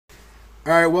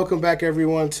All right, welcome back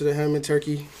everyone to the Ham and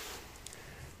Turkey.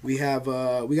 We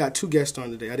got two guests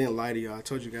on today. I didn't lie to y'all. I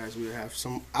told you guys we would have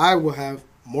some. I will have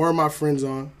more of my friends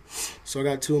on. So I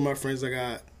got two of my friends. I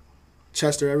got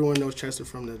Chester. Everyone knows Chester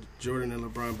from the Jordan and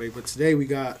LeBron Bay. But today we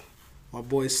got my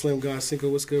boy Slim God Cinco.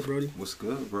 What's good, Brody? What's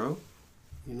good, bro?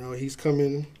 You know, he's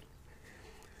coming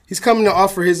to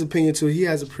offer his opinion too. He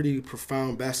has a pretty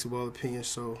profound basketball opinion,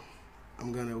 so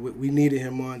we needed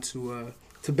him on to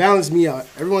balance me out.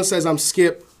 Everyone says I'm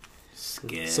Skip.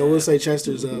 So we'll say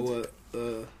Chester's Uncle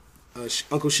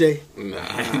Shay.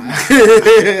 Nah.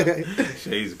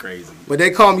 Shay's crazy. But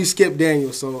they call me Skip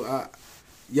Daniel, so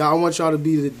I want y'all to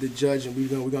be the judge, and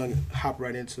we're gonna hop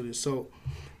right into this. So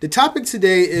the topic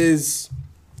today is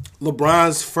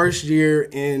LeBron's first year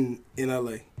in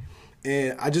LA.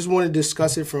 And I just want to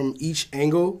discuss it from each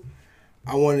angle.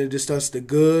 I want to discuss the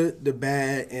good, the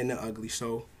bad, and the ugly.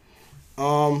 So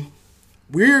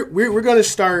we're gonna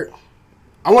start.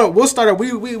 We'll start.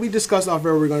 We discussed off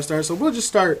where we're gonna start. So we'll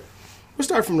start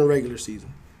from the regular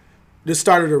season, the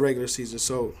start of the regular season.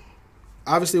 So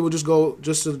obviously we'll just go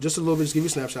just a little bit. Just give you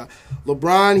a snapshot.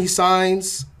 LeBron, he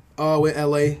signs with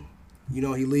LA. You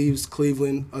know, he leaves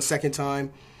Cleveland a second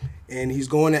time, and he's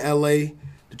going to LA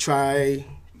to try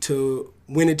to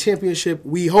win a championship,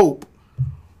 we hope,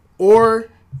 or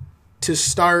to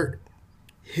start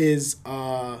his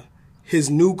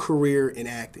new career in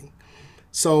acting.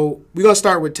 So we're going to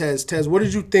start with Tez. Tez, what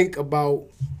did you think about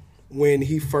when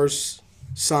he first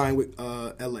signed with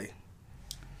LA?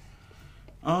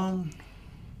 I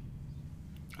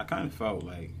kind of felt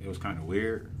like it was kind of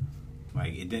weird.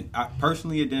 Like it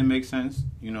didn't make sense.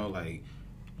 You know, like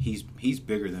he's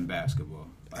bigger than basketball.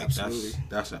 Like, absolutely.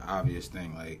 That's an obvious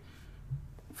thing. Like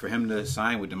for him to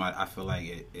sign with them, I feel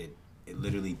like it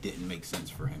literally didn't make sense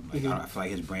for him. Like I feel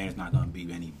like his brand is not going to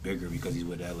be any bigger because he's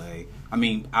with LA. I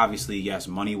mean, obviously, yes,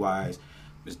 money wise,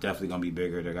 it's definitely going to be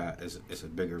bigger. It's a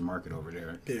bigger market over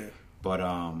there. Yeah. But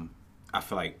I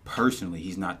feel like personally,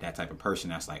 he's not that type of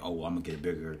person that's like, oh, well, I'm gonna get a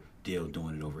bigger deal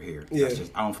doing it over here. Yeah.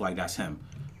 I don't feel like that's him.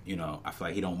 You know, I feel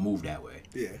like he don't move that way.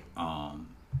 Yeah.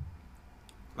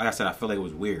 Like I said, I feel like it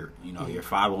was weird. You know, you're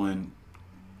following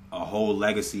a whole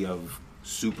legacy of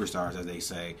superstars, as they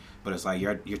say, but it's like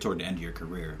you're toward the end of your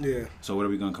career. Yeah. So what are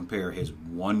we going to compare his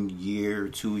 1 year,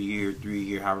 2 year, 3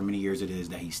 year, however many years it is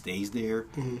that he stays there,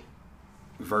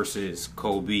 versus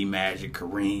Kobe, Magic,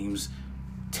 Kareem's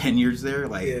 10 years there?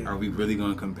 Like, are we really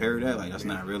going to compare that? Like, that's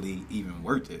not really even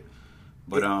worth it.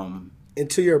 But and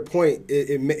to your point,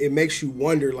 it makes you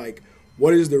wonder, like,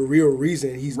 what is the real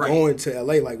reason he's going to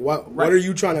LA? Like, what are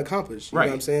you trying to accomplish? You know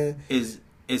what I'm saying?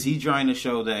 Is he trying to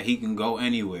show that he can go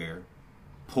anywhere,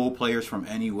 pull players from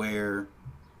anywhere,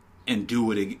 and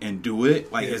do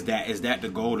it? Like, is that the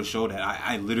goal, to show that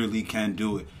I literally can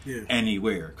do it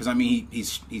anywhere? Because I mean,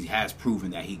 he has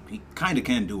proven that he kind of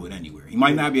can do it anywhere. He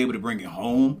might not be able to bring it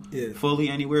home fully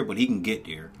anywhere, but he can get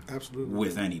there absolutely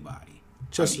with anybody.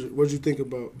 Chester, what did you think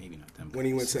about maybe not them when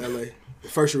he went to LA?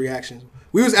 First reactions.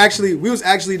 We was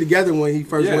actually together when he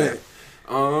first went.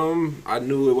 I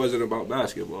knew it wasn't about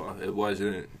basketball. It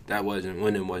wasn't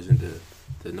winning wasn't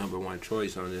the number one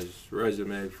choice on his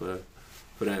resume for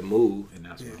that move. And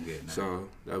that's what I'm getting at. So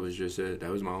that was just it.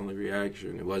 That was my only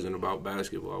reaction. It wasn't about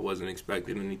basketball. I wasn't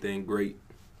expecting anything great.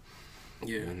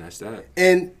 Yeah, and that's that.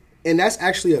 And that's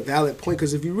actually a valid point,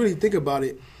 because if you really think about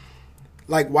it,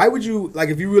 like, why would you, like,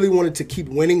 if you really wanted to keep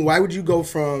winning, why would you go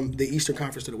from the Eastern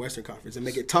Conference to the Western Conference and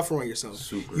make it tougher on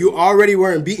yourself? You already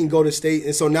weren't beating Golden State,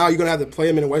 and so now you're going to have to play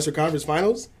them in the Western Conference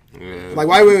Finals? Yeah. Like,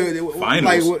 why would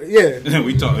finals? Like, yeah,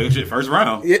 we talk shit first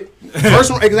round. Yeah,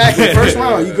 first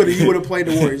round. You would have played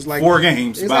the Warriors. Like 4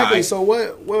 games. Exactly. Bye. So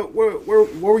what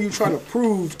were you trying to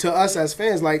prove to us as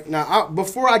fans? Like, now,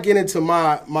 before I get into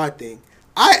my thing,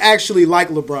 I actually like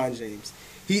LeBron James.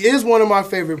 He is one of my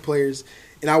favorite players.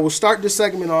 And I will start this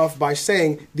segment off by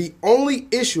saying the only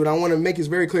issue, and I want to make this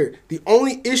very clear, the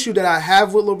only issue that I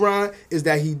have with LeBron is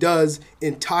that he does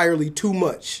entirely too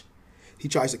much. He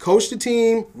tries to coach the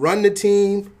team, run the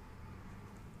team,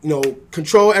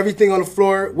 control everything on the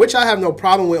floor, which I have no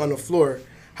problem with on the floor.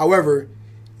 However,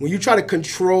 when you try to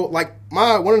control, like,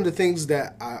 one of the things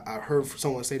that I heard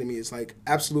someone say to me is, like,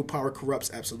 absolute power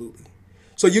corrupts absolutely.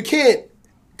 So you can't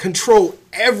control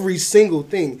every single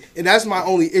thing, and that's my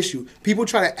only issue. People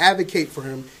try to advocate for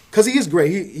him because he is great.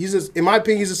 He's just, in my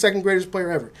opinion, he's the second greatest player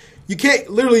ever. You can't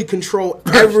literally control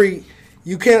every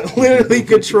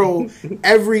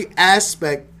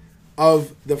aspect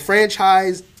of the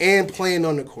franchise and playing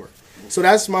on the court. So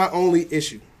that's my only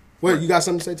issue. What, you got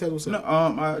something to say, Ted? What's up?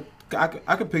 No,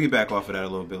 I could piggyback off of that a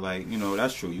little bit. Like,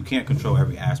 that's true. You can't control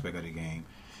every aspect of the game.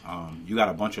 You got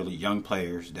a bunch of young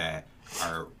players that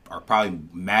are are probably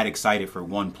mad excited for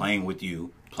one playing with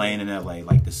you, playing in LA,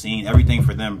 like the scene, everything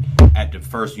for them at the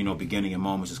first, beginning and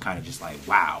moments is kind of just like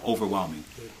wow, overwhelming.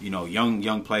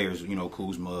 Young players,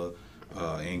 Kuzma,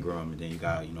 Ingram, and then you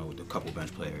got the couple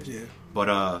bench players. Yeah.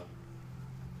 But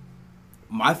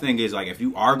my thing is like if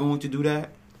you are going to do that,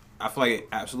 I feel like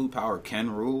absolute power can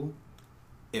rule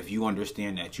if you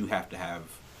understand that you have to have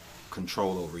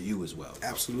control over you as well.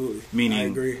 Absolutely. Meaning, I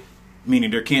agree. Meaning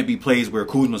there can't be plays where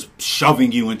Kuzma's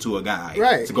shoving you into a guy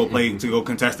to go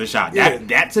contest a shot. Yeah.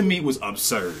 That to me was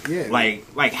absurd. Yeah.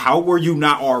 Like how were you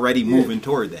not already moving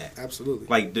toward that? Absolutely.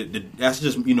 Like that's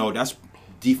just that's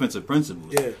defensive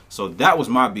principles. Yeah. So that was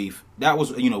my beef. That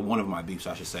was one of my beefs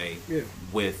I should say. Yeah.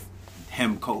 With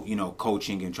him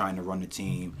coaching and trying to run the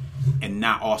team and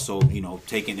not also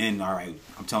taking in, all right,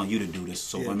 I'm telling you to do this,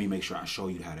 so let me make sure I show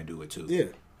you how to do it too. Yeah.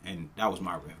 And that was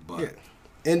my riff. But yeah.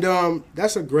 And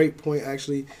that's a great point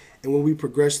actually. And when we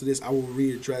progress to this, I will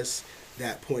readdress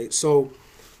that point. So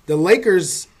the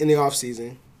Lakers in the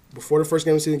offseason, before the first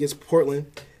game of the season against Portland,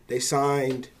 they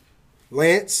signed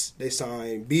Lance, they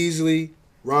signed Beasley,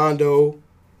 Rondo,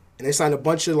 and they signed a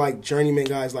bunch of like journeyman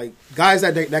guys, like guys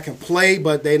that can play,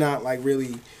 but they're not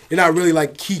really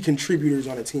like key contributors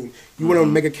on a team. You want to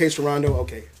make a case for Rondo,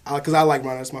 okay? Because I like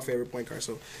Rondo, that's my favorite point guard.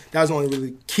 So that was the only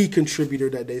really key contributor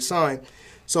that they signed.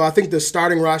 So I think the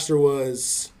starting roster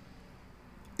was,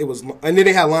 and then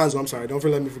they had Lonzo. I'm sorry, don't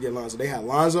let me forget Lonzo. They had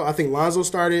Lonzo. I think Lonzo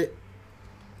started,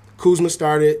 Kuzma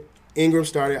started, Ingram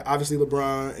started, obviously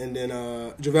LeBron, and then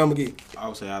JaVale McGee. I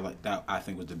would say I like that. I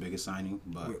think was the biggest signing,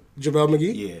 but JaVale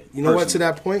McGee. Yeah, you know what? To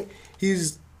that point,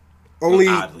 he's only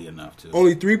oddly enough too.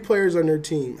 Only 3 players on their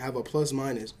team have a plus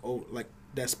minus. Oh, like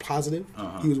that's positive.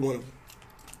 He was one of them.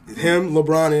 Him,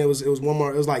 LeBron, and it was one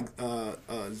more. It was like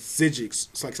Zijic.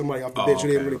 It's like somebody off the bench who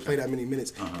didn't really play that many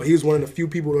minutes, but he was one of the few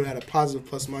people who had a positive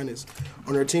plus minus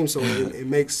on their team. So it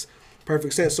makes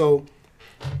perfect sense. So.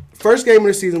 First game of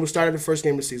the season, we started the first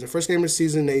game of the season. First game of the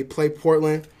season, they play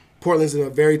Portland. Portland's a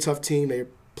very tough team. They're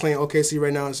playing OKC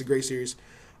right now. It's a great series.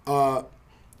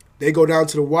 They go down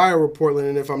to the wire with Portland,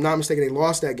 and if I'm not mistaken, they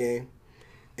lost that game.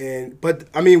 But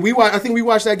I mean, I think we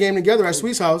watched that game together at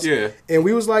Sweet's house. Yeah. And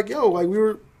we was like, we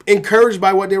were encouraged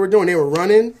by what they were doing. They were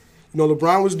running.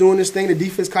 LeBron was doing this thing. The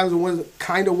defense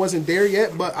kind of wasn't there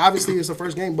yet, but obviously it's the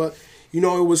first game. But it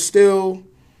was still.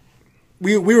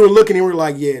 We were looking and we were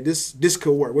like, yeah, this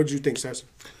could work. What did you think, Sasser?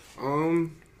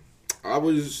 I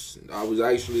was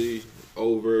actually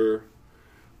over.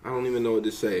 I don't even know what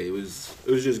to say. It was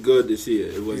just good to see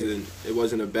it. It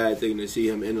wasn't a bad thing to see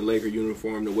him in the Laker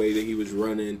uniform, the way that he was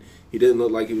running. He didn't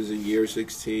look like he was in year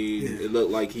 16. Yeah. It looked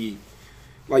like the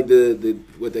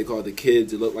what they call the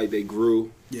kids. It looked like they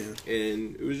grew. Yeah.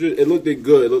 And it looked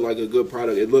good. It looked like a good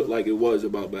product. It looked like it was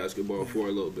about basketball for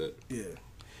a little bit. Yeah.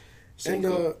 And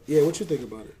what you think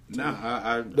about it?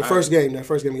 The first game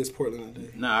against Portland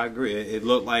that day. I agree. It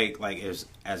looked like it's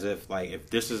as if if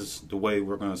this is the way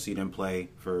we're going to see them play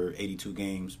for 82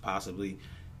 games, possibly,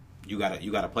 you got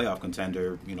a playoff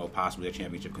contender, possibly a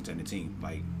championship contender team.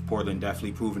 Like Portland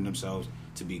definitely proven themselves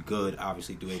to be good,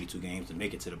 obviously through 82 games to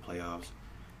make it to the playoffs.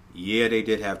 Yeah, they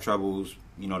did have troubles,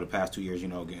 the past 2 years,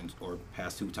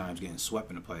 past 2 times getting swept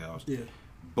in the playoffs. Yeah,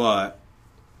 but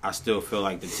I still feel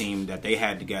like the team that they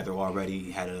had together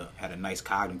already had a nice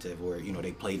cognitive where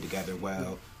they played together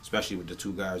well, especially with the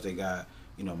 2 guards they got,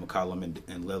 McCollum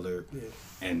and Lillard,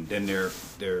 and then their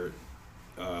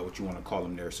what you want to call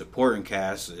them, their supporting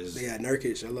cast is they had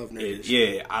Nurkic. I love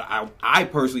Nurkic. I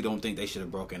personally don't think they should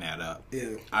have broken that up.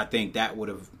 Yeah, I think that would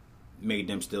have made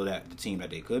them still the team that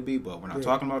they could be, but we're not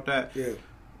talking about that. Yeah.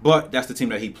 But that's the team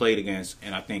that he played against,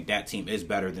 and I think that team is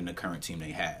better than the current team they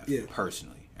have. Yeah.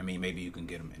 Personally. I mean, maybe you can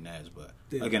get them in Nez, but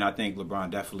again, I think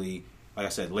LeBron definitely, like I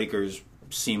said, Lakers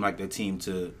seemed like the team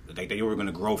they were going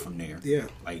to grow from there. Yeah,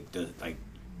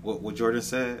 what Jordan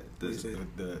said, the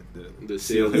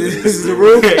seal. This is the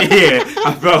roof. Yeah,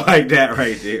 I felt like that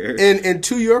right there. And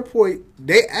to your point,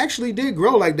 they actually did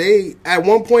grow. Like they at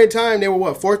one point in time, they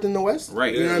were 4th in the West.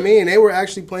 Right. You know what I mean? They were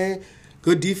actually playing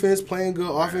good defense, playing good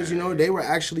offense. They were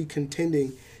actually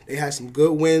contending. They had some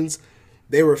good wins.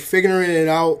 They were figuring it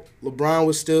out. LeBron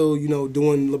was still,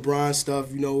 doing LeBron stuff,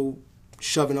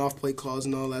 shoving off play calls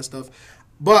and all that stuff.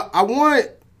 But I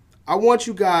want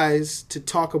you guys to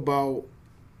talk about.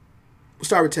 We'll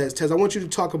start with Tez. Tez, I want you to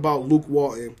talk about Luke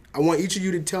Walton. I want each of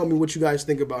you to tell me what you guys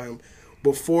think about him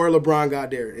before LeBron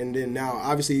got there, and then now.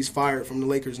 Obviously, he's fired from the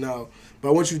Lakers now. But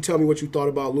I want you to tell me what you thought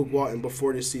about Luke Walton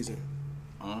before this season.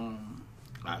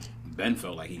 Ben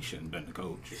felt like he shouldn't have been the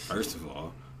coach. First of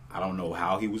all. I don't know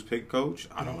how he was picked coach.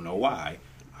 I don't know why.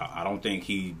 I don't think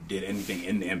he did anything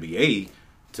in the NBA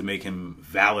to make him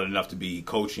valid enough to be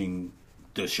coaching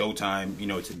the Showtime,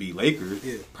 to be Lakers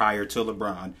prior to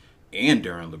LeBron and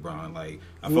during LeBron. Like,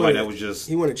 I feel like that was just...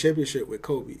 He won a championship with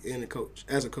Kobe and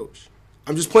as a coach.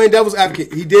 I'm just playing devil's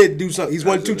advocate. He did do something. He's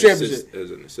won 2 championships.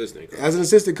 As an assistant coach. As an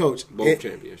assistant coach. Both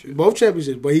championships. Both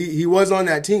championships. But he was on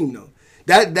that team, though.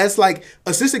 That's like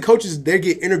assistant coaches. They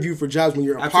get interviewed for jobs when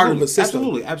you're a part of a system.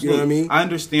 Absolutely. You know what I mean? I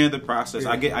understand the process.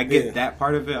 I get that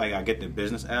part of it. Like, I get the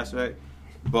business aspect,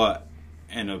 but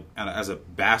as a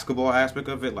basketball aspect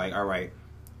of it, like, all right,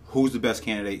 who's the best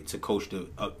candidate to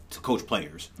coach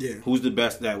players? Yeah. Who's the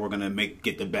best that we're gonna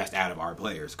get the best out of our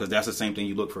players? Because that's the same thing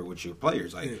you look for with your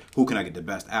players. Like, who can I get the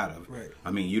best out of? Right.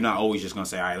 I mean, you're not always just gonna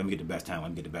say, all right, let me get the best talent.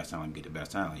 Let me get the best talent. Let me get the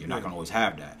best talent. You're not gonna always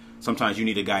have that. Sometimes you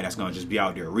need a guy that's gonna just be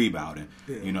out there rebounding.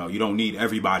 Yeah. You don't need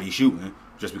everybody shooting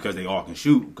just because they all can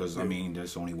shoot. Because I mean,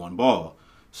 there's only one ball.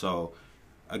 So.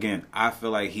 Again, I feel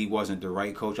like he wasn't the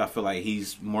right coach. I feel like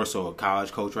he's more so a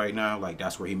college coach right now. Like,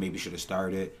 that's where he maybe should have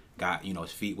started, got,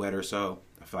 his feet wet or so.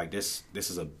 I feel like this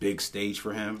is a big stage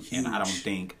for him, and I don't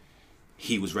think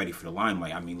he was ready for the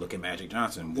limelight. I mean, look at Magic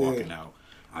Johnson walking out.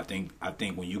 I think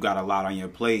when you got a lot on your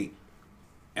plate,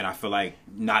 and I feel like,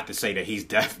 not to say that he's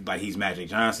he's Magic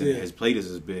Johnson, and his plate is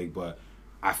as big, but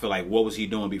I feel like, what was he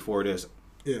doing before this?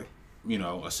 Yeah.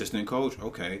 Assistant coach,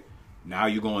 okay. Now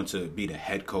you're going to be the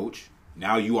head coach.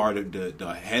 Now you are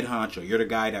the head honcho. You're the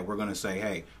guy that we're going to say,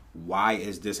 hey, why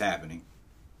is this happening?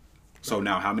 So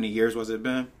now how many years was it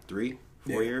been? 3?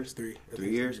 4 years? 3.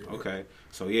 3 years? Okay.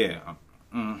 So,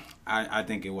 I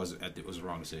think it was a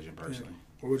wrong decision, personally.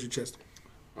 What would you, Chester?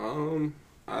 I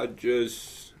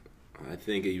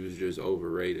think he was just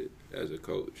overrated as a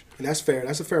coach. And that's fair.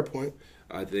 That's a fair point.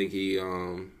 I think he,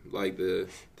 like the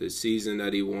season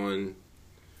that he won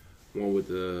with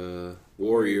the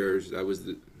Warriors, that was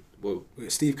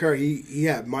Steve Kerr, he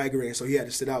had migraine, so he had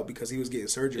to sit out because he was getting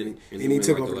surgery, and he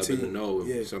took like over the team.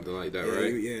 11-0, something like that,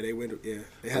 right? They went. Yeah,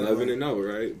 they had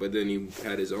 11-0, right? But then he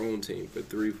had his own team for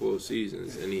 3 full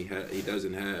seasons, and he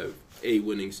doesn't have a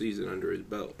winning season under his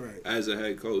belt. Right. As a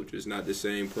head coach, it's not the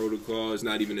same protocol. It's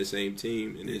not even the same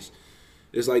team, and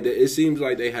it's like it seems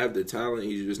like they have the talent.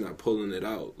 He's just not pulling it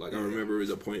out. Like, I remember there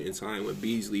was a point in time when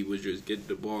Beasley was just get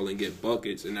the ball and get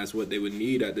buckets, and that's what they would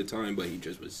need at the time. But he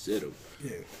just would sit them.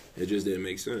 Yeah, it just didn't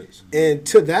make sense. And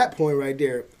to that point right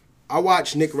there, I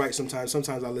watch Nick Wright sometimes.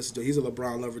 Sometimes I listen to. He's a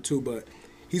LeBron lover too, but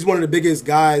he's one of the biggest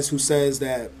guys who says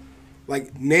that,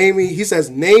 like, name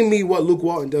me what Luke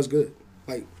Walton does good.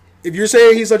 Like, if you're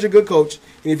saying he's such a good coach,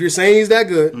 and if you're saying he's that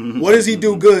good, what does he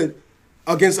do good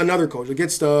against another coach,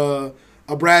 against a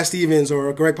Brad Stevens or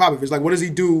a Greg Popovich? Like, what does he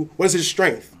do? What is his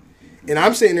strength? And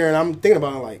I'm sitting there and I'm thinking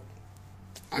about it, like,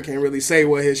 I can't really say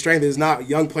what his strength is. Not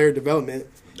young player development.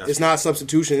 It's not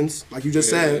substitutions, like you just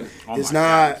said. Oh, it's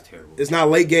God, not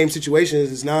late game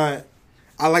situations. It's not.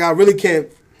 I really can't.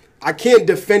 I can't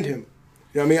defend him.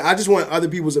 You know what I mean? I just want other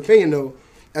people's opinion though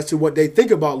as to what they think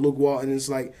about Luke Walton. It's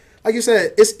like you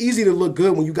said, it's easy to look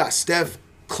good when you got Steph,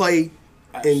 Clay,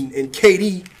 and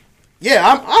KD.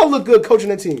 Yeah, I'll look good coaching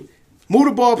that team. Move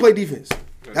the ball, play defense.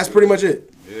 That's pretty much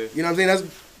it. Yeah. You know what I'm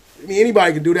saying?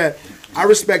 Anybody can do that. I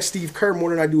respect Steve Kerr more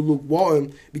than I do Luke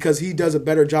Walton because he does a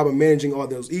better job of managing all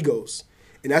those egos.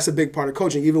 And that's a big part of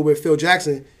coaching. Even with Phil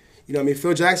Jackson,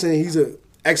 Phil Jackson, he's a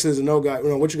X's and O guy.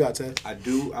 What you got, Ted? I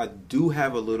do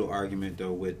have a little argument,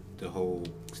 though, with the whole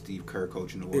Steve Kerr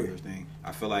coaching the Warriors thing.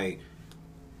 I feel like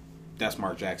that's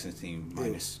Mark Jackson's team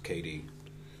minus KD.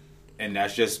 And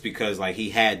that's just because, like, he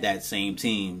had that same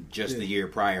team just the year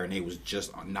prior, and they was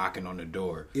just knocking on the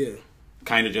door. Yeah.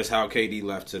 Kind of just how KD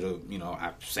left to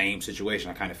the, same situation.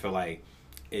 I kind of feel like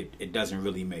it doesn't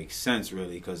really make sense,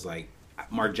 really, because, like,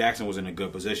 Mark Jackson was in a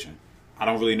good position. I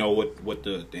don't really know what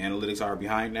the analytics are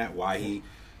behind that, why he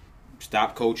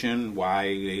stopped coaching, why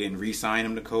they didn't re-sign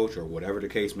him to coach, or whatever the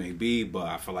case may be, but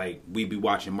I feel like we'd be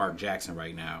watching Mark Jackson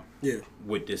right now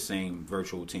with this same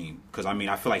virtual team. Because,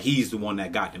 I feel like he's the one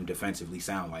that got them defensively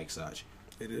sound like such.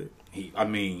 They did.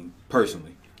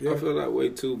 Personally. I feel that way,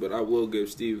 too, but I will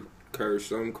give Steve Kerr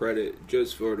some credit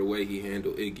just for the way he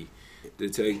handled Iggy. To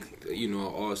take, an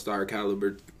all-star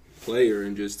caliber player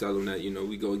and just tell him that,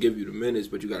 we going to give you the minutes,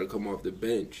 but you got to come off the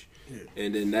bench. Yeah.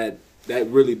 And then that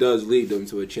really does lead them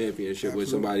to a championship with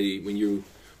somebody when you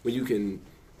can,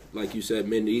 like you said,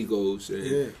 mend egos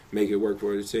and make it work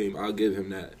for the team. I'll give him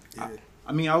that. Yeah.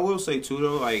 I will say, too,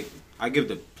 though, like, I give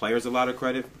the players a lot of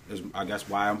credit. Is I guess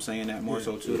why I'm saying that more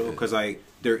so, too, though, because, like,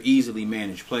 they're easily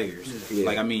managed players. Yeah.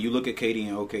 Like, you look at KD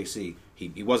and OKC.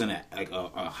 He wasn't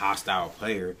a hostile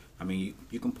player.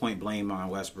 You can point blame on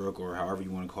Westbrook or however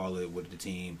you want to call it with the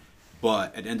team,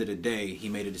 but at the end of the day, he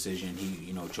made a decision.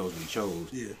 He chose what he chose.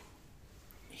 Yeah.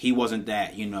 he wasn't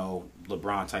that,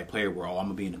 LeBron type player where, I'm going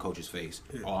to be in the coach's face.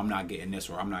 Yeah. I'm not getting this,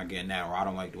 or I'm not getting that, or I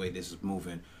don't like the way this is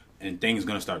moving. And things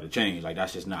going to start to change. Like,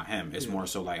 that's just not him. It's more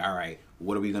so like, all right,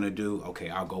 what are we going to do? Okay,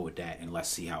 I'll go with that, and let's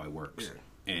see how it works.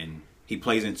 Yeah. And he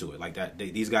plays into it. Like, that.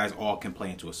 These guys all can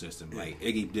play into a system. Yeah. Like,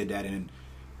 Iggy did that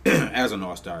as an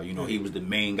all-star. He was the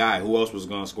main guy. Who else was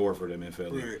going to score for them in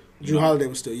Philly? Right. Drew Holiday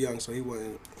was still young, so he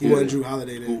wasn't Drew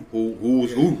Holiday then. Who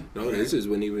was who? No, this is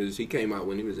when he came out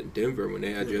when he was in Denver, when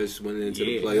they had just went into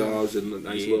the playoffs and a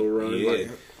nice little run. Yeah.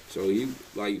 Like, so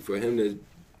for him to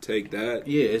take that,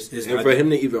 and for him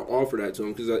to even offer that to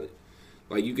him, because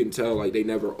you can tell they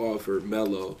never offered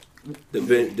Melo the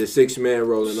 6-man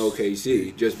role in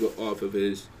OKC just off of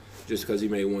just because he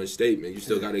made one statement. You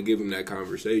still got to give him that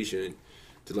conversation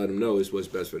to let him know it's what's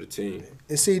best for the team.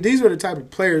 And see, these were the type of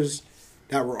players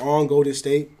that were on Golden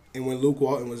State, and when Luke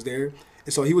Walton was there,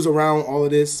 and so he was around all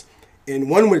of this. And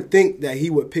one would think that he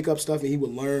would pick up stuff and he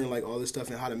would learn all this stuff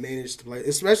and how to manage the play.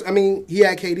 Especially, he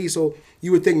had KD, so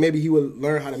you would think maybe he would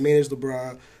learn how to manage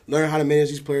LeBron, learn how to manage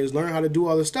these players, learn how to do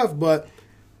all this stuff. But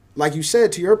like you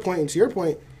said, to your point, I didn't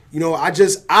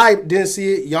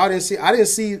see it. Y'all didn't see it. I didn't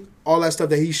see all that stuff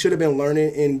that he should have been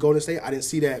learning in Golden State. I didn't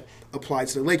see that applied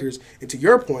to the Lakers. And to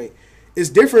your point, it's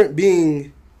different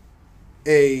being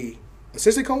a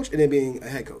assistant coach and then being a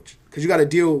head coach, because you got to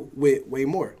deal with way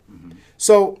more. Mm-hmm.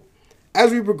 So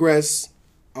as we progress,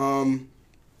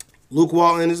 Luke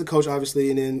Walton is the coach, obviously,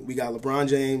 and then we got LeBron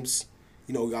James.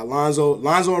 We got Lonzo.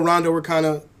 Lonzo and Rondo were kind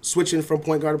of switching from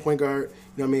point guard to point guard.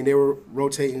 They were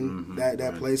rotating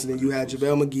that place. And then you had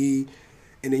JaVale McGee,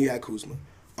 and then you had Kuzma.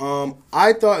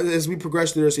 I thought, as we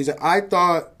progressed through the season, I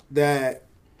thought that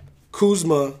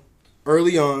Kuzma,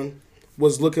 early on,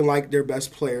 was looking like their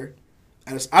best player.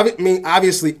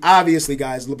 Obviously,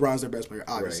 guys, LeBron's their best player,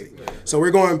 obviously. Right. So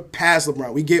we're going past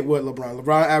LeBron. We get what LeBron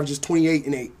averages 28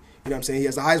 and 8. You know what I'm saying? He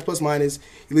has the highest plus-minus.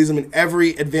 He leads them in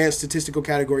every advanced statistical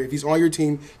category. If he's on your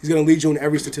team, he's going to lead you in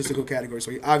every statistical category.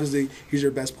 So he's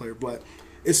your best player. But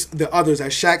it's the others.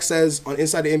 As Shaq says on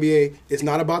Inside the NBA, it's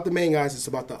not about the main guys. It's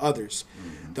about the others.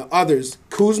 Mm-hmm. The others.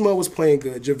 Kuzma was playing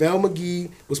good. JaVale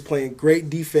McGee was playing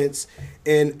great defense.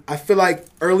 And I feel like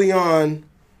early on,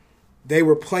 they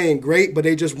were playing great, but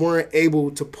they just weren't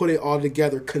able to put it all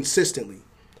together consistently.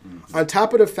 Mm-hmm. On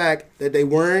top of the fact that they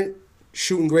weren't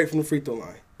shooting great from the free throw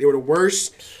line. They were the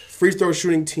worst free throw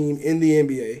shooting team in the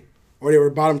NBA, or they were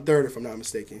bottom third, if I'm not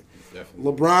mistaken.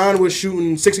 Definitely. LeBron was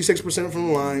shooting 66% from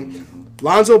the line. Mm-hmm.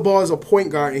 Lonzo Ball is a point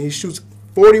guard, and he shoots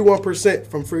 41%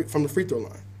 from the free throw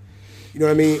line. You know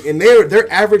what I mean? And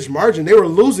their average margin, they were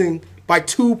losing by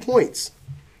 2 points.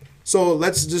 So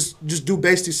let's just do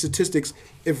basic statistics.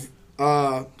 If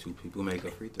 2 people make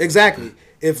a free throw. Exactly.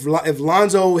 If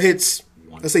Lonzo hits,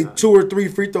 let's say 2 or 3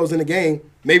 free throws in a game,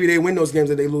 maybe they win those games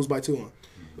that they lose by 2 on.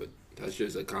 But that's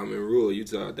just a common rule. You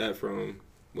taught that from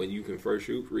when you can first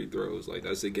shoot free throws.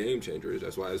 That's a game changer.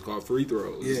 That's why it's called free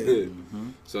throws. Yeah. Mm-hmm.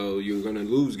 So you're going to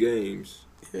lose games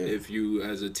if you,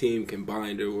 as a team,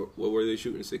 combine. What were they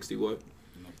shooting? 60 what?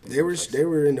 They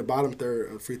were in the bottom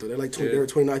third of free throw. They were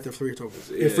 29th in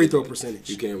free throw percentage.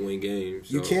 You can't win games.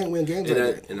 So. You can't win games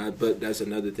like that. But that's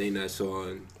another thing that's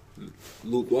on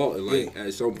Luke Walton.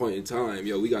 At some point in time,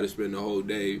 we got to spend the whole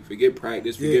day. Forget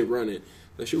practice. Forget running.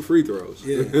 Let's shoot free throws.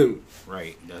 Yeah.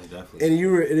 Right. That's definitely.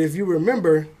 And if you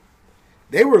remember,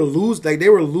 they were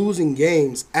losing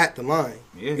games at the line.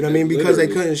 Yeah, you know what I mean? Because they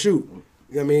couldn't shoot.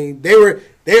 You know what I mean? They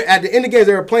at the end of the games,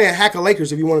 they were playing hacker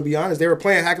Lakers, if you want to be honest. They were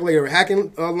playing hacker Lakers. They were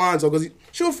hacking Lonzo because he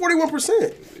shooting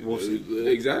 41%. We'll see.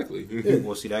 Exactly. Yeah.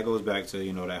 Well, see, that goes back to,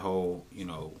 that whole,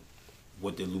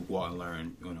 what did Luke Walton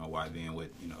learn, while being with,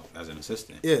 as an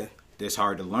assistant. Yeah. It's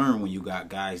hard to learn when you got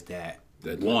guys that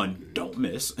don't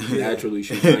miss. Naturally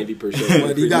shoot 90%.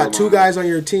 But you got 2 guys on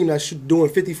your team that's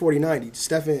doing 50, 40, 90.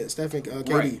 Steph and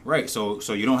KD. Right. So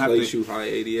you don't have to shoot high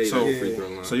 88 on the free throw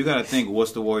line. So you got to think,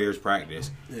 what's the Warriors' practice?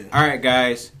 Yeah. All right,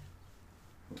 guys,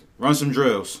 run some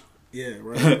drills. Yeah,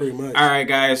 right. Pretty much. All right,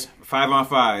 guys,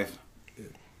 5-on-5. Yeah.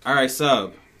 All right,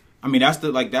 sub. I mean, that's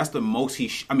the most he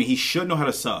should know how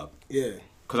to sub. Yeah.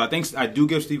 Because I do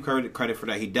give Steve Kerr credit for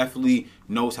that. He definitely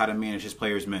knows how to manage his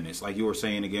players' minutes. Like you were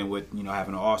saying again with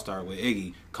having an All-Star with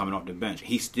Iggy coming off the bench,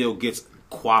 he still gets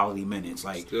quality minutes.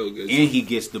 He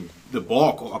gets the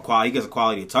ball quality. He gets a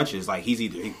quality of touches.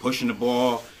 He's pushing the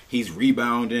ball, he's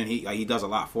rebounding. He does a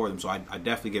lot for them. So I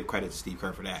definitely give credit to Steve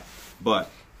Kerr for that. But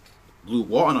Luke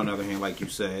Walton, on the other hand, like you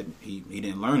said, he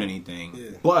didn't learn anything. Yeah.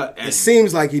 But it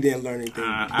seems like he didn't learn anything.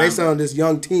 Based on this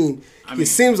young team, it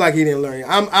seems like he didn't learn.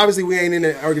 Obviously, we ain't in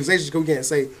the organization, so we can't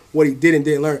say what he did and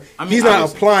didn't learn. He's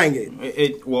not applying it.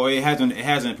 It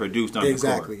hasn't produced on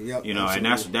exactly. the Yep, court. And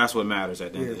that's what matters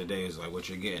at the end of the day is like what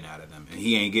you're getting out of them, and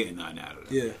he ain't getting nothing out of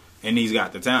them. Yeah, and he's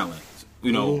got the talent.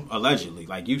 Allegedly,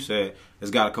 like you said,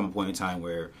 there's got to come a point in time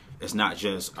where it's not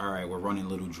just all right. We're running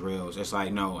little drills. It's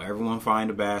like no, everyone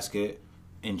find a basket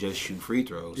and just shoot free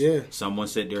throws. Yeah. Someone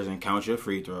sit there and count your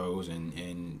free throws,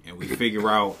 and we figure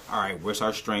out, all right, what's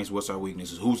our strengths, what's our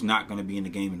weaknesses, who's not going to be in the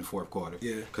game in the fourth quarter.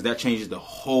 Yeah. Because that changes the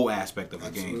whole aspect of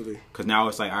the game. Because now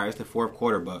it's like, all right, it's the fourth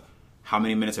quarter, but how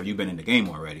many minutes have you been in the game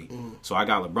already? So I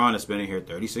got LeBron that's been in here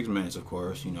 36 minutes, of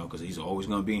course, because he's always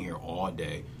going to be in here all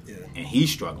day. Yeah. And he's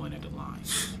struggling at the line.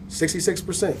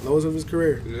 66%, lowest of his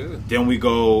career. Yeah. Then we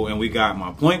go and we got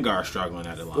my point guard struggling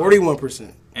at the line.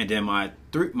 41%. And then my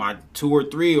 2 or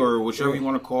 3 or whichever you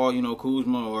want to call,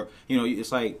 Kuzma or,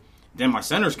 it's like, then my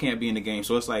centers can't be in the game.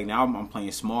 So it's like now I'm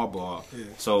playing small ball. Yeah.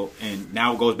 So, and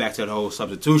now it goes back to the whole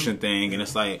substitution thing. And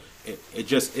it's like, it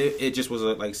just was,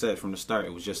 like I said, from the start,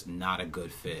 it was just not a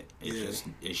good fit.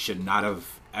 It should not have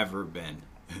ever been.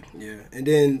 Yeah. And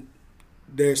then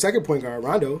their second point guard,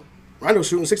 Rondo's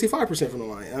shooting 65% from the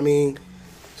line. I mean,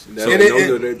 those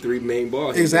are their 3 main ball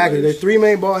handlers. Exactly. Their 3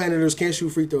 main ball handlers can't shoot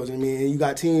free throws. And you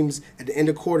got teams at the end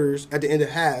of quarters, at the end of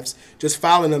halves, just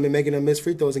fouling them and making them miss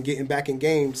free throws and getting back in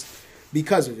games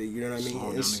because of it. You know what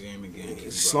I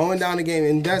mean? Slowing down the game.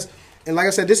 And like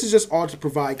I said, this is just all to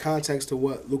provide context to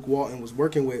what Luke Walton was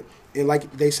working with. And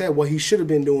like they said, what he should have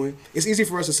been doing. It's easy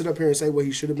for us to sit up here and say what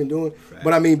he should have been doing. Right.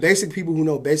 But I mean, basic people who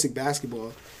know basic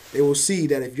basketball, they will see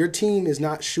that if your team is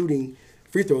not shooting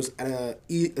free throws at a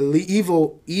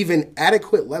even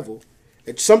adequate level,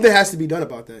 something has to be done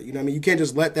about that. You know what I mean? You can't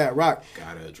just let that rock.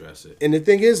 Gotta address it. And the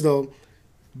thing is, though,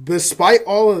 despite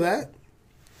all of that,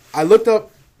 I looked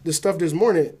up the stuff this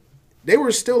morning. They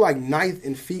were still like 9th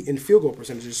in field goal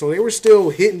percentages. So they were still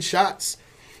hitting shots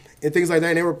and things like that.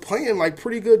 And they were playing like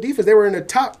pretty good defense. They were in the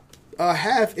top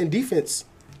half in defense.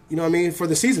 You know what I mean? For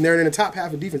the season, they're in the top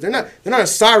half of defense. They're not a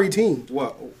sorry team.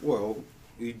 Well,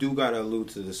 you do got to allude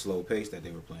to the slow pace that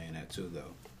they were playing at, too,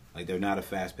 though. Like, they're not a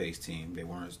fast-paced team. They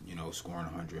weren't, scoring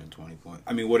 120 points.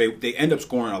 I mean, they end up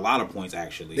scoring a lot of points,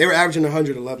 actually. They were averaging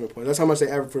 111 points. That's how much they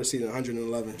averaged for the season,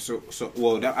 111.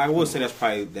 I would say that's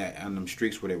probably that on them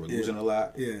streaks where they were losing a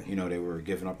lot. Yeah. They were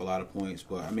giving up a lot of points.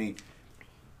 But, I mean,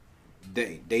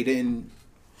 they didn't,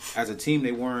 as a team,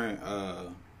 they weren't, I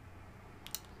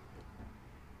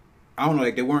don't know,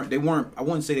 like, they weren't, I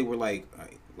wouldn't say they were, like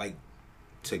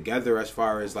together as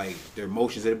far as like their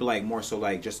motions. It'd be like more so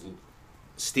like just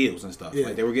steals and stuff.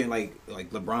 Like they were getting like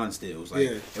LeBron steals. Like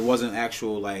it wasn't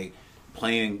actual like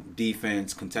playing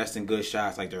defense, contesting good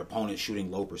shots, like their opponents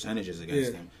shooting low percentages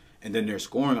against them. And then their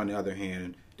scoring on the other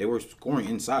hand, they were scoring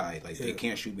inside. Like they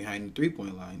can't shoot behind the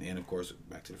 3-point line, and of course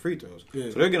back to the free throws.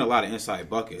 So they're getting a lot of inside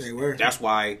buckets. They were. That's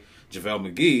why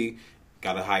JaVale McGee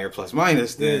got a higher plus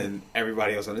minus than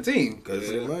everybody else on the team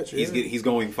because he's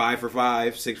going 5 for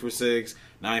 5, 6 for 6,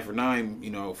 9 for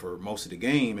 9, for most of the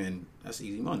game, and that's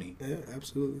easy money. Yeah,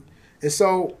 absolutely. And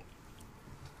so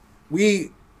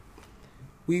we've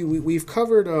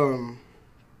covered the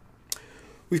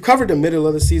middle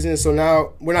of the season. So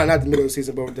now we're not the middle of the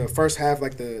season, but the first half,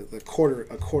 like a quarter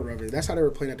of it. That's how they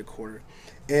were playing at the quarter.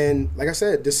 And like I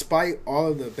said, despite all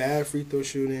of the bad free throw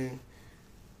shooting,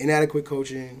 inadequate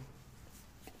coaching,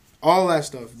 all that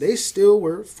stuff, they still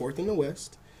were 4th in the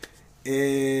West.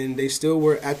 And they still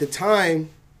were, at the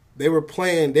time, they were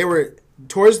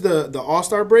towards the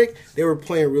All-Star break, they were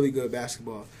playing really good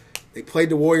basketball. They played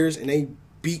the Warriors, and they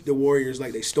beat the Warriors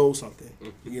like they stole something.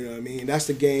 You know what I mean? That's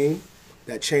the game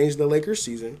that changed the Lakers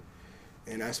season.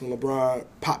 And that's when LeBron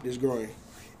popped his groin.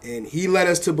 And he led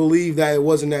us to believe that it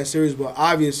wasn't that serious, but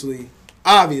obviously,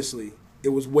 it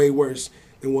was way worse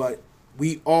than what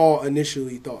we all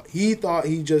initially thought. He thought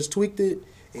he just tweaked it,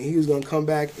 and he was going to come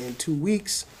back in 2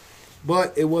 weeks.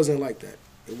 But it wasn't like that.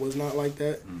 It was not like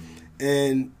that. Mm-hmm.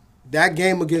 And that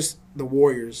game against the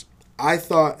Warriors, I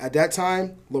thought at that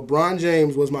time, LeBron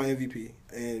James was my MVP.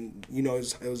 And, it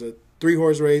was a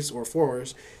 3-horse race or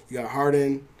 4-horse. You got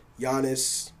Harden,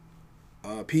 Giannis,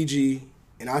 PG.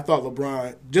 And I thought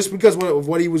LeBron, just because of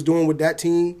what he was doing with that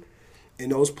team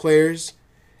and those players,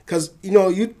 because,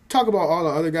 you talk about all the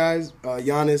other guys,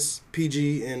 Giannis,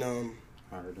 PG, and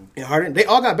Harden. They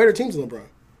all got better teams than LeBron.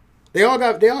 They all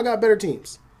got better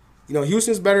teams.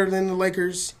 Houston's better than the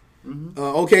Lakers. Mm-hmm.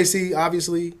 OKC,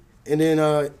 obviously. And then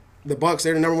the Bucks,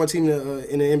 they're the number one team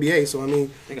in the NBA. So I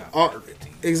mean, They got all, perfect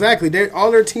team. exactly.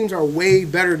 All their teams are way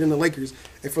better than the Lakers,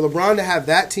 and for LeBron to have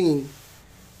that team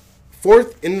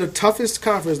fourth in the toughest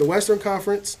conference, the Western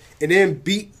Conference, and then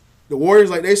beat the Warriors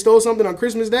like they stole something on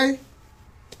Christmas Day,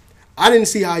 I didn't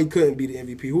see how he couldn't be the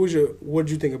MVP. What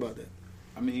did you think about that?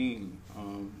 I mean,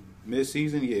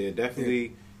 mid-season, yeah, definitely.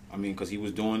 Yeah. I mean, because he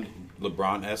was doing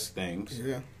LeBron-esque things.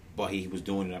 Yeah. But he was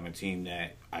doing it on a team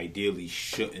that ideally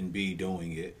shouldn't be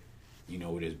doing it,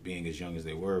 with his being as young as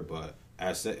they were. But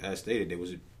as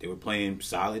stated, they were playing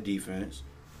solid defense,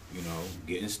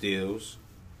 getting steals,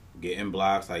 getting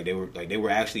blocks. They were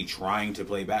actually trying to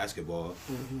play basketball.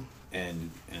 Mm-hmm.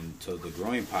 And to the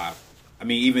growing pop, I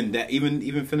mean,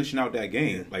 even finishing out that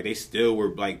game, they still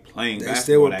were playing basketball. They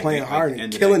still were playing hard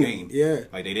and killing game. Yeah,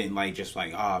 they didn't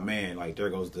oh man, there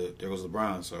goes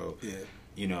LeBron. So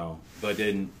yeah, but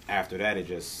then after that, it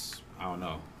just I don't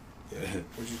know. Yeah.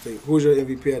 What you think? Who was your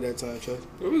MVP at that time, Chuck?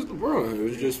 It was LeBron. It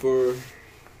was just for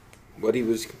what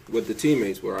the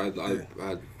teammates were.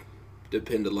 I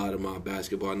depend a lot of my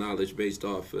basketball knowledge based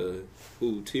off who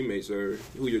your teammates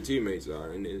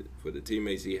are, and for the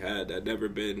teammates he had,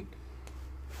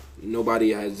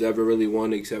 nobody has ever really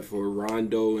won except for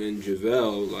Rondo and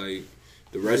JaVale.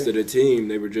 The rest of the team,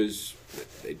 they were just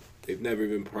they've never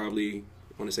even probably.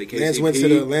 I want to say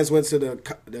KCP. Lance went to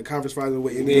the conference final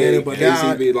with Indiana, but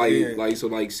KCP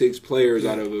so 6 players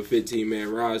out of a 15-man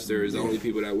roster is the only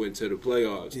people that went to the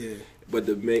playoffs. Yeah. But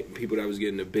the people that was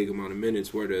getting a big amount of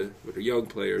minutes were the young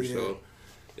players. Yeah. So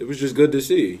it was just good to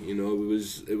see. It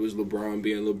was LeBron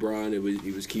being LeBron.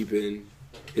 He was keeping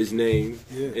his name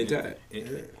intact.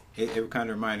 It kind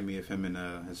of reminded me of him in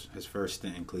his first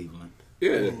stint in Cleveland.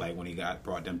 Yeah, when he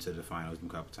brought them to the finals a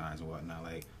couple times and whatnot.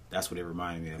 That's what it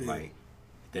reminded me of. Yeah.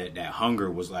 That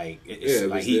hunger was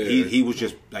he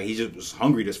was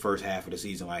hungry this first half of the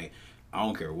season. I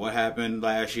don't care what happened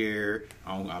last year.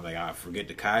 I forget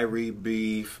the Kyrie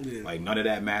beef. Yeah. None of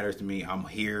that matters to me. I'm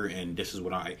here, and this is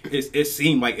what it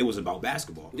seemed like it was about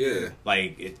basketball. Yeah,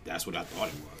 that's what I thought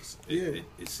it was.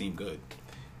 It seemed good.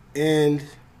 And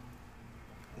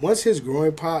once his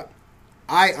growing pop,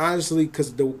 I honestly,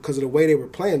 because of the way they were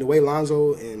playing, the way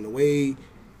Lonzo and the way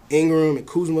Ingram and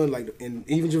Kuzma, and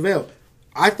even JaVale,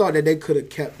 I thought that they could have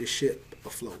kept the ship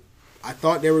afloat. I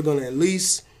thought they were going to at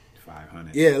least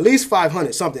 500. Yeah, at least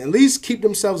 500 something. At least keep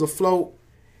themselves afloat,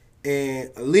 and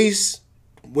at least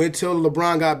wait till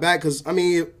LeBron got back. Because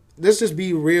let's just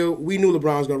be real. We knew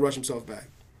LeBron was going to rush himself back.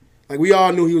 We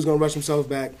all knew he was going to rush himself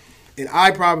back, and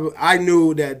I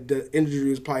knew that the injury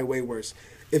was probably way worse.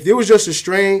 If it was just a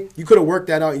strain, you could have worked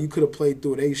that out and you could have played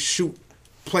through it. They shoot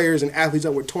players and athletes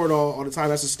up with Toradol all the time.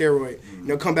 That's a steroid. And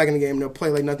they'll come back in the game and they'll play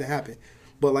like nothing happened.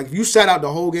 But if you sat out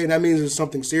the whole game, that means there's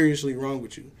something seriously wrong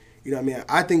with you. You know what I mean?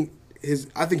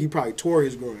 I think he probably tore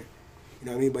his groin. You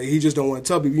know what I mean? But he just don't want to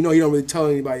tell people. He don't really tell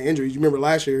anybody injuries. You remember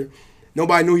last year,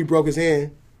 nobody knew he broke his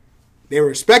hand. They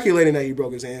were speculating that he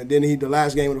broke his hand. Then the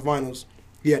last game of the finals,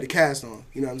 he had the cast on.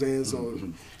 You know what I'm saying? So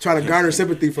trying to garner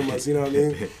sympathy from us. You know what I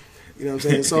mean? You know what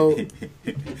I'm saying? So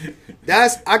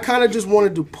I kind of just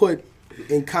wanted to put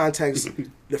in context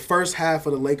the first half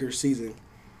of the Lakers season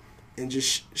and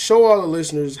just show all the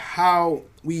listeners how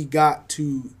we got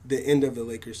to the end of the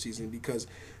Lakers season, because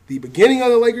the beginning of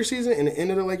the Lakers season and the end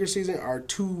of the Lakers season are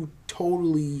two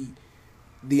totally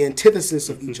the antithesis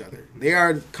of each other. They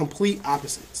are complete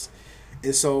opposites.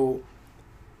 And so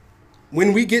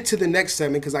when we get to the next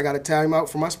segment, because I got to time out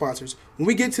for my sponsors, when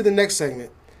we get to the next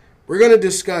segment, we're going to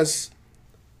discuss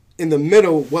in the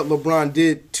middle what LeBron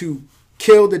did to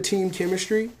kill the team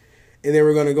chemistry, and then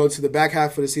we're going to go to the back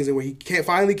half of the season where he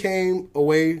finally came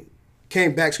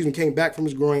back from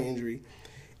his groin injury,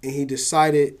 and he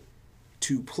decided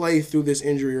to play through this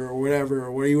injury or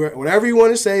whatever you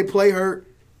want to say, play hurt.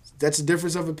 That's a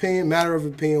difference of opinion, matter of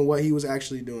opinion, what he was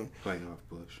actually doing.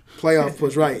 Playoff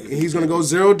push, right. And he's going to go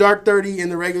 0 dark 30 in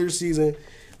the regular season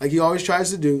like he always tries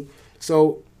to do.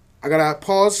 So I got to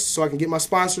pause so I can get my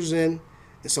sponsors in.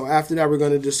 And so after that, we're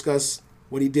going to discuss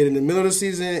what he did in the middle of the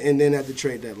season and then at the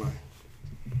trade deadline.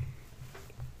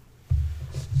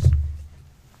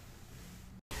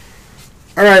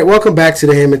 All right, welcome back to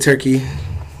the Ham and Turkey.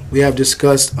 We have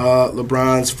discussed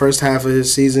LeBron's first half of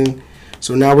his season.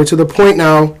 So now we're to the point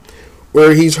now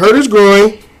where he's hurt his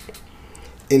groin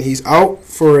and he's out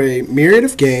for a myriad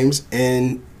of games,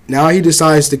 and now he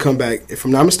decides to come back. If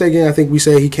I'm not mistaken, I think we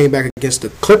say he came back against the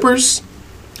Clippers.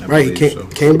 Right, he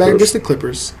came back against the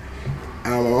Clippers.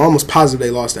 I'm almost positive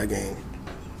they lost that game.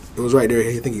 It was right there.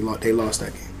 I think they lost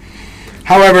that game.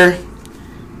 However,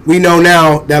 we know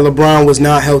now that LeBron was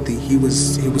not healthy. He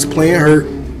was playing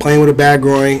hurt, playing with a bad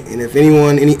groin. And if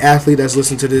any athlete that's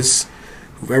listened to this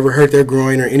who've ever hurt their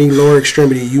groin or any lower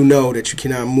extremity, you know that you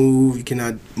cannot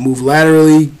move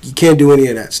laterally, you can't do any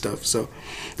of that stuff. So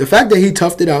the fact that he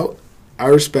toughed it out, I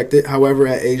respect it. However,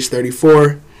 at age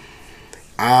 34,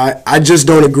 I just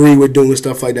don't agree with doing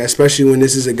stuff like that, especially when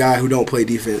this is a guy who don't play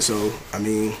defense. So, I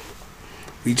mean,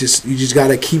 you just got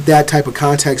to keep that type of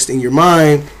context in your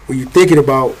mind when you're thinking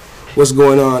about what's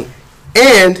going on.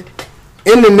 And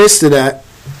in the midst of that,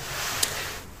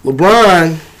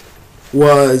 LeBron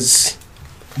was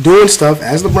doing stuff,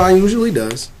 as LeBron usually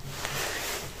does.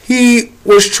 He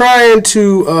was trying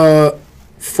to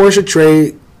force a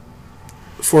trade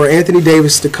for Anthony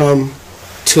Davis to come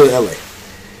to L.A.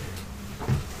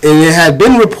 And it had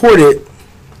been reported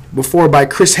before by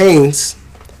Chris Haynes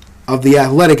of The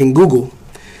Athletic and Google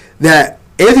that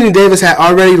Anthony Davis had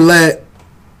already let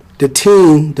the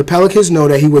team, the Pelicans, know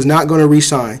that he was not going to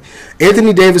re-sign.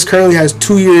 Anthony Davis currently has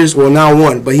 2 years, well, now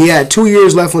 1, but he had 2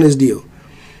 years left on his deal.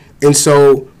 And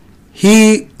so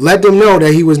he let them know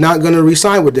that he was not going to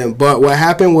re-sign with them. But what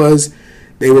happened was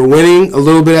they were winning a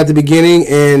little bit at the beginning,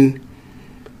 and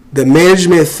the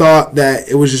management thought that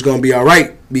it was just going to be all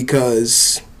right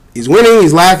because he's winning,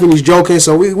 he's laughing, he's joking,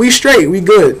 so we straight, we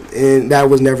good. And that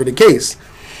was never the case.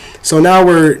 So now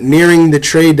we're nearing the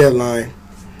trade deadline,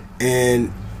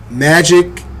 and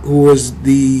Magic, who was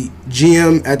the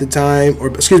GM at the time, or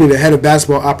excuse me, the head of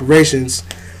basketball operations,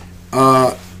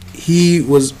 he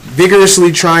was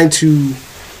vigorously trying to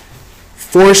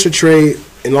force a trade.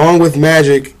 Along with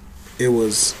Magic, it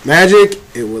was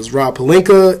Rob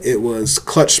Pelinka, it was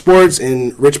Clutch Sports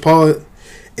and Rich Paul, and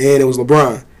it was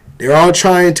LeBron. They're all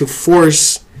trying to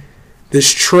force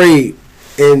this trade.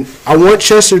 And I want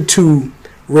Chester to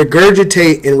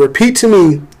regurgitate and repeat to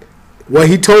me what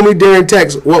he told me during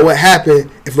text, what would happen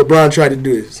if LeBron tried to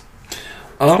do this.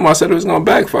 I said it was going to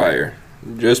backfire.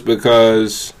 Just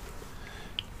because,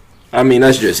 I mean,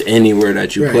 that's just anywhere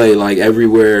that you play. Like,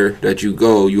 everywhere that you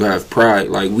go, you have pride.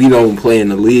 Like, we don't play in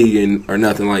the league or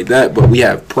nothing like that, but we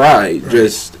have pride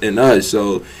just in us.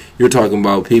 So you're talking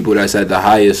about people that's at the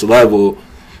highest level.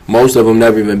 Most of them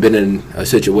never even been in a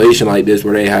situation like this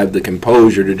where they have the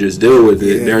composure to just deal with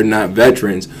it. They're not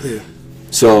veterans.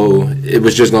 So it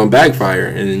was just going to backfire,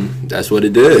 and that's what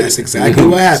it did. That's exactly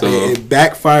what happened. So it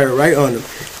backfired right on him.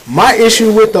 My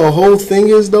issue with the whole thing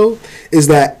is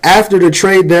that after the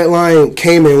trade deadline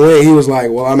came and went, he was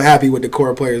like, well, I'm happy with the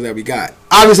core players that we got.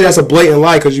 Obviously, that's a blatant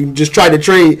lie because you just tried to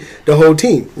trade the whole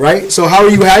team, right? So how are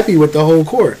you happy with the whole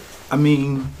core? I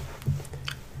mean,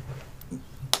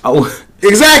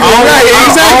 exactly.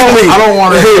 I don't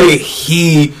want to say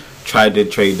he tried to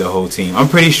trade the whole team. I'm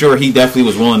pretty sure he definitely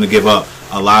was willing to give up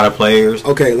a lot of players.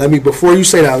 Okay, before you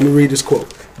say that, let me read this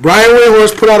quote. Brian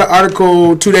Windhorst put out an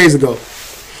article 2 days ago.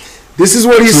 This is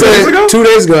what he said 2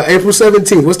 days ago, April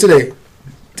 17th. What's today?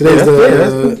 Today's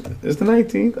it's the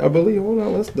 19th, I believe. Hold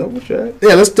on, let's double check.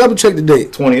 Yeah, let's double check the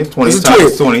date. 20th. This is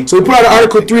 20th. So he put out an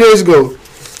article 3 days ago,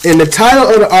 and the title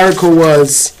of the article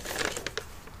was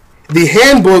 "The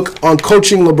Handbook on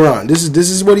Coaching LeBron." This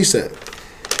is what he said,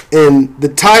 and the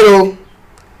title.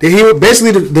 He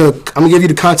basically I'm gonna give you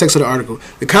the context of the article.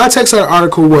 The context of the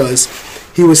article was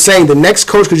he was saying the next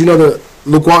coach, because you know that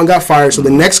Luke Walton got fired, so the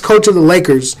next coach of the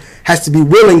Lakers has to be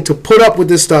willing to put up with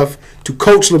this stuff to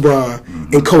coach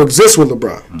LeBron and coexist with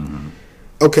LeBron.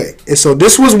 Okay, and so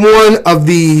this was one of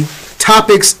the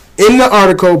topics in the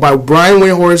article by Brian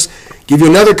Windhorst. Give you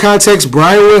another context.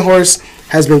 Brian Windhorst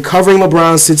has been covering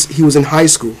LeBron since he was in high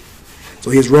school. So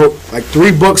he's wrote like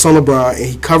 3 books on LeBron, and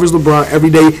he covers LeBron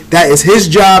every day. That is his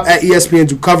job at ESPN,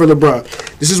 to cover LeBron.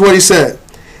 This is what he said.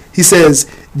 He says,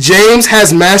 James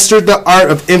has mastered the art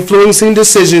of influencing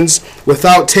decisions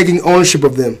without taking ownership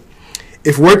of them.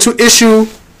 If he were to issue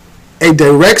a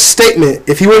direct statement,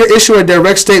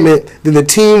 then the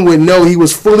team would know he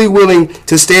was fully willing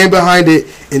to stand behind it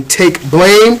and take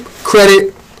blame,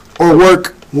 credit, or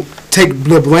work. Take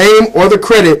the blame or the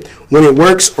credit when it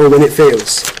works or when it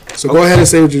fails. So go ahead and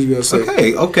say what you're going to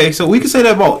say. Okay. So we can say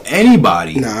that about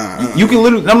anybody. Nah. You can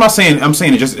literally, I'm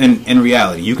saying it just in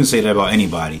reality. You can say that about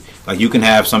anybody. Like, you can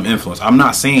have some influence. I'm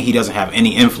not saying he doesn't have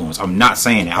any influence. I'm not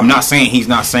saying that. I'm not saying he's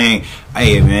not saying,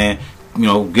 hey, man,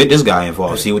 get this guy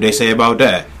involved. See what they say about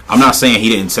that. I'm not saying he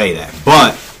didn't say that.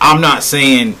 But I'm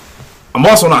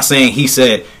also not saying he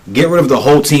said, get rid of the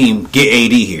whole team, get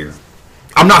AD here.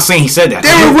 I'm not saying he said that.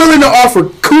 They were willing to offer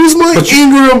Kuzma,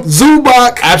 Ingram,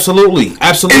 Zubac, absolutely,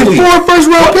 and 4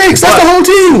 first-round picks. That's the whole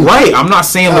team, right? I'm not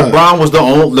saying LeBron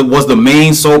was the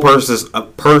main sole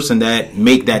person that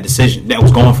make that decision, that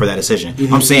was going for that decision.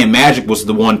 Mm-hmm. I'm saying Magic was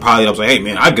the one probably that was like, hey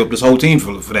man, I'd give up this whole team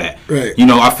for that. Right. You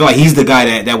know, I feel like he's the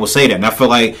guy that will say that, and I feel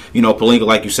like, you know, Pelinka,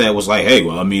 like you said, was like, hey,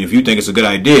 well, I mean, if you think it's a good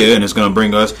idea and it's going to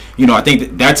bring us, you know, I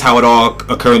think that's how it all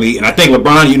occurred. And I think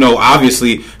LeBron, you know,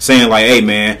 obviously saying like, hey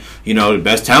man, you know, the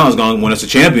best talent is going to win us a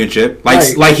championship.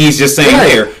 Like he's just saying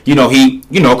there. You know, he,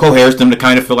 you know, coheres them to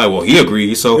kind of feel like, well, he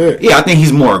agrees. So, yeah, I think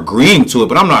he's more agreeing to it.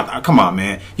 But I'm not, come on,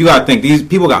 man. You got to think, these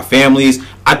people got families.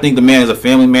 I think the man is a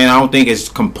family man. I don't think it's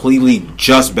completely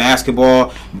just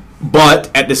basketball. But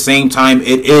at the same time,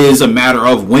 it is a matter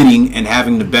of winning and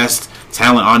having the best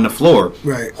talent on the floor.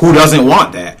 Right. Who doesn't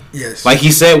want that? Yes. Like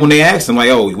he said when they asked him, like,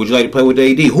 "Oh, would you like to play with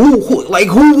AD?" Who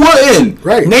wouldn't?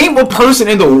 Right. Name a person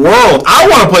in the world. I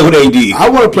want to play with AD. I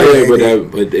want to play with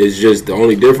AD. But it's just the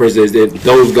only difference is that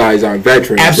those guys aren't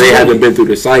veterans. Absolutely. They haven't been through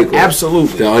the cycle.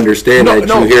 Absolutely. To understand that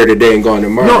you're here today and gone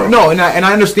tomorrow. No, and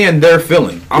I understand their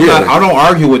feeling. I don't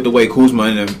argue with the way Kuzma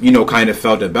and them, you know, kind of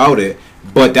felt about it.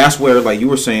 But that's where, like you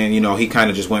were saying, you know, he kind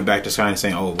of just went back to kind of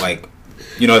saying, "Oh, like,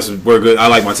 you know, we're good. I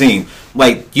like my team."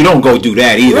 Like, you don't go do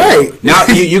that either. Right. Now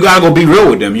you gotta go be real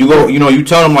with them. You go, you know, you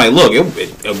tell them like, "Look,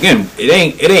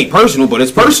 it ain't personal, but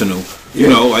it's personal." You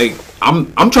know, like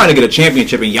I'm trying to get a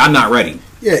championship and y'all not ready.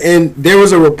 Yeah, and there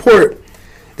was a report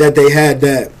that they had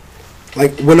that,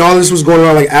 like, when all this was going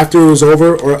on, like after it was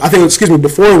over, or I think,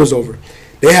 before it was over,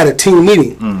 they had a team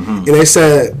meeting, and they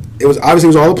said it was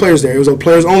all the players there. It was a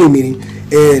players only meeting,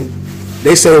 and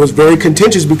they said it was very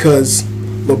contentious because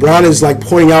LeBron is like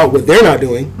pointing out what they're not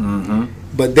doing,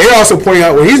 but they're also pointing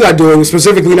out what he's not doing,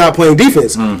 specifically not playing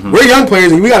defense. We're young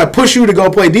players, and we got to push you to go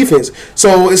play defense.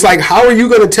 So it's like, how are you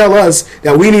going to tell us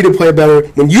that we need to play better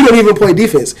when you don't even play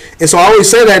defense? And so I always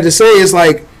say that to say it's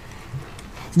like,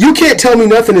 you can't tell me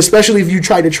nothing, especially if you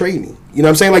try to trade me. You know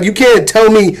what I'm saying? Like, you can't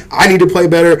tell me I need to play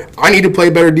better, I need to play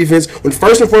better defense, when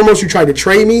first and foremost you try to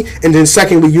trade me, and then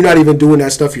secondly, you're not even doing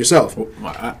that stuff yourself.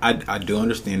 I do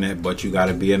understand that, but you got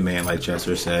to be a man, like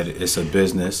Chester said. It's a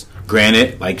business.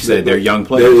 Granted, like you said, they're young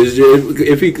players.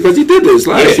 Because he did this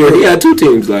last year. He had 2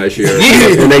 teams last year.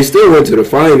 And they still went to the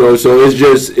final, so it's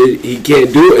just, he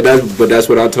can't do it. But that's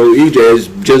what I told EJ, is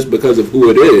just because of who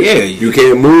it is. Yeah. You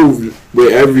can't move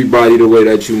with everybody the way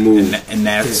that you move. And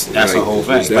that's a whole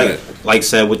fact. Like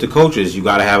said with the coaches, you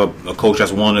got to have a coach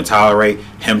that's willing to tolerate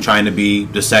him trying to be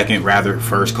the second, rather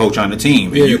first coach on the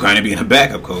team, and you kind of being a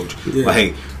backup coach.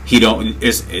 Like, he don't.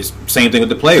 It's same thing with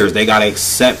the players. They got to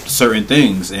accept certain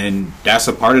things, and that's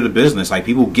a part of the business. Like,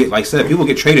 people get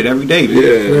traded every day.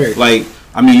 Yeah. Like,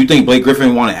 I mean, you think Blake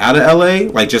Griffin wanted out of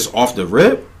LA, like, just off the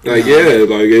rip? Like,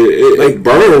 it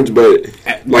burns, but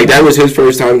like, that was his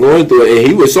first time going through it, and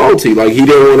he was salty. Like, he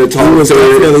didn't want to talk. He was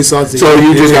definitely salty. So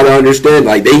you just got to understand,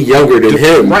 like, they younger than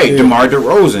him, right? DeMar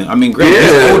DeRozan. I mean, granted,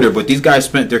 he's older, but these guys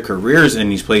spent their careers in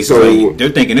these places. So, like, they're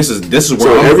thinking this is where.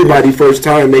 So everybody first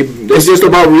time, it's just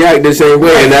about react the same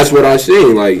way, and that's what I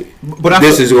seen. Like, but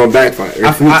this is going to backfire.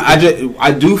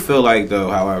 I do feel like, though,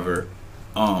 however.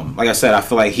 Like I said, I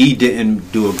feel like he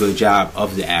didn't do a good job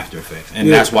of the after effects, and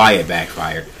that's why it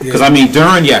backfired. Because I mean,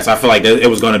 I feel like it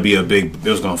was going to be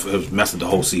it messed up the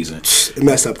whole season. It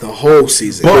messed up the whole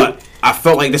season. But I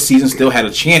felt like the season still had a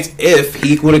chance if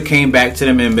he would have came back to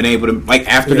them and been able to, like,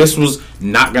 after this was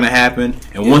not going to happen,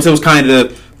 and once it was kind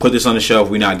of put this on the shelf,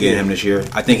 we're not getting him this year.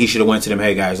 I think he should have went to them.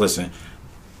 Hey guys, listen.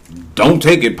 Don't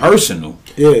take it personal.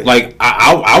 Yeah. Like,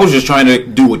 I was just trying to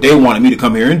do what they wanted me to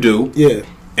come here and do. Yeah.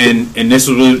 And this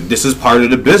is part of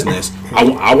the business.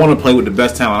 I want to play with the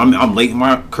best talent. I'm late in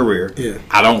my career. Yeah.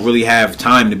 I don't really have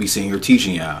time to be sitting here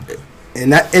teaching y'all.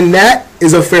 And that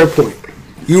is a fair point.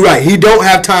 You're right. He don't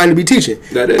have time to be teaching.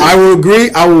 That is. I will agree.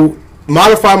 I will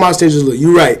modify my stages a little.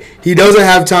 You're right. He doesn't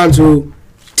have time to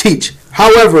teach.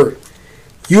 However,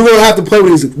 you're gonna have to play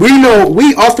with these. We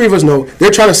all 3 of us know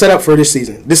they're trying to set up for this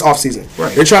season, this off season.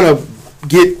 Right. They're trying to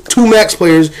get 2 max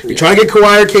players. They're trying to get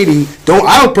Kawhi or KD.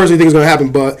 I don't personally think it's going to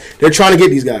happen, but they're trying to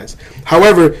get these guys.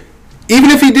 However,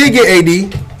 even if he did get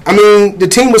AD, I mean, the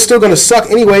team was still going to suck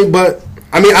anyway. But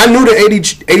I mean, I knew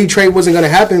the AD trade wasn't going to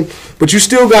happen, but you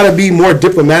still got to be more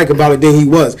diplomatic about it than he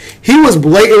was. He was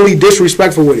blatantly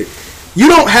disrespectful with it. You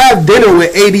don't have dinner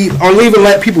with AD or even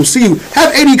let people see you.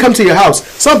 Have AD come to your house,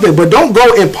 something, but don't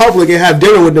go in public and have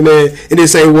dinner with the man and then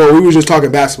say, "Well, we were just talking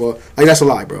basketball." Like, that's a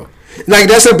lie, bro. Like,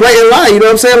 that's a blatant lie. You know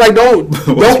what I'm saying? Like, don't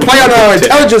play on our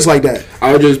intelligence like that.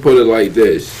 I'll just put it like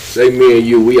this: say me and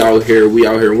you, we out here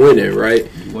winning, right?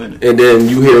 Winning. And then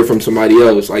you hear from somebody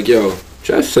else, like, "Yo,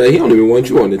 just say he don't even want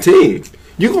you on the team."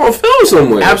 you gonna feel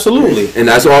somewhere. Absolutely, and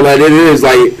that's all that it is.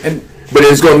 Like, but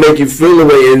it's gonna make you feel the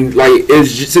way, and like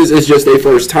it's just their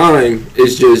first time.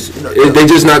 It's just they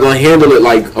just not gonna handle it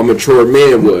like a mature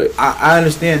man would. I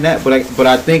understand that, but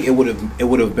I think it would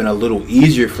have been a little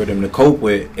easier for them to cope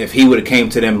with if he would have came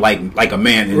to them like a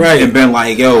man and been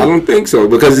like, yo. I don't think so,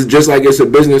 because it's just like it's a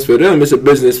business for them, it's a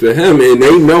business for him, and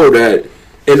they know that.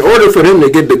 In order for them to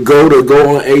get the go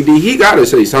on AD, he got to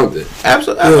say something.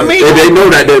 Absolutely. I mean, and they know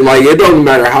that like it doesn't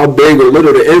matter how big or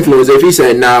little the influence. If he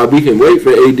said, "Nah, we can wait for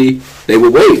AD," they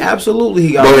would wait.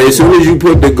 Absolutely. But as soon as you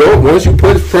put the go, once you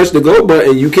press the go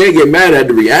button, you can't get mad at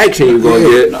the reaction you're gonna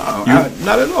get. No,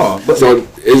 not at all. But so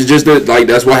it's just that like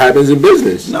that's what happens in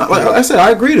business. No, like I said, I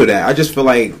agree to that. I just feel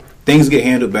like things get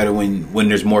handled better when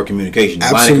there's more communication. The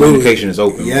line of communication is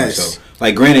open. Yes. More, so.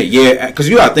 Like, granted, yeah, because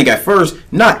you gotta think at first,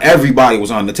 not everybody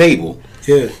was on the table.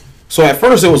 Yeah. So at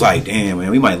first it was like, damn, man,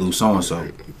 we might lose so and so,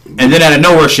 and then out of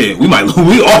nowhere, shit, we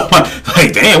all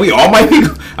like, damn, we all might be.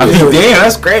 I mean, damn,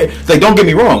 that's great. It's like, don't get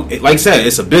me wrong. Like I said,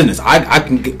 it's a business. I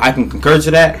can concur to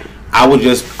that. I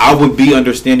would be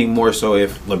understanding more so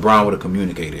if LeBron would have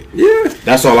communicated. Yeah,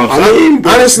 that's all I'm saying. I mean,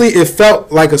 honestly, it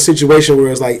felt like a situation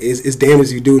where it's like it's damned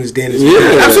as you do and it's damned as you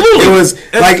do. Absolutely. It was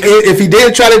like if he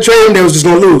did try to trade him, they was just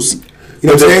gonna lose. You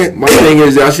know what I'm saying? My thing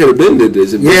is, I should have been did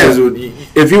this. Because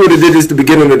if he would have did this at the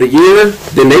beginning of the year,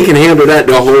 then they can handle that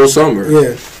the whole summer.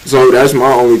 Yeah. So that's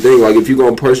my only thing. Like, if you're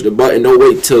going to push the button, don't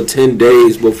wait till 10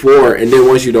 days before, and then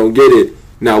once you don't get it,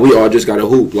 now we all just got to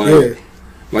hoop. Like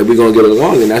we're going to get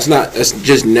along. And that's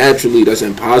just naturally, that's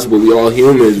impossible. We all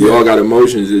humans. We all got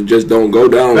emotions. It just don't go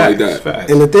down like that.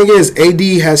 And the thing is,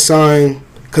 AD has signed...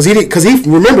 Because he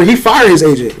remember, he fired his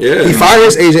agent. Yeah. He fired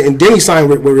his agent, and then he signed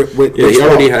with he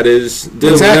already had his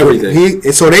deal and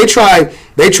everything. So they tried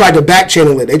to back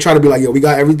channel it. They tried to be like, yo, we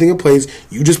got everything in place.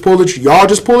 Y'all just pull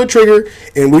the trigger,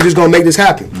 and we're just gonna make this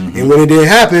happen. Mm-hmm. And when it didn't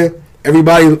happen,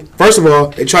 everybody, first of all,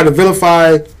 they tried to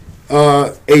vilify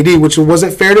AD, which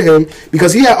wasn't fair to him,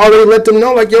 because he had already let them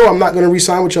know, like, yo, I'm not gonna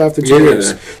re-sign with y'all after 2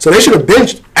 years. So they should have been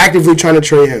actively trying to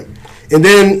trade him. And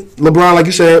then LeBron, like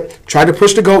you said, tried to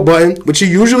push the GOAT button, which he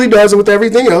usually does with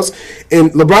everything else.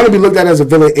 And LeBron would be looked at as a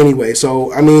villain anyway.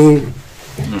 So, I mean,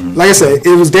 like I said,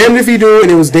 it was damned if you do and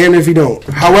it was damned if you don't.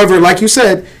 However, like you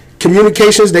said,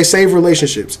 communications, they save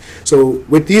relationships. So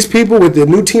with these people, with the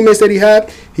new teammates that he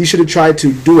had, he should have tried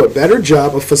to do a better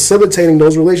job of facilitating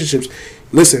those relationships.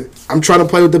 Listen, I'm trying to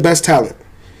play with the best talent.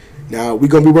 Now, we're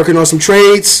going to be working on some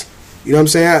trades. You know what I'm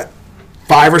saying?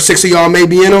 5 or 6 of y'all may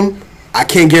be in them. I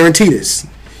can't guarantee this.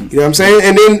 You know what I'm saying?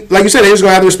 And then, like you said, they're just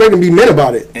going to have the respect and be men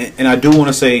about it. And I do want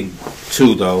to say,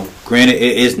 too, though, granted,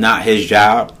 it is not his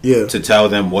job to tell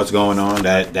them what's going on.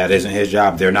 That isn't his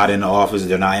job. They're not in the office.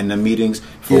 They're not in the meetings.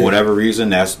 For whatever reason,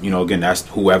 that's, again, that's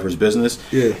whoever's business.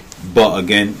 Yeah. But,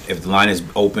 again, if the line is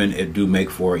open, it do make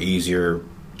for an easier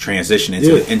transition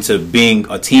into being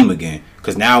a team again.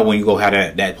 Because now when you go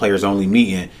have that players-only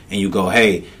meeting and you go,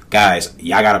 hey, guys,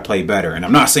 y'all got to play better. And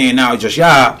I'm not saying now just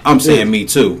y'all, I'm saying me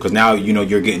too. Because now,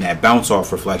 you're getting that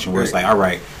bounce-off reflection where it's like, all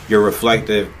right, you're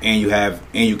reflective and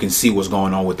you can see what's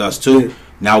going on with us too. Yeah.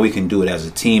 Now we can do it as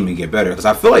a team and get better. Because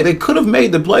I feel like they could have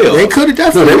made the playoffs. They could have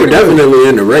definitely. No, they were definitely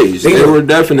in the race. They were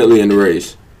definitely in the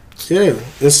race. Yeah.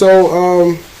 And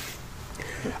so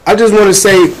I just want to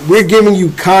say we're giving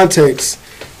you context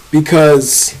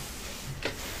because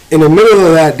in the middle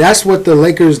of that, that's what the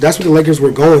Lakers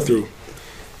were going through.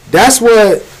 That's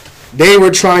what they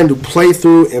were trying to play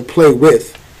through and play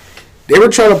with. They were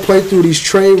trying to play through these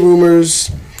trade rumors,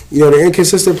 the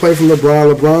inconsistent play from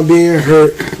LeBron being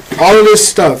hurt, all of this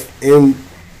stuff. And,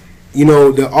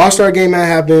 the All-Star game that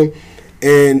happened,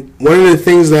 and one of the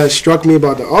things that struck me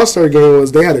about the All-Star game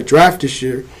was they had a draft this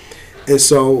year. And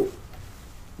so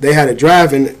they had a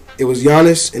draft, and it was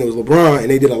Giannis and it was LeBron, and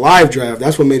they did a live draft.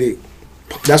 That's what made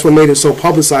it so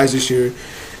publicized this year,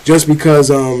 just because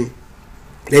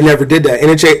they never did that.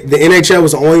 The NHL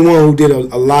was the only one who did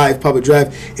a live public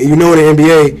draft. And in the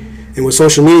NBA and with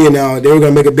social media now, they were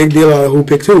going to make a big deal out of who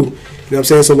picked who. You know what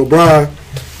I'm saying? So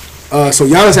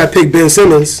Giannis had picked Ben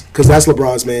Simmons because that's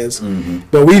LeBron's man's. Mm-hmm.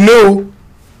 But we knew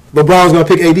LeBron was going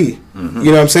to pick AD. Mm-hmm. You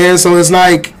know what I'm saying? So it's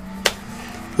like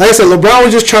I said, LeBron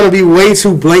was just trying to be way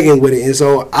too blatant with it. And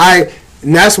so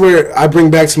and that's where I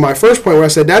bring back to my first point where I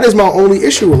said that is my only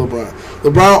issue with LeBron.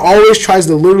 LeBron always tries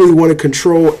to literally want to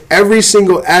control every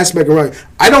single aspect around.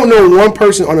 I don't know one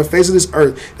person on the face of this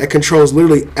earth that controls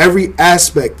literally every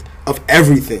aspect of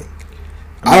everything.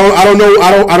 I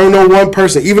don't know one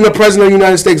person. Even the president of the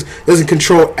United States doesn't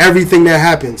control everything that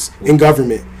happens in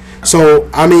government. So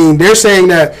I mean, they're saying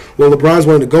that LeBron's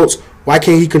one of the GOATs. Why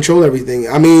can't he control everything?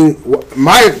 I mean,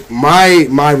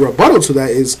 my rebuttal to that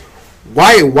is,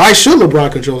 Why should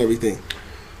LeBron control everything?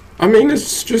 I mean,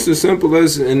 it's just as simple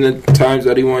as in the times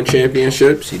that he won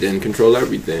championships, he didn't control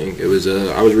everything. It was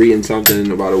I was reading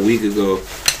something about a week ago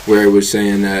where it was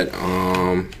saying that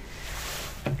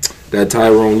that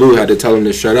Tyronn Lue had to tell him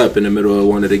to shut up in the middle of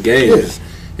one of the games. Yeah.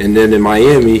 And then in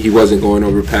Miami, he wasn't going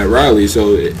over Pat Riley.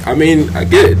 So, I mean, I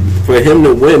get it. For him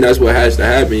to win, that's what has to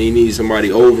happen. He needs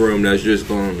somebody over him that's just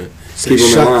going to keep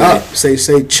him in line. Up. Say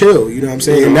chill. You know what I'm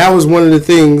saying? And that was one of the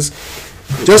things,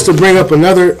 just to bring up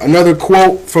another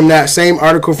quote from that same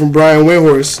article from Brian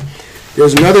Windhorst.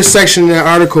 There's another section in that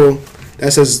article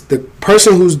that says the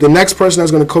next person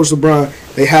that's going to coach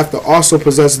LeBron, they have to also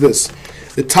possess this.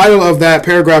 The title of that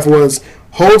paragraph was,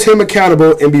 "Hold him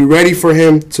accountable and be ready for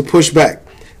him to push back."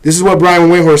 This is what Brian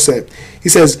Windhorst said. He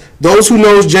says, "Those who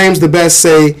knows James the best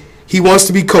say he wants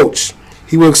to be coached.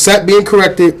 He will accept being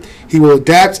corrected. He will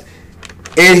adapt,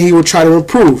 and he will try to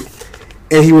improve.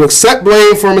 And he will accept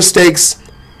blame for mistakes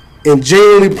and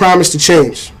genuinely promise to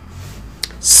change.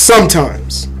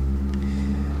 Sometimes."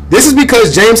 This is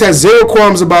because James has zero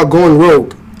qualms about going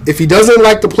rogue. If he doesn't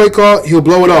like the play call, he'll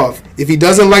blow it off. If he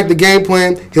doesn't like the game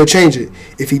plan, he'll change it.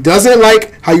 If he doesn't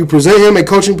like how you present him a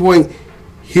coaching point,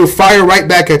 he'll fire right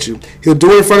back at you. He'll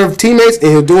do it in front of teammates,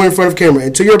 and he'll do it in front of camera.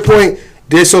 And to your point,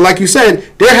 so like you said,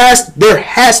 there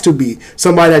has to be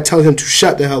somebody that tells him to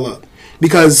shut the hell up,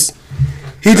 because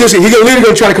he literally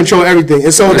gonna try to control everything.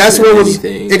 And so that's what was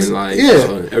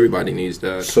everybody needs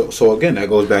that. So again, that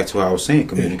goes back to what I was saying,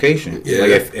 communication. Yeah.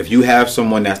 Like if you have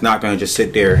someone that's not gonna just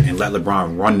sit there and let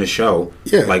LeBron run the show,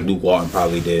 like Luke Walton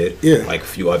probably did, like a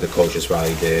few other coaches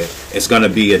probably did, it's gonna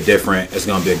be a different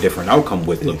outcome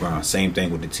with LeBron. Same thing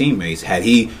with the teammates. Had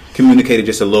he communicated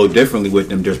just a little differently with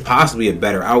them, there's possibly a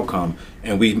better outcome.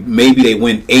 And maybe they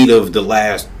win 8 of the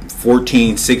last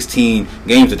 14, 16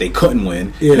 games that they couldn't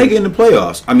win, and they get in the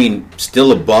playoffs. I mean,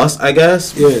 still a bust, I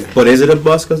guess. Yeah. But is it a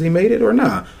bust because he made it or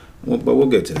not? But we'll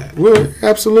get to that. Well,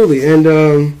 absolutely.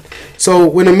 And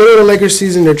so in the middle of the Lakers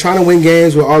season, they're trying to win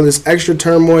games with all this extra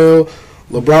turmoil.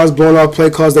 LeBron's blowing off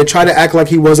play calls. They try to act like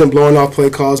he wasn't blowing off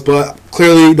play calls, but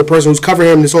clearly the person who's covering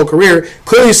him this whole career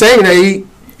clearly saying that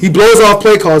he blows off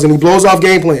play calls and he blows off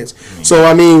game plans. So,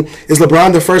 I mean, is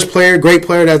LeBron the first great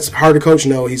player that's hard to coach?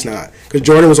 No, he's not. Because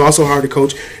Jordan was also hard to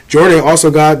coach. Jordan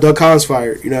also got Doug Collins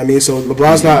fired. You know what I mean? So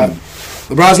LeBron's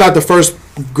not the first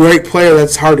great player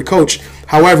that's hard to coach.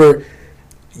 However,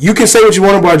 you can say what you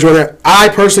want about Jordan. I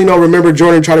personally don't remember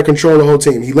Jordan trying to control the whole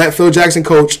team. He let Phil Jackson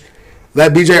coach,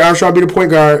 let B.J. Armstrong be the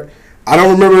point guard. I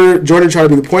don't remember Jordan trying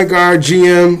to be the point guard,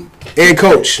 GM, and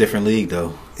coach. Different league,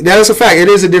 though. That's a fact. It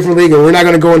is a different league, and we're not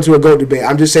going to go into a GOAT debate.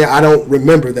 I'm just saying I don't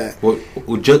remember that. Well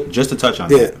just to touch on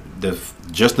that,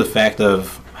 just the fact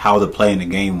of how the play in the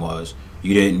game was,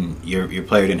 your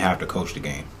player didn't have to coach the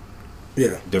game.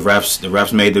 Yeah. The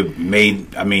refs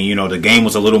made. I mean, the game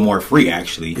was a little more free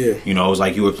actually. Yeah. It was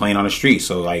like you were playing on the street,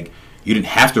 so like you didn't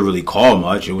have to really call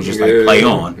much. It was just like play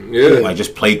on. Yeah. Like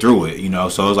just play through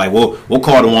it. So it was like we'll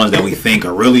call the ones that we think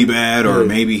are really bad or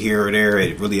maybe here or there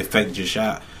it really affected your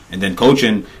shot. And then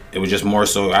coaching, it was just more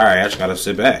so, all right, I just got to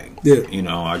sit back. Yeah.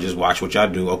 I just watch what y'all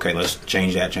do. Okay, let's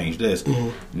change that, change this.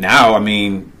 Mm-hmm. Now, I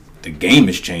mean, the game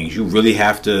has changed. You really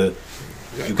have to,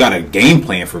 you got a game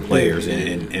plan for players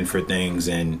and for things.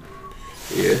 And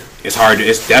it's hard.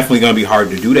 It's definitely going to be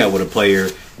hard to do that with a player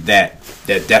that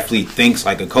definitely thinks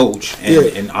like a coach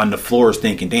and on the floor is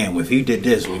thinking, damn, if he did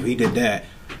this, if he did that,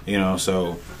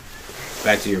 so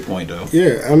back to your point, though.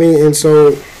 Yeah, I mean, and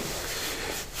so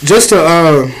just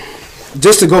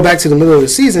to go back to the middle of the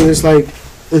season, it's like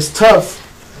it's tough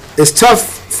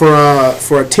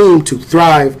for a team to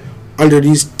thrive under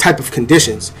these type of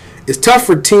conditions. It's tough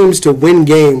for teams to win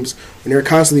games when they're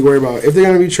constantly worried about if they're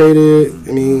going to be traded.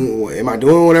 I mean, am I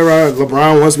doing whatever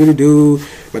LeBron wants me to do?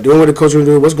 Am I doing what the coach will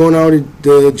do? What's going on with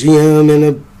the GM and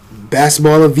the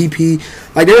basketball and VP?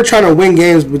 Like, they're trying to win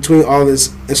games between all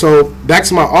this. And so back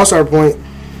to my All-Star point,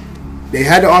 they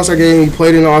had the All-Star game. He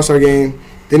played in the All-Star game.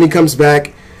 Then he comes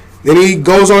back. Then he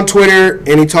goes on Twitter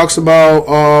and he talks about,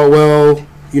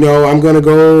 I'm going to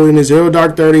go in the 0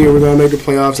 dark 30 and we're going to make the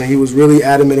playoffs. And he was really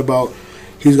adamant about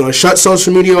he's going to shut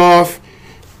social media off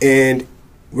and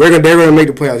they're going to make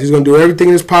the playoffs. He's going to do everything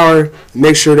in his power to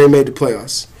make sure they made the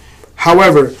playoffs.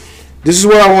 However, this is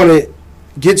what I want to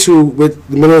get to with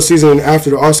the middle of the season and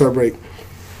after the All-Star break.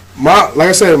 Like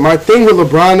I said, my thing with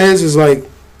LeBron is like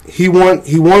he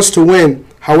wants to win.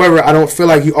 However, I don't feel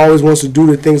like he always wants to do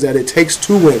the things that it takes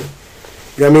to win. You know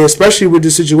what I mean? Especially with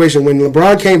this situation. When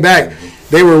LeBron came back,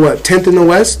 they were, 10th in the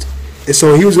West? And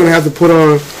so he was going to have to put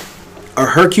on a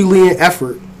Herculean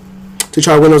effort to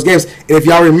try to win those games. And if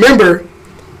y'all remember,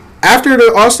 after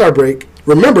the All-Star break,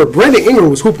 remember, Brandon Ingram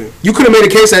was hooping. You could have made a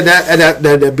case at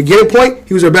that beginning point,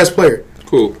 he was their best player.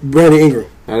 Cool. Brandon Ingram.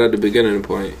 Not at the beginning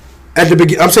point. I'm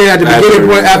saying at the beginning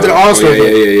point after the All-Star.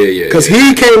 Yeah. Because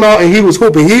he came out and he was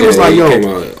hooping. He was like, he came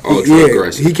out ultra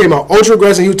aggressive. He came out ultra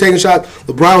aggressive. He was taking shots.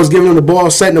 LeBron was giving him the ball,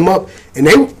 setting him up, and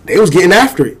they was getting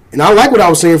after it. And I like what I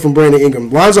was seeing from Brandon Ingram.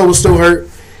 Lonzo was still hurt.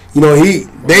 You know, they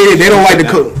don't like the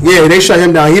coach. Yeah, they shut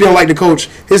him down. He didn't like the coach.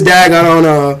 His dad got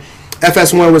on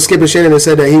FS1 with Skip and Shannon and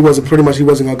said that he wasn't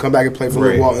going to come back and play for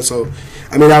Luke Walton. So,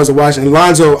 I mean, that was a watch. And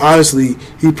Lonzo, honestly,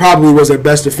 he probably was their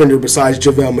best defender besides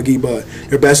JaVale McGee, but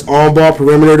their best on-ball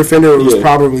perimeter defender was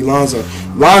probably Lonzo.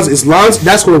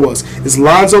 That's what it was. It's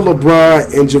Lonzo,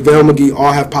 LeBron, and JaVale McGee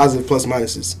all have positive plus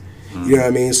minuses. You know what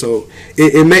I mean? So,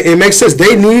 it makes sense.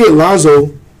 They needed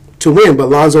Lonzo to win, but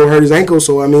Lonzo hurt his ankle,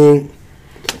 so, I mean,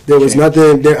 there was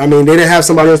nothing there. I mean, they didn't have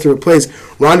somebody else to replace.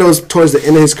 Rondo's towards the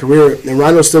end of his career, and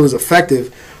Rondo still is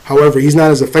effective. However, he's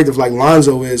not as effective like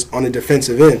Lonzo is on the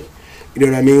defensive end. You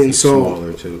know what I mean? He's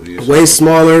smaller too. Way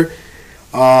smaller.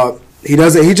 He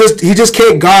doesn't. He just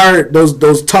can't guard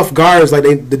those tough guards like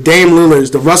the Dame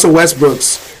Lillards, the Russell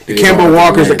Westbrooks, the Kemba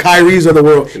Walkers, the Kyries of the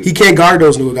world. He can't guard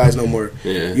those new guys no more.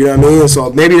 Yeah. You know what I mean?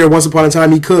 So maybe there once upon a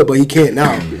time he could, but he can't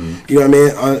now. You know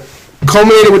what I mean?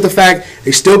 Culminated with the fact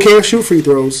they still can't shoot free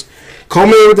throws.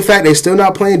 Culminated with the fact they still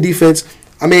not playing defense.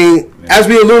 I mean, as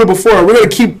we alluded before, we're going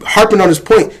to keep harping on this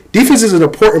point. Defense is an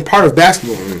important part of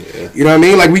basketball. You know what I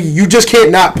mean? Like, you just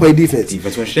can't not play defense.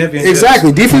 Defense wins championships.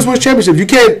 Exactly. Defense wins championships. You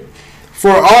can't,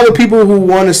 for all the people who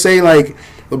want to say, like,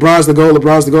 LeBron's the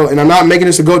GOAT, and I'm not making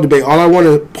this a GOAT debate. All I want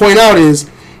to point out is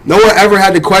no one ever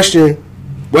had to question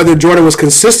whether Jordan was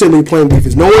consistently playing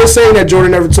defense. No one is saying that Jordan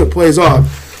never took plays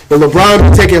off. But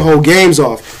LeBron be taking whole games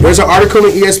off. There's an article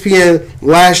in ESPN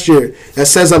last year that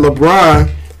says that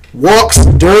LeBron walks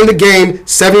during the game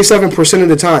 77% of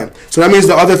the time. So that means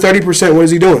the other 30%, what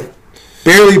is he doing?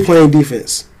 Barely playing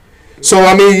defense. So,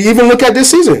 I mean, even look at this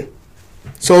season.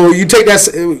 So you take that,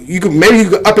 you could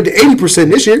up it to 80%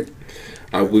 this year.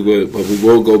 We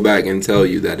will go back and tell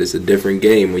you that it's a different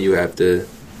game when you have to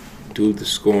do the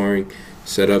scoring,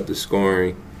 set up the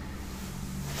scoring.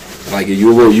 Like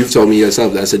you've told me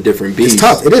yourself, that's a different beast. It's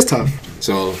tough. It is tough.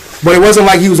 So, but it wasn't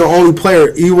like he was the only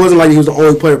player. He wasn't like he was the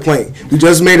only player playing. We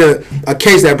just made a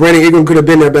case that Brandon Ingram could have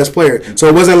been their best player. So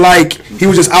it wasn't like he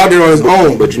was just out there on his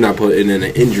own. But you're not putting in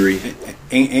an injury.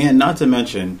 And not to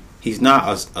mention, he's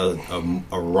not a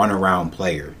run-around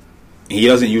player. He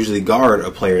doesn't usually guard a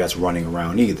player that's running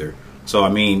around either. So, I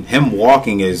mean, him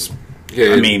walking is...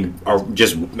 Yeah,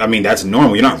 that's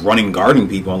normal. You're not running guarding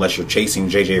people unless you're chasing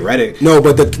JJ Redick. No,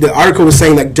 but the article was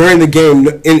saying that during the game,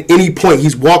 in any point,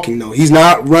 he's walking. though. He's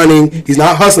not running. He's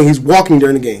not hustling. He's walking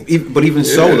during the game. But even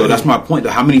so, though, that's my point. Though,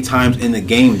 how many times in the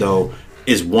game, though,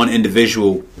 is one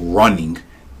individual running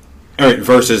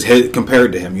versus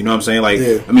compared to him? You know what I'm saying? Like,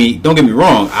 I mean, don't get me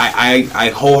wrong.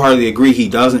 I wholeheartedly agree. He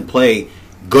doesn't play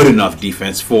good enough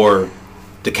defense for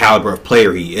the caliber of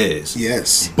player he is.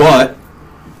 Yes, but.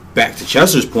 Back to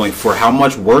Chester's point, for how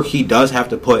much work he does have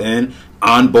to put in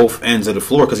on both ends of the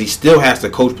floor, because he still has to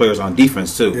coach players on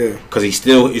defense too. Because he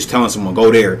still is telling someone go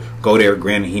there.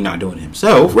 Granted, he's not doing it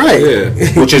himself, right?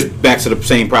 Yeah. Which is back to the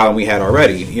same problem we had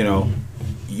already. You know,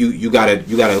 you gotta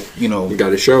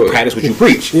show it. Practice what you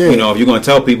preach. Yeah. You know, if you're gonna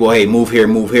tell people, hey, move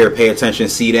here, pay attention,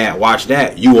 see that, watch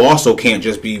that. You also can't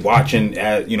just be watching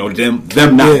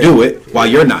them not do it while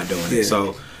you're not doing it.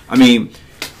 So, I mean,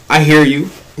 I hear you.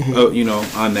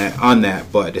 On that,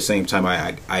 but at the same time,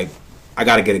 I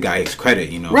got to get a guy his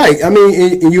credit, Right. I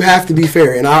mean, and you have to be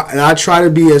fair, and I try to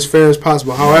be as fair as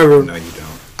possible. However, no, you don't.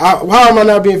 How am I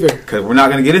not being fair? Because we're not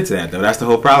going to get into that though. That's the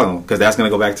whole problem. Because that's going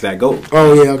to go back to that GOAT.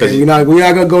 Oh yeah, okay. We're not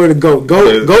going to go to the GOAT.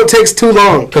 GOAT takes too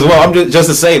long. Because I'm just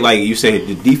to say, like you say,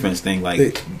 the defense thing.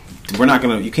 Like we're not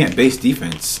going to. You can't base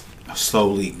defense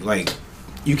slowly. Like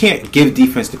you can't give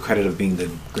defense the credit of being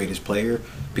the greatest player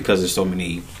because there's so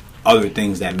many other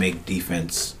things that make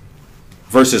defense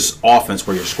versus offense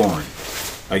where you're scoring.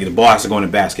 Like the ball has to go in the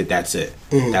basket, that's it.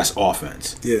 That's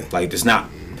offense. Yeah. Like it's not.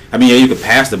 I mean, yeah, you could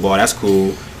pass the ball, that's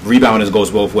cool. Rebounding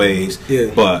goes both ways.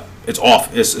 Yeah. But it's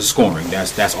off. It's scoring.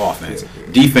 That's offense.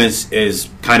 Yeah. Defense is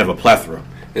kind of a plethora.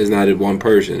 It's not one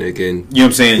person. It can. You know what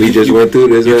I'm saying? We just went through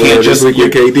this. You can't just with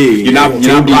KD. You're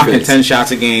not blocking 10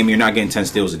 shots a game. You're not getting 10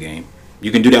 steals a game.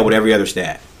 You can do that with every other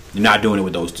stat. You're not doing it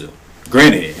with those two.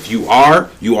 Granted, if you are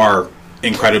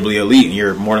incredibly elite and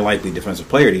you're more than likely defensive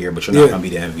player of the year, but you're not going to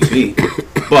be the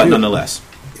MVP. But nonetheless.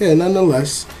 Yeah,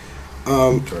 nonetheless.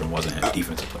 Jordan wasn't a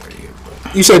defensive player of the year.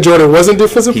 But. You said Jordan wasn't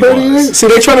defensive player of the year? See,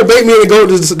 they trying to bait me into go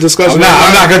to this discussion.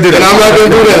 I'm not going to do that. I'm not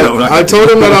going to do that. I told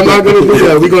him that I'm not going to do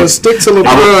that. We're going to stick to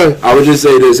LeBron. I would just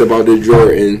say this about the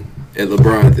Jordan and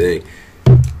LeBron thing.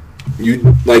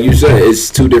 like you said, it's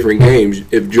two different games.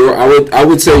 If I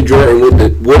would say Jordan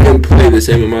wouldn't play the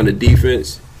same amount of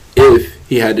defense if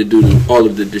he had to do all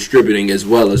of the distributing as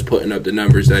well as putting up the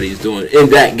numbers that he's doing in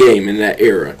that game, in that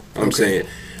era. I'm saying.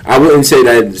 I wouldn't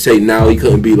say now he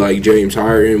couldn't be like James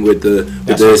Harden with the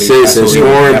assists and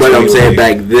scoring, but I'm saying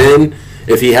back then,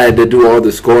 if he had to do all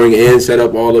the scoring and set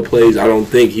up all the plays, I don't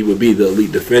think he would be the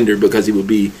elite defender because he would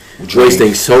be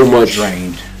wasting so much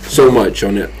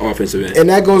on the offensive end. And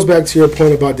that goes back to your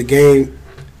point about the game,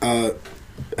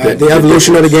 the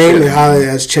evolution of the game and how it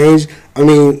has changed. I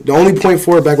mean, the only point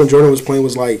forward back when Jordan was playing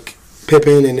was like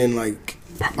Pippen and then like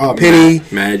Penny,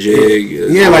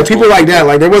 Magic, like people like that.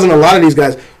 Like there wasn't a lot of these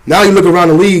guys. Now you look around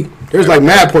the league, there's like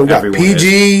mad point. We got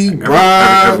PG,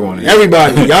 Bron,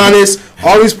 everybody, Giannis,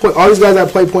 all these guys that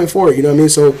play point forward. You know what I mean?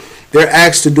 So they're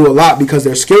asked to do a lot because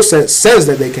their skill set says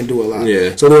that they can do a lot.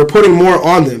 Yeah. So they're putting more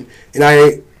on them, and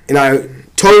I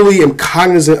totally am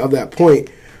cognizant of that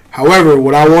point. However,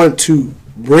 what I want to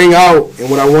bring out and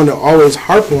what I want to always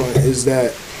harp on is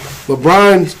that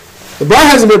LeBron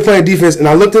hasn't been playing defense, and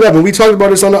I looked it up, and we talked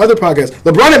about this on the other podcast.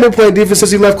 LeBron had been playing defense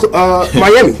since he left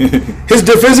Miami. His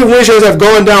defensive win shares have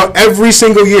gone down every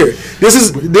single year.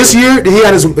 This year he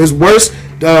had his worst,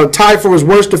 tied for his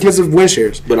worst defensive win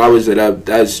shares. But I would say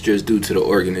that's just due to the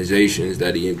organizations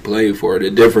that he played for. The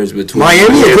difference between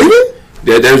Miami and Cleveland?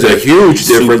 There's a huge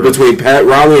difference between Pat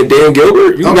Riley and Dan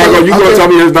Gilbert. You gonna tell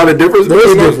me there's not a difference? There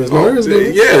is a difference. No, there is a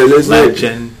difference. Yeah, there's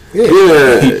legend.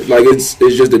 Yeah, like it's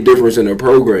just a difference in the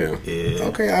program. Yeah.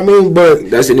 Okay, I mean, but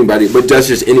that's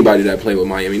just anybody that played with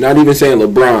Miami. Not even saying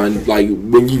LeBron. Like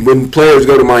when players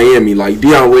go to Miami, like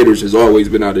Deion Waiters has always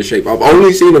been out of shape. I've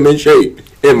only seen him in shape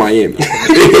in Miami.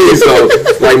 So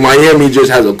like Miami just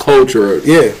has a culture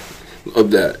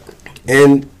of that.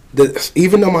 And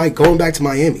even though going back to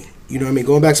Miami, you know what I mean,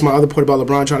 going back to my other point about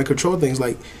LeBron trying to control things,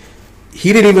 like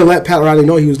he didn't even let Pat Riley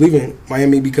know he was leaving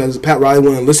Miami because Pat Riley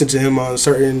wouldn't listen to him on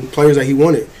certain players that he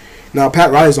wanted. Now,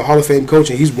 Pat Riley's a Hall of Fame coach,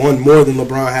 and he's won more than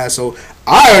LeBron has. So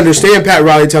I understand Pat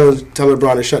Riley tell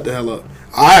LeBron to shut the hell up.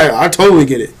 I totally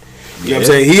get it. You know what I'm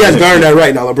saying? He has earned that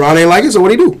right. Now, LeBron ain't like it, so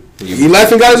what'd he do? He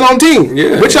left and got his own team,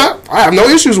 which I have no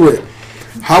issues with.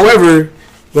 However,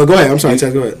 well, go ahead. I'm sorry,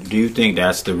 Ted, go ahead. Do you think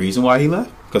that's the reason why he left?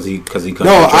 Because he couldn't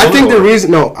I think the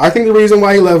reason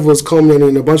why he left was culminating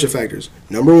in a bunch of factors.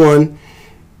 Number one,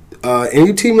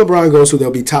 any team LeBron goes to,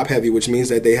 they'll be top heavy, which means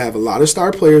that they have a lot of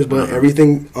star players, but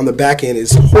everything on the back end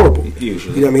is horrible.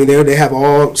 Usually, you know what I mean? They have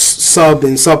all subbed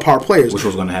and subpar players, which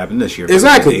was going to happen this year.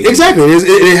 Exactly.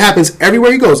 It happens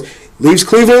everywhere he goes. Leaves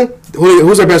Cleveland.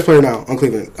 Who's their best player now on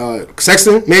Cleveland?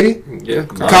 Sexton, maybe. Yeah,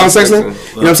 Colin Sexton. You know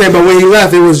what I'm saying? But when he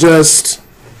left, it was just.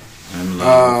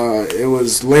 It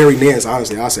was Larry Nance.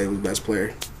 Honestly, I'll say he was the best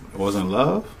player. It wasn't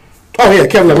Love. Oh yeah,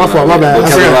 Kevin Love. My fault. My bad.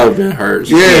 Kevin Love been hurt.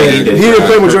 Yeah, he didn't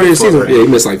play majority of the season. Yeah, he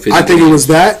missed like 50 I think it was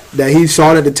that he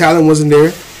saw that the talent wasn't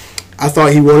there. I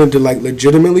thought he wanted to like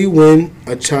legitimately win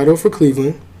a title for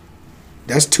Cleveland.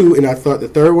 That's two, and I thought the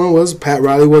third one was Pat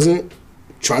Riley wasn't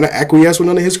trying to acquiesce with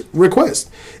none of his requests,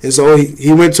 and so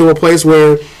he went to a place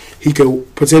where he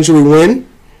could potentially win.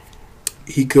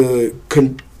 He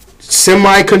could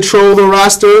semi-control the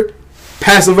roster,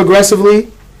 passive aggressively.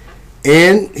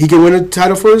 And he can win a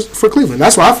title for Cleveland.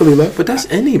 That's why I feel he left. But that's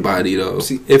anybody, though.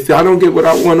 See, if I don't get what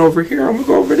I want over here, I'm going to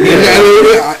go over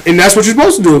there. And that's what you're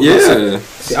supposed to do. Yeah.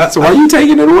 So why are you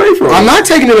taking it away from him? I'm not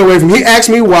taking it away from him. He asked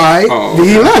me why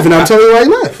he left, and I'm telling you why he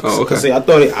left. Oh, okay. See,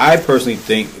 I personally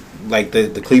think, like,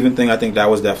 the Cleveland thing, I think that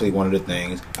was definitely one of the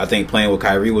things. I think playing with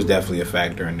Kyrie was definitely a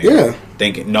factor in there. Yeah.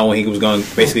 Knowing he was going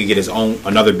to basically get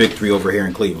another big three over here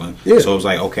in Cleveland. Yeah. So it was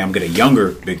like, okay, I'm getting a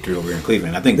younger big three over here in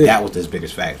Cleveland. I think that was his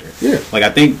biggest factor. Yeah. Like, I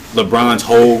think LeBron's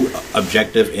whole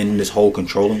objective in this whole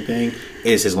controlling thing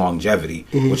is his longevity,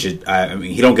 which is, I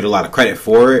mean, he don't get a lot of credit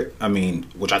for it. I mean,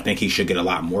 which I think he should get a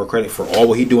lot more credit for all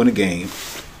what he do in the game.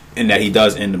 And that he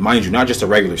does, and mind you, not just the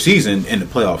regular season, in the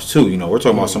playoffs too. You know, we're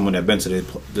talking about someone that been to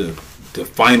the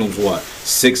finals,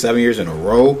 6-7 years in a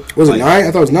row. Was it 9? I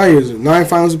thought it was 9 years. 9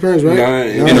 finals appearance, right?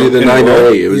 It was either 9 or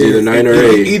 8. It was either 9 or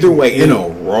 8. Either way, in a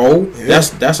row. Yeah.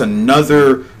 That's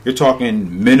another. You're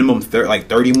talking minimum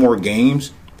 30 more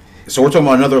games. So we're talking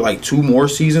about another 2 more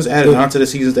seasons added onto the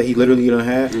seasons that he literally done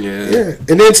had. Yeah.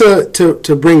 And then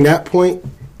to bring that point.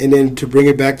 And then to bring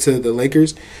it back to the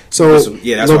Lakers. So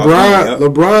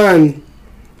LeBron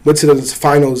went to the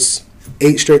finals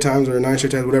 8 straight times or 9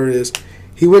 straight times, whatever it is.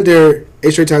 He went there 8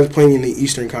 straight times playing in the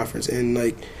Eastern Conference. And,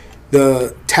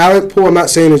 the talent pool, I'm not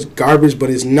saying it's garbage,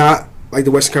 but it's not like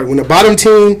the Western Conference. When the bottom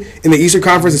team in the Eastern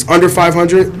Conference is under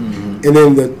 500, and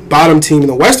then the bottom team in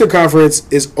the Western Conference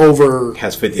is over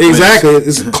has 50 exactly.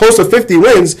 wins. It's close to 50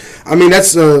 wins. I mean,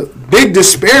 that's a big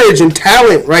disparage in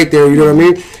talent right there. You know what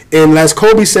I mean? And as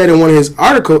Kobe said in one of his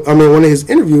one of his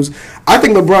interviews, I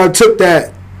think LeBron took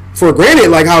that for granted,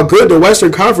 like how good the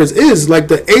Western Conference is. Like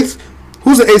the eighth,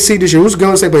 who's the eighth seed this year? Who's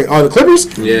going to say play? Oh, the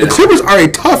Clippers. Yeah. The Clippers are a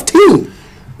tough team.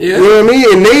 Yeah. You know what I mean?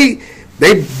 And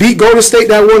they beat Golden State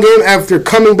that one game after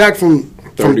coming back from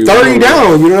 30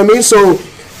 down. You know what I mean? So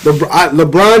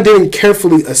LeBron didn't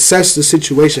carefully assess the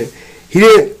situation. He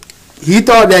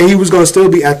thought that he was going to still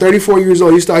be at 34 years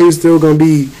old. He thought he was still going to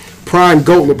be prime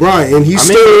GOAT LeBron, and he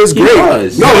still is great.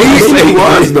 Was. No, he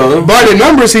was though. By the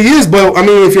numbers, he is. But I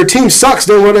mean, if your team sucks,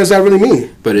 then what does that really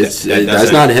mean? But that's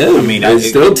not him. I mean, it's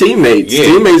still teammates. Yeah.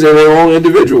 Teammates are their own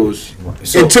individuals.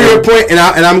 So, and to your point, and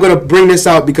I'm going to bring this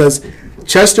out because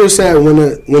Chester said when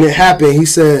it happened, he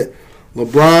said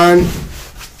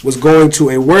LeBron was going to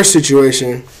a worse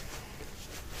situation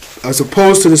as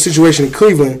opposed to the situation in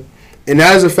Cleveland, and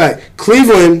that is a fact.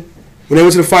 Cleveland, when they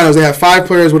went to the finals, they had 5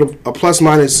 players with a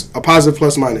positive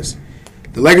plus minus.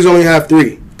 The Lakers only have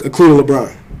 3, including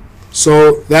LeBron.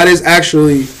 So that is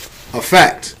actually a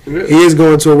fact. He is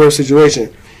going to a worse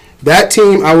situation. That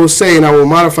team, I will say, and I will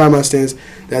modify my stance,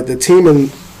 that the team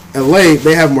in LA,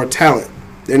 they have more talent.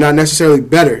 They're not necessarily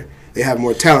better. They have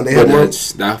more talent.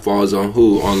 That falls on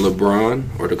who? On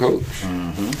LeBron or the coach?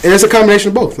 Mm-hmm. And it's a combination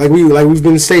of both. Like we've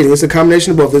been stating, it's a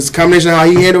combination of both. It's a combination of how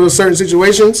he handles certain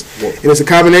situations, and it's a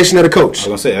combination of the coach. I was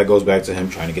gonna say that goes back to him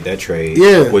trying to get that trade,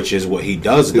 which is what he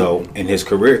does though in his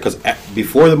career. Because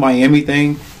before the Miami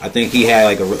thing, I think he had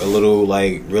like a little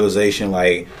like realization,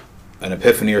 like an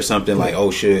epiphany or something. Like,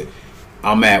 oh shit,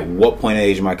 I'm at what point in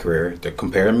age in my career? They're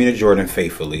comparing me to Jordan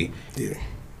faithfully. Yeah,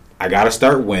 I gotta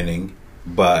start winning.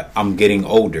 But I'm getting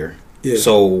older. Yeah.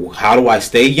 So how do I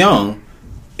stay young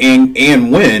and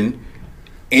win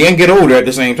and get older at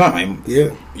the same time?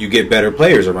 Yeah. You get better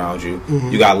players around you. Mm-hmm.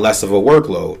 You got less of a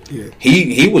workload. Yeah.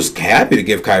 He was happy to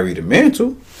give Kyrie the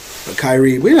mantle. But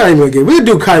Kyrie, we're not even gonna get. We'll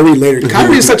do Kyrie later.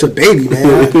 Kyrie is such a baby,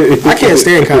 man. I can't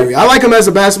stand Kyrie. I like him as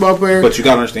a basketball player. But you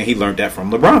gotta understand, he learned that from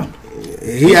LeBron.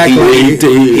 He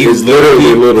is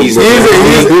literally little. He's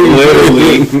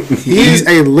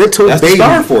a little that's baby.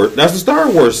 That's the Star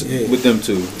Wars with them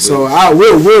two. So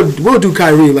we'll do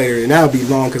Kyrie later, and that'll be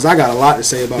long because I got a lot to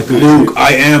say about Kyrie. Luke,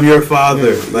 I am your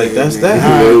father. That's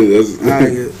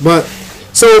that. But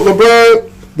so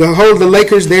LeBron, the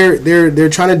Lakers, they're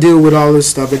trying to deal with all this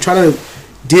stuff. They're trying to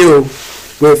deal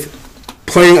with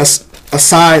playing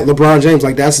aside LeBron James.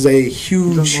 Like that's a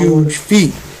huge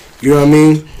feat. You know what I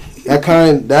mean?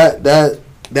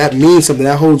 That means something.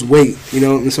 That holds weight, you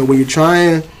know. And so when you're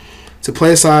trying to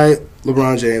play aside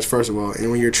LeBron James, first of all,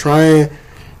 and when you're trying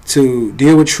to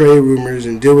deal with trade rumors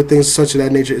and deal with things such of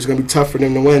that nature, it's going to be tough for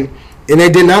them to win. And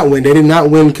they did not win. They did not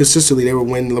win consistently.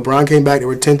 When LeBron came back, they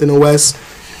were 10th in the West.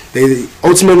 They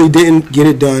ultimately didn't get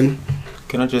it done.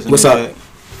 Can I just what's up?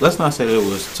 Let's not say that it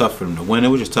was tough for them to win. It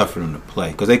was just tough for them to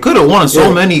play because they could have won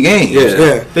so many games.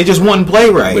 Yeah. They just wouldn't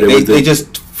play right. They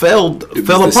just fell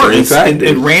apart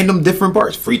in random different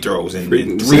parts, free throws and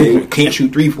can't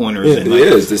shoot 3-pointers.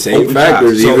 Yeah, it's the same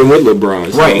factors even with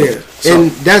LeBron. Right, yeah. So,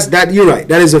 and that's that. You're right.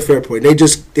 That is a fair point. They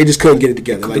just couldn't get it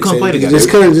together. They couldn't play together. Just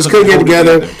couldn't get it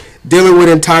together. Dealing with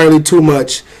entirely too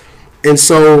much, and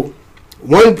so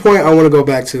one point I want to go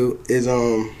back to is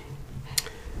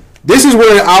this is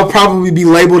where I'll probably be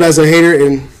labeled as a hater,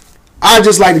 and I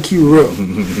just like to keep it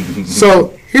real.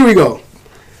 So here we go.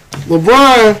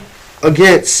 LeBron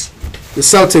against the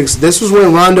Celtics. This was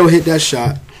when Rondo hit that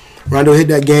shot. Rondo hit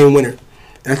that game winner.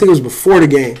 And I think it was before the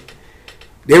game.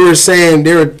 They were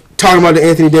talking about the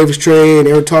Anthony Davis trade.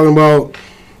 They were talking about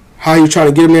how he was trying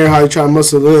to get him there, how he was trying to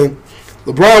muscle in.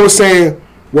 LeBron was saying,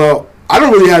 well, I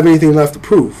don't really have anything left to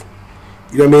prove.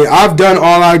 You know what I mean? I've done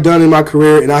all I've done in my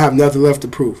career, and I have nothing left to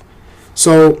prove.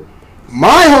 So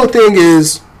my whole thing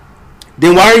is,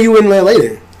 then why are you in LA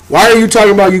then? Why are you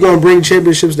talking about you're going to bring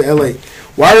championships to LA?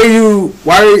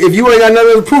 If you ain't got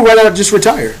nothing to prove, why not just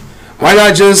retire? Why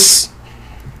not just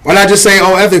say,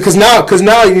 oh, F it? Because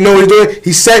now you know what he's doing?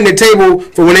 He's setting the table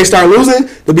for when they start losing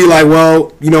to be like,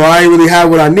 well, you know, I ain't really have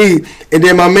what I need. And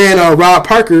then my man, Rob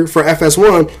Parker for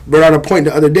FS1 brought out a point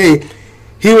the other day.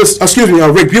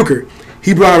 Rick Bucher.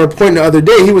 He brought out a point the other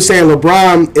day. He was saying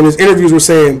LeBron in his interviews was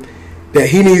saying that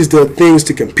he needs the things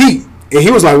to compete. And he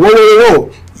was like,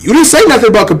 whoa. You didn't say nothing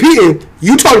about competing.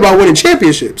 You talked about winning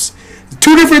championships.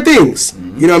 Two different things.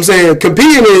 Mm-hmm. You know what I'm saying?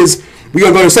 Competing is we're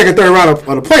going to go to the second, third round of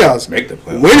the playoffs. Make the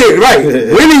playoffs.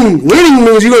 Winning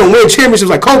means you're going to win championships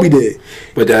like Kobe did.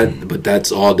 But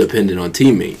that's all dependent on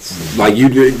teammates. Like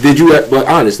but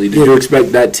honestly, did you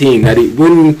expect that team that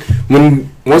when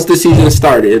once the season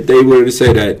started, if they were to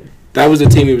say that was the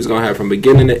team he was going to have from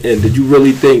beginning to end, did you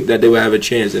really think that they would have a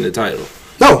chance in the title?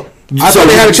 No. I thought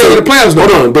they had a chance in the playoffs.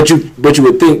 Hold on, but you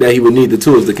would think that he would need the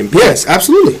tools to compete. Yes,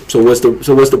 absolutely. So what's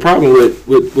the problem with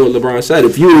what LeBron said?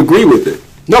 If you agree with it.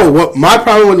 No, what my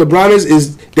problem with LeBron is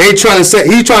he's trying to set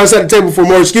the table for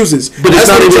more excuses. But it's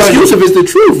not an excuse if it's the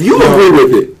truth. You agree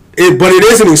with it. But it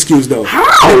is an excuse though.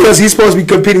 How? Because he's supposed to be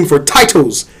competing for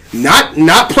titles, not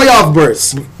playoff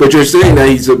berths. But you're saying that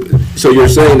you're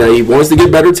saying that he wants to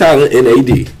get better talent in AD.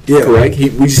 Yeah. Correct?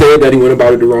 We said that he went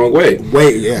about it the wrong way.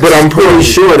 Yes. But I'm pretty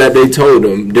sure that they told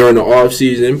him during the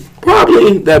offseason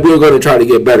probably that we were going to try to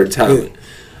get better talent. Yeah.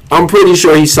 I'm pretty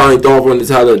sure he signed off on the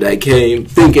talent that came,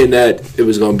 thinking that it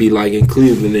was going to be like in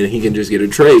Cleveland and he can just get a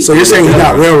trade. So you're saying he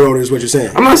got railroaded is what you're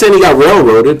saying? I'm not saying he got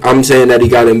railroaded. I'm saying that he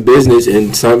got in business,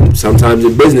 and sometimes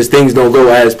in business things don't go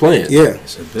as planned. Yeah.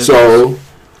 So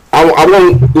I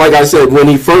won't, like I said, when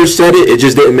he first said it, it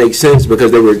just didn't make sense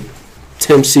because they were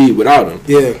 10th seed without him.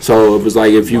 Yeah. So it was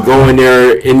like if you go in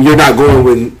there and you're not going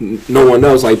with no one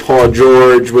else, like Paul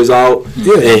George was out,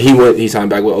 and he signed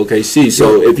back with OKC.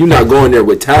 So if you're not going there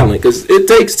with talent, because it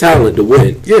takes talent to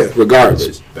win,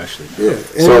 regardless. Especially. Yeah.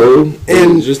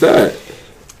 And just that.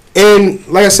 And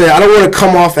like I said, I don't want to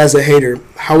come off as a hater.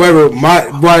 However,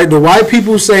 why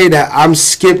people say that I'm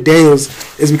Skip Daniels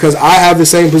is because I have the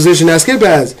same position that Skip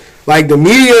has. Like the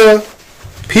media,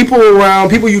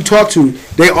 people you talk to,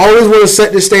 they always want to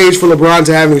set the stage for LeBron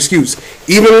to have an excuse.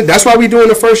 Even that's why we doing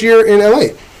the first year in LA,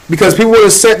 because people want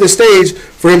to set the stage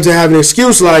for him to have an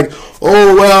excuse like,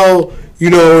 oh well, he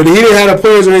didn't have the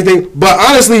players or anything. But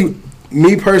honestly,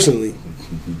 me personally,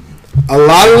 a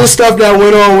lot of the stuff that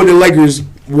went on with the Lakers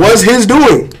was his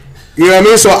doing. You know what I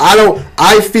mean? So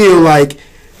I feel like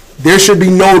there should be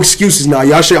no excuses now.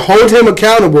 Y'all should hold him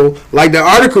accountable, like the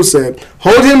article said.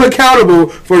 Hold him accountable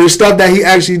for the stuff that he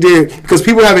actually did, because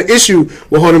people have an issue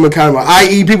with holding him accountable,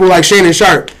 i.e. people like Shannon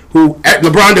Sharp, who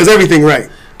LeBron does everything right.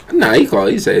 Nah, he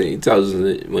tells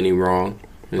us when he's wrong.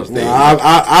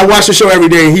 I watch the show every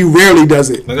day, and he rarely does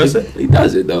it. Like I said, he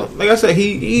does it though. Like I said,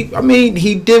 he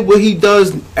did what he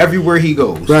does everywhere he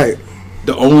goes. Right.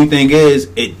 The only thing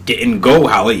is, it didn't go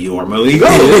how it normally goes.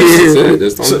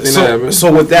 That's the only thing that happened.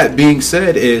 So with that being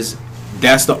said,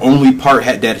 that's the only part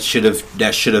that should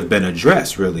have been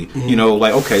addressed. Really,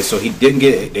 like okay, so they couldn't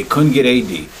get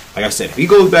AD. Like I said, if he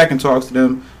goes back and talks to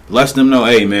them, lets them know,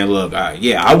 hey man, look,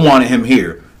 I wanted him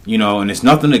here. And it's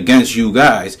nothing against you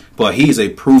guys, but he's a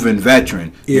proven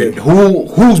veteran. Yeah.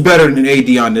 Who's better than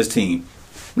AD on this team?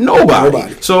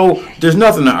 Nobody. So there's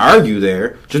nothing to argue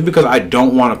there. Just because I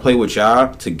don't want to play with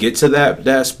y'all to get to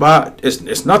that spot,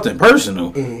 it's nothing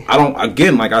personal. Mm-hmm. I don't.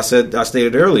 Again, like I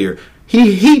stated earlier,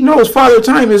 he knows Father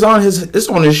Time is on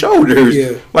his shoulders.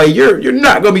 Yeah. Like you're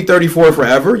not gonna be 34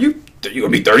 forever. You're gonna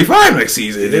be 35 next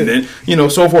season, and then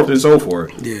so forth and so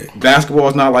forth. Yeah. Basketball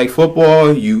is not like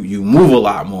football. You move a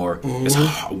lot more. Mm-hmm. It's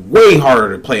way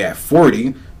harder to play at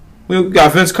 40. We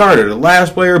got Vince Carter, the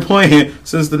last player playing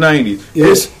since the 90s. Yeah.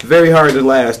 It's very hard to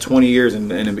last 20 years in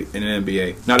the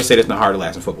NBA. Not to say it's not hard to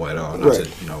last in football at all. Not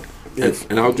to,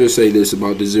 And I'll just say this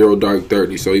about the 0 dark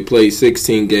 30. So he played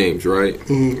 16 games, right?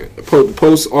 Mm-hmm.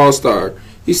 Post All-Star,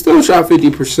 he still shot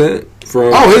 50%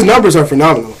 from. Oh, his numbers are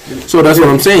phenomenal. So that's what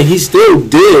I'm saying. He still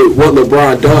did what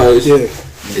LeBron does. Yeah.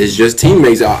 It's just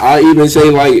teammates. I even say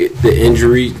like the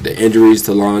injuries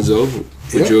to Lonzo,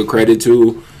 which you'll credit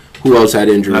to. Who else had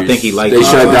injuries? I think he liked. They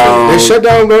shut down. They shut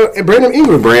down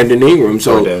Brandon Ingram.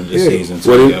 So season.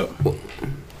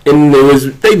 And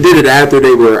they did it after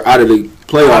they were out of the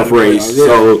playoff race. Yeah.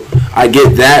 So I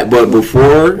get that, but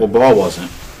before, Ball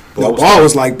wasn't. Ball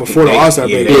was like before the All-Star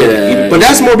break. Yeah. But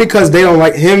that's more because they don't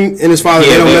like him and his father.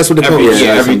 They don't mess with the coach.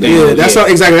 Everything. Yeah, that's not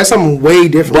exactly. That's something way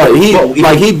different.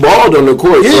 But he balled on the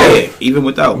court. Yeah, even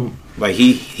without. Like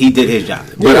he did his job.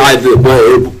 But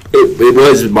it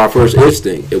was my first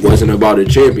instinct. It wasn't about a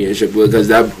championship because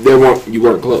you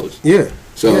weren't close. Yeah.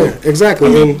 So exactly.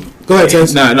 I mean, go ahead,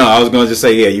 Tess. No. I was going to just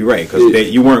say you're right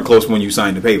because you weren't close when you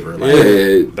signed the paper.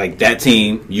 Like that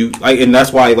team, and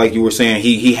that's why like you were saying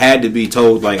he had to be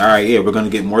told like, all right, we're going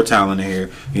to get more talent in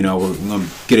here. We're going to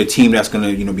get a team that's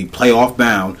going to be playoff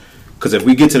bound. Because if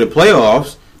we get to the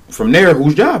playoffs. From there,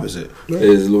 whose job is it?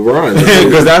 Is LeBron?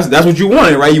 Because that's what you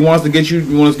wanted, right? You want us to get you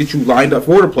lined up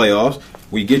for the playoffs.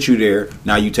 We get you there.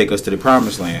 Now you take us to the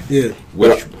promised land. Yeah,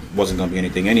 which wasn't going to be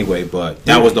anything anyway. But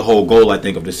that was the whole goal, I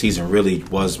think, of the season. Really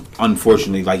was,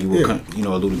 unfortunately, like you were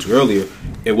alluding to earlier,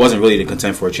 it wasn't really to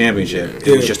contend for a championship.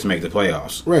 It was just to make the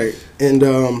playoffs. Right,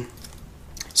 and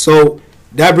so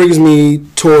that brings me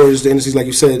towards the end of the season. Like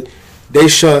you said, they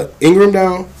shut Ingram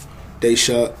down. They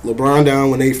shut LeBron down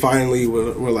when they finally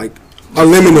were like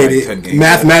eliminated,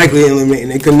 mathematically eliminated.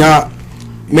 They could not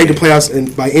make the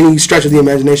playoffs by any stretch of the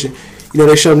imagination.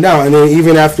 They shut them down. And then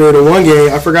even after the one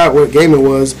game, I forgot what game it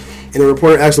was, and the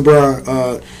reporter asked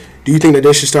LeBron, do you think that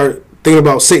they should start thinking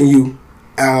about sitting you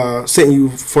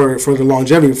for the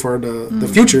longevity, for the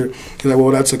future? He's like, well,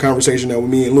 that's a conversation that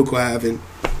me and Luke will have. And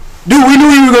dude, we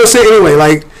knew he was going to sit anyway.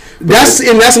 Like, that's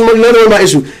another one of my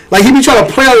issues. Like, he be trying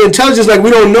to play on intelligence like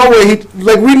we don't know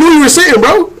we knew he was sitting,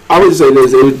 bro. I would say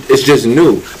this, it's just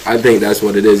new. I think that's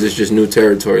what it is. It's just new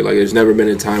territory. Like, there's never been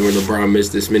a time where LeBron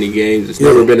missed this many games. It's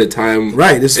never been a time.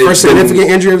 Right. This is first significant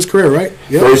injury of his career, right?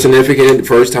 Yep.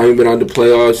 First time he's been out the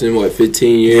playoffs in,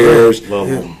 15 years.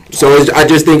 Yeah. So I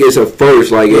just think it's a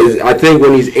first. Like, I think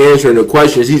when he's answering the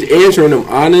questions, he's answering them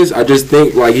honest. I just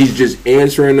think, like, he's just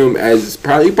answering them as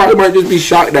he probably might just be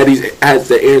shocked that he has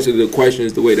to answer the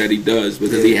questions the way that he does,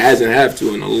 because he hasn't had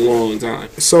to in a long time.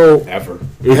 So ever.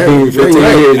 15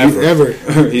 years. Ever.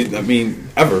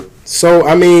 Ever. So,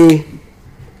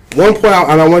 one point,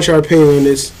 and I want your opinion on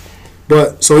this,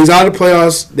 but so he's out of the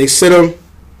playoffs. They sit him.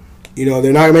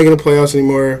 They're not making the playoffs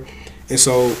anymore. And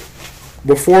so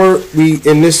before we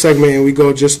end this segment and we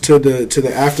go just to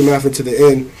the aftermath and to the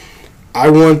end, I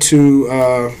want to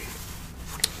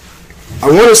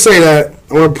say that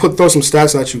I want to throw some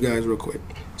stats at you guys real quick.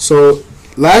 So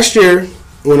last year,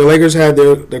 when the Lakers had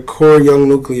their core young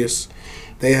nucleus,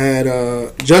 they had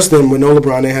just them with no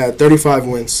LeBron. They had 35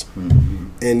 wins,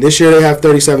 and this year they have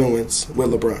 37 wins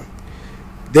with LeBron.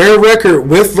 Their record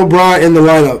with LeBron in the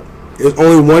lineup is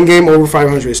only one game over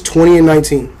 500. It's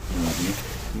 20-19.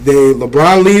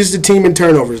 LeBron leads the team in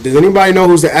turnovers. Does anybody know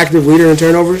who's the active leader in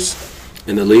turnovers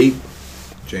in the league?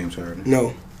 James Harden.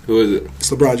 No. Who is it? It's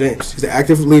LeBron James. He's the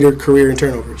active leader career in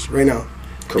turnovers right now.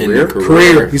 Career.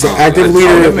 He's an active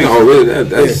leader.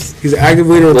 He's an active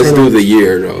leader. Let's do the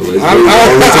year though.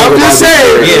 I'm just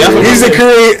saying. He's a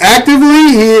career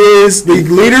actively. He is the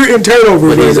leader in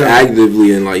turnovers. But he's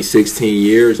actively in 16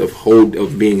 years of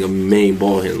being a main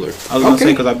ball handler. I was gonna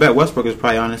say, because I bet Westbrook is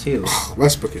probably on his heels.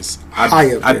 Westbrook is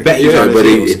high up there. I bet he's on his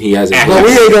heels. He hasn't. Well,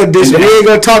 we ain't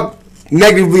gonna talk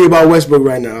negatively about Westbrook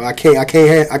right now. I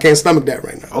can't stomach that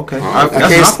right now. Okay,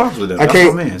 that's my problem with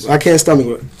that. I can't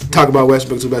stomach talk about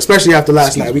Westbrook too bad, especially after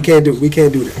last night. We can't do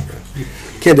that. Bro.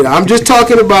 Can't do that. I'm just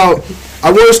talking about.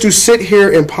 I want us to sit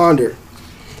here and ponder.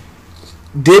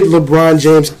 Did LeBron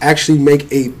James actually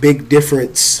make a big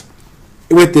difference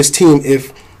with this team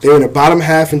if they were in the bottom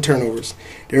half in turnovers?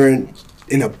 They were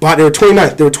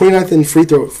 29th. They were 29th in free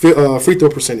throw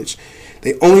percentage.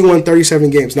 They only won 37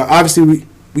 games. Now, obviously,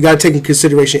 we got to take into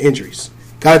consideration injuries.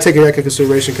 Got to take that into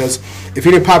consideration, because if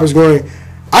he didn't pop his groin,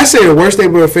 I say the worst they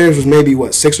would have finished was maybe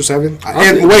 6 or 7.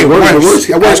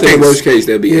 Worst case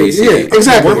that'd be 8. Yeah,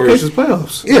 exactly. Worst case is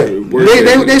playoffs. Yeah,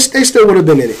 they still would have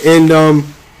been in it. And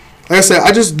like I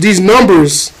said, these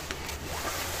numbers.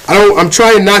 I'm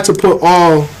trying not to put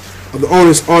all of the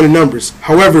onus on the numbers.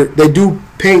 However, they do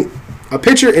paint a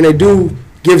picture, and they do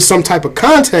give some type of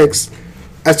context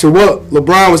as to what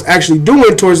LeBron was actually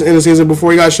doing towards the end of the season before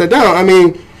he got shut down.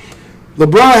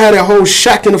 LeBron had a whole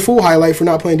Shaq and the Fool highlight for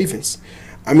not playing defense.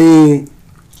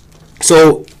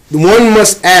 So one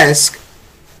must ask,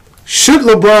 should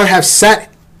LeBron have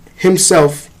sat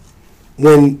himself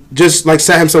when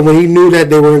he knew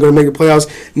that they weren't going to make the playoffs?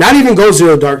 Not even go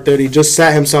 0 dark 30, just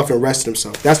sat himself and rested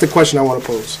himself. That's the question I want to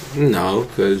pose. No,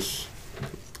 because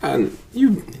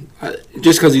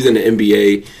just because he's in the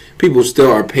NBA, people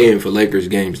still are paying for Lakers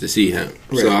games to see him.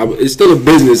 Right. So it's still a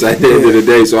business at the end of the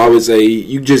day. So I would say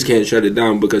you just can't shut it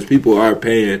down, because people are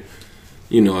paying,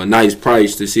 a nice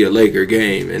price to see a Laker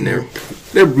game, and they're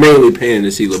mainly paying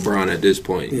to see LeBron at this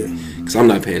point. Because I'm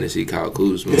not paying to see Kyle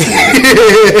Kuzma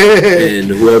and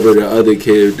whoever the other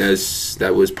kid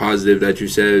that was positive that you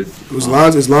said. It was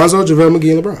Lonzo, JaVale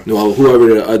McGee, and LeBron. No,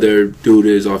 whoever the other dude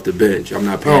is off the bench, I'm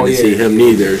not paying to see him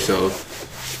neither. So.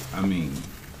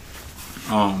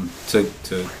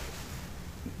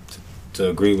 To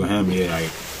agree with him,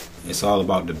 it's all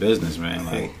about the business,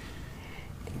 man.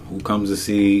 Who comes to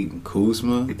see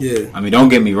Kuzma? Yeah. Don't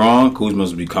get me wrong,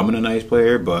 Kuzma's becoming a nice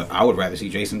player, but I would rather see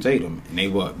Jason Tatum. And they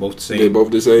both the same. They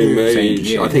both the same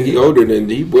age. I think he's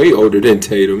way older than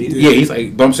Tatum. He's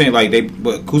but I'm saying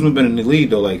but Kuzma been in the league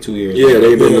though 2 years. Yeah,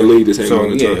 they've been in the league the same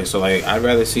amount of time. So I'd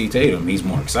rather see Tatum. He's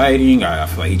more exciting. I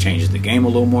feel like he changes the game a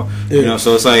little more. Yeah.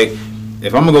 So it's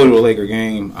if I'm gonna go to a Laker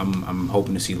game, I'm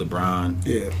hoping to see LeBron.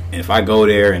 Yeah. And if I go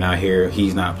there and I hear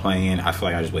he's not playing, I feel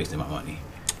like I just wasted my money.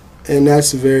 And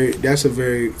that's a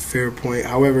very fair point.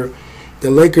 However,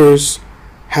 the Lakers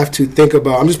have to think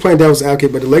about. I'm just playing devil's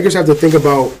advocate, but the Lakers have to think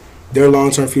about their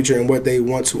long-term future and what they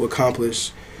want to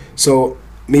accomplish. So,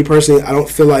 me personally, I don't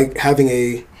feel like having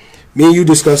a. Me and you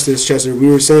discussed this, Chester. We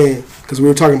were saying because we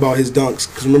were talking about his dunks.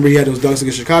 Because remember he had those dunks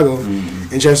against Chicago,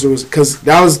 and Chester was because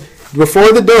that was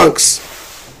before the dunks,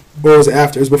 or was it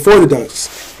after? It was before the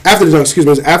dunks. After the dunks, excuse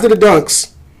me. It was after the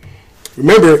dunks.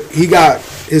 Remember he got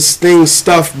his thing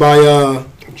stuffed by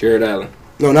Jared Allen.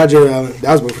 No, not Jared Allen.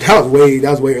 That was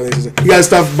way earlier. He got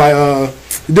stuffed by the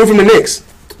dude from the Knicks.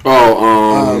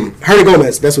 Hernan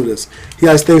Gomez. That's what it is. He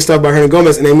got his thing stuffed by Hernan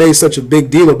Gomez, and they made such a big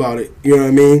deal about it. You know what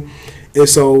I mean? And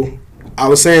so I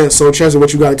was saying, so Chester,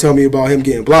 what you got to tell me about him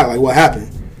getting blocked? Like, what happened?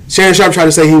 Shannon Sharp tried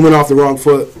to say he went off the wrong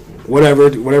foot, whatever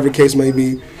the case may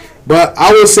be. But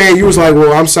I was saying, you was like,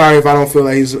 well, I'm sorry if I don't feel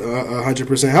like he's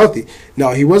 100% healthy. No,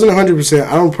 he wasn't 100%.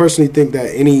 I don't personally think that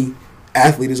any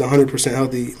athlete is 100%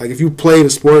 healthy. Like, if you play the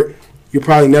sport, you're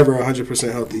probably never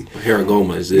 100% healthy. Hernan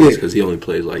Gomez is because he only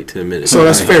plays like 10 minutes. So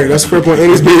that's fair. That's a fair point. And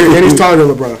he's bigger, and he's taller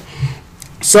than LeBron.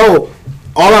 So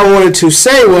all I wanted to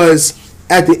say was,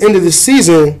 at the end of the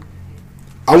season,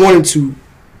 I wanted to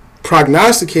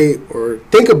prognosticate or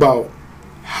think about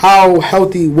how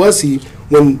healthy was he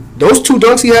when those two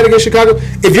dunks he had against Chicago.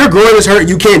 If your groin is hurt,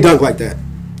 you can't dunk like that.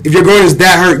 If your groin is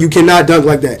that hurt, you cannot dunk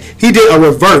like that. He did a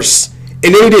reverse,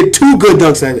 and then he did two good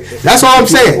dunks at it. That's all I'm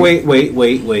saying.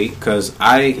 Wait, because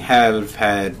I have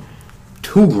had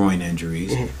 2 groin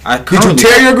injuries. Did you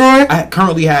tear your groin? I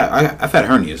currently I've had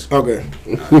hernias. Okay.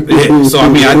 So I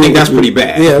mean, I think that's pretty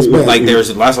bad. Yeah, that's bad. Like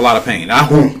that's a lot of pain. I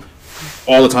hoop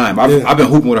all the time. I've been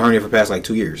hooping with a hernia for the past like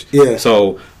 2 years. Yeah.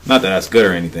 So not that that's good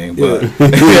or anything, but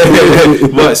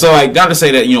but so like not to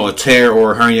say that a tear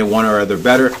or a hernia one or other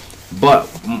better. But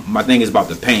my thing is about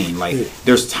the pain. Like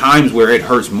there's times where it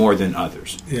hurts more than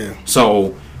others. Yeah.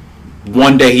 So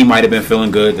one day he might have been feeling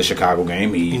good. The Chicago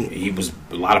game, he was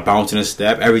a lot of bounce in his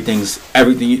step. Everything.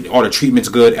 All the treatment's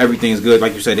good. Everything's good.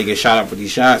 Like you said, they get shot up for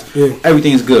these shots. Yeah.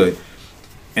 Everything's good.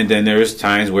 And then there's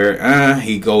times where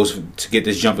he goes to get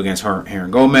this jump against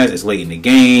Hernan Gomez. It's late in the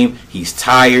game. He's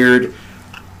tired.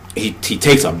 He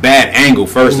takes a bad angle.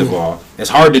 First of all, it's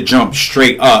hard to jump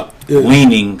straight up,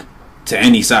 leaning to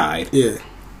any side. Yeah.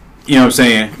 You know what I'm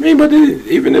saying? I mean, but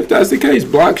even if that's the case,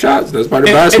 block shots, that's part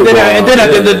of basketball. And then at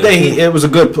the end of the day, it was a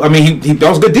good. I mean, that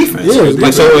was good defense. Yeah,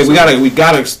 like so, we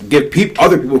gotta give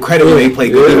other people credit when they play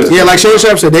good defense. Yeah, like Shannon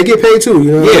Sharp said, they get paid too.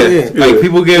 You know? Like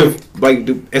people give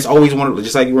it's always one of,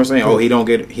 just like you were saying. Oh, he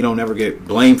don't never get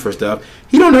blamed for stuff.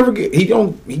 He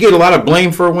get a lot of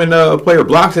blame for when a player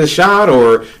blocks his shot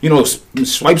or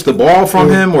swipes the ball from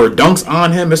him or dunks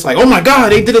on him. It's like, oh my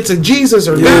God, they did it to Jesus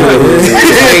or God.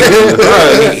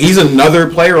 He's another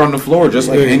player on the floor just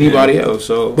like anybody else.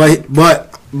 So, but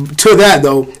to that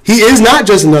though, he is not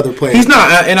just another player. He's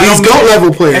not, and he's GOAT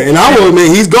level player, and I will admit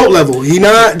he's GOAT level. He's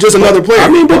not just another player. I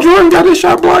mean, but Jordan got his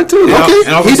shot blocked too.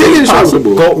 Okay, he did his shot.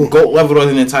 GOAT level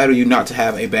doesn't entitle you not to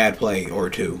have a bad play or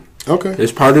two. Okay,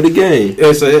 it's part of the game.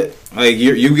 It's like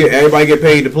you get everybody get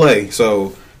paid to play,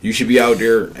 so you should be out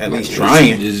there at least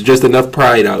trying. There's just enough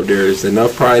pride out there. It's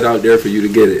enough pride out there for you to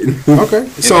get it. Okay,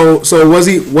 so was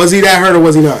he that hurt or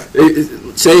was he not?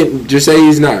 Just say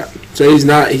he's not. Say he's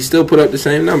not. He still put up the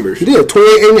same numbers. He did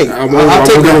 28 and 8. I'll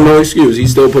take that. No excuse. He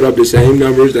still put up the same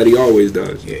numbers that he always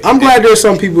does. Yeah. I'm glad there's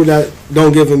some people that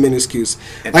don't give him an excuse.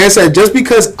 Like I said, just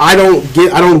because I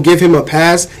don't give him a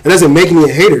pass, it doesn't make me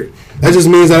a hater. That just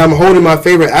means that I'm holding my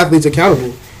favorite athletes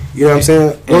accountable. You know what I'm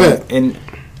saying? Go ahead. And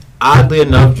oddly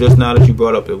enough, just now that you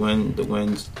brought up the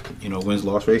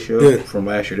wins-loss ratio from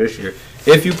last year this year,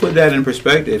 if you put that in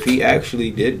perspective, he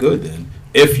actually did good then.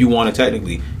 If you want to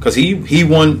technically, because he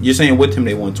won. You're saying with him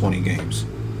they won 20 games.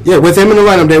 Yeah, with him in the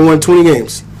lineup they won 20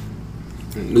 games.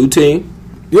 New team.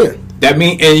 Yeah. That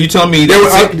mean, and you tell me they were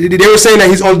saying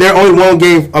that they're only one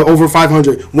game over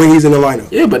 500 when he's in the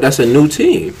lineup. Yeah, but that's a new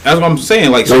team. That's what I'm saying.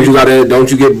 Like,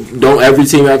 don't every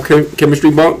team have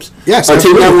chemistry bumps? Yes. A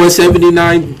team that won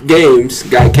 79 games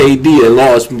got KD and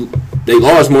lost. They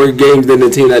lost more games than the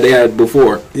team that they had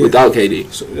before without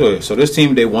KD. So this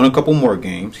team, they won a couple more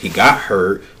games. He got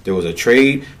hurt. There was a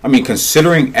trade. I mean,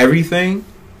 considering everything.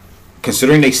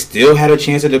 Considering they still had a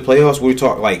chance at the playoffs, we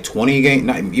talk like 20 games,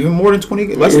 not even more than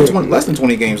 20, less than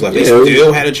 20 games left. They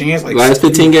still had a chance. Like last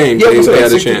 15 games, they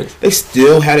had a chance. They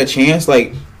still had a chance.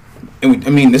 Like,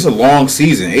 and this is a long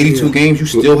season, 82 games. You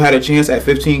still had a chance at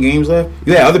 15 games left.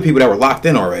 You had other people that were locked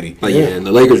in already. And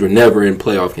the Lakers were never in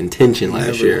playoff contention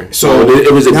last year. So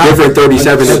it was a different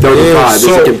 37 and 35. It's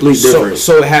a complete difference.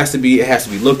 So it has to be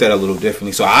looked at a little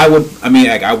differently. So I would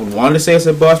want to say it's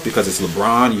a bust because it's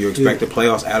LeBron. You expect the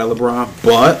playoffs out of LeBron,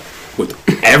 but with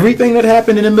everything that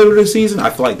happened in the middle of the season, I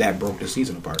feel like that broke the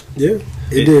season apart. Yeah,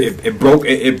 it did. It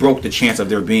broke the chance of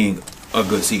there being a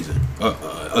good season,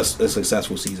 a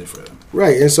successful season for them.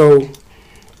 Right, and so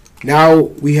now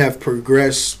we have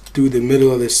progressed through the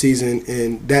middle of the season,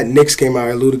 and that Knicks game I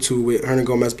alluded to with Hernan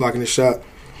Gomez blocking the shot.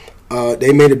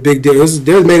 They made a big deal.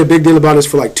 They made a big deal about this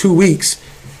for like 2 weeks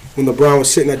when LeBron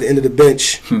was sitting at the end of the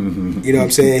bench. You know what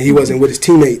I'm saying? He wasn't with his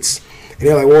teammates. And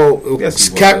they're like,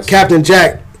 well, Captain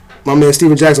Jack, my man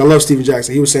Steven Jackson, I love Steven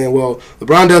Jackson. He was saying, well,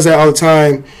 LeBron does that all the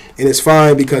time, and it's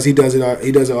fine because he does it all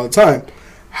the time.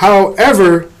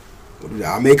 However,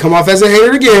 I may come off as a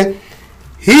hater again.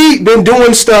 He been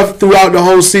doing stuff throughout the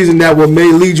whole season that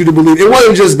may lead you to believe it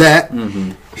wasn't just that.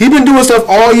 He been doing stuff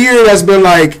all year that's been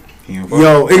like,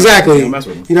 yo, exactly. You know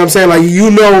what I'm saying? Like,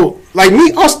 you know, like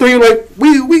me, us three, like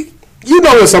we you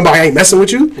know when somebody ain't messing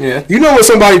with you. Yeah. You know when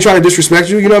somebody trying to disrespect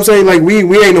you. You know what I'm saying? Like we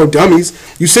ain't no dummies.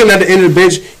 You sitting at the end of the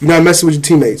bench, you're not messing with your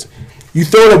teammates. You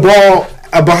throw the ball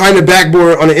behind the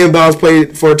backboard on an inbounds play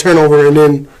for a turnover, and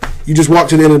then you just walk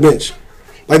to the end of the bench.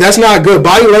 Like, that's not good.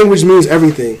 Body language means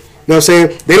everything. You know what I'm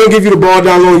saying? They don't give you the ball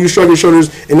down low, you shrug your shoulders,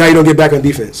 and now you don't get back on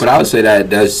defense. But I would say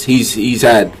that's he's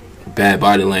had bad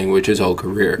body language his whole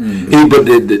career. But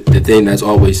the thing that's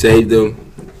always saved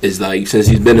him is, like, since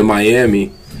he's been in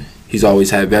Miami, he's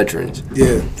always had veterans.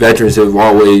 Yeah. Veterans have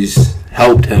always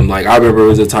helped him. Like, I remember there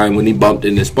was a time when he bumped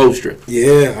into Spoelstra.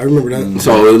 Yeah, I remember that.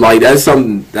 So, like, that's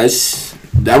something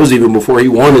that was even before he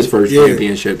won his first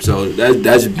championship. So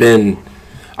that's been,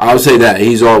 I would say that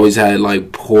he's always had,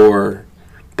 like, poor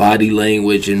body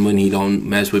language, and when he don't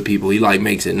mess with people, he, like,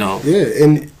 makes it known. Yeah,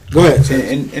 and go ahead.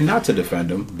 And not to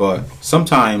defend him, but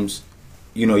sometimes,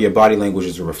 you know, your body language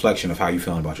is a reflection of how you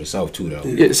feeling about yourself too, though.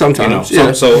 Yeah, sometimes. You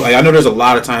know, so like, I know there's a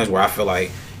lot of times where I feel like,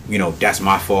 you know, that's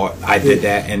my fault. I did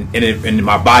that, and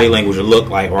my body language will look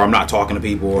like, or I'm not talking to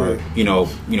people, or you know,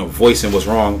 voicing what's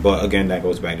wrong. But again, that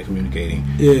goes back to communicating.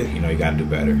 Yeah, you know, you got to do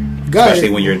better,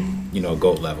 especially when you're, you know,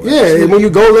 GOAT level. Yeah, when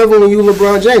you GOAT level, when you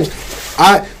LeBron James,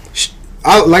 I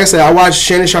like I said, I watch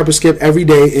Shannon Sharp and Skip every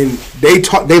day, and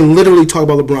they literally talk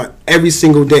about LeBron every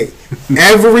single day.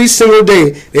 Every single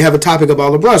day they have a topic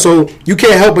about LeBron, so you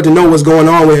can't help but to know what's going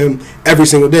on with him every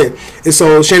single day. And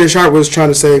so Shannon Sharp was trying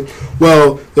to say,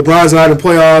 well, LeBron's not in the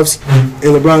playoffs, and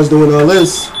LeBron's doing all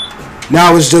this.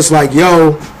 Now it's just like,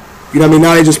 yo, you know what I mean?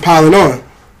 Now they just piling on,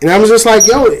 and I was just like,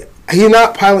 yo, he's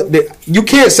not piling. You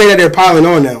can't say that they're piling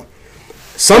on now.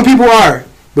 Some people are.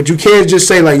 But you can't just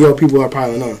say, like, yo, people are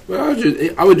piling on. Well,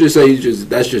 I would just say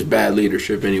that's just bad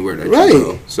leadership anywhere that you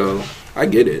go. So I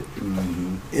get it.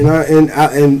 You know,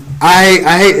 and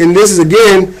I hate, and this is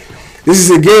again,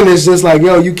 it's just like,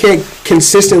 yo, you can't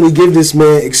consistently give this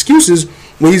man excuses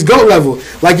when he's GOAT level.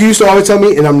 Like you used to always tell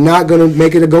me, and I'm not gonna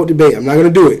make it a GOAT debate. I'm not gonna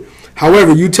do it.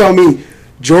 However, you tell me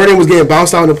Jordan was getting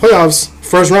bounced out in the playoffs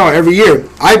first round every year.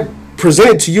 I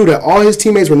presented to you that all his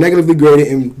teammates were negatively graded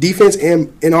in defense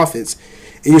and in offense.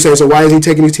 And you say, so why is he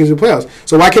taking these teams to the playoffs?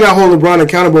 So why can't I hold LeBron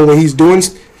accountable when he's doing?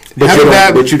 But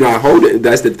you don't hold it.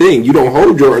 That's the thing. You don't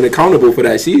hold Jordan accountable for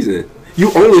that season.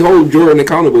 You only hold Jordan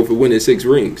accountable for winning 6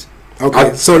 rings.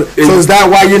 Okay, so is that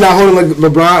why you're not holding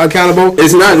LeBron accountable?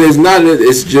 It's not.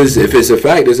 It's just, if it's a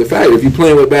fact, it's a fact. If you're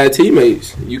playing with bad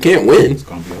teammates, you can't win. It's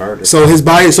gonna be harder. So his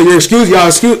body. So you're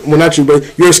well, not you,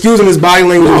 but you're excusing his body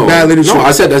language as bad leadership. No,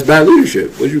 I said that's bad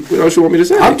leadership. What else you want me to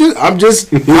say? I'm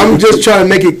just trying to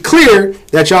make it clear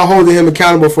that y'all holding him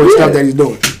accountable for the stuff that he's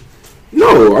doing.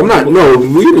 No, I'm not. No,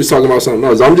 we were talking about something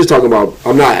else. I'm just talking about.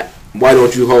 I'm not. Why are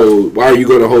you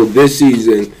going to hold this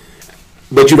season?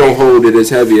 But you don't hold it as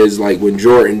heavy as, like, when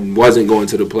Jordan wasn't going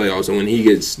to the playoffs and when he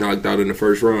gets knocked out in the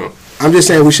first round. I'm just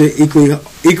saying we should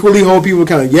equally hold people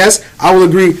accountable. Yes, I will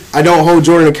agree. I don't hold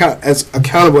Jordan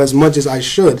accountable as much as I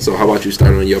should. So how about you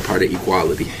start on your part of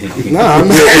equality? Nah, all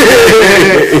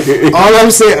I'm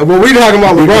saying. Well, we're talking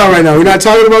about LeBron right now. We're not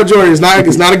talking about Jordan. It's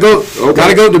not a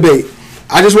GOAT debate.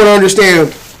 I just want to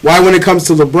understand why, when it comes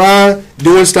to LeBron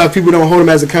doing stuff, people don't hold him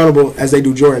as accountable as they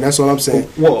do Jordan. That's all I'm saying.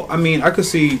 Well, I mean, I could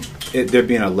see there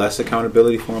being a less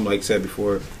accountability for him. Like I said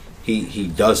before, he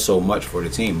does so much for the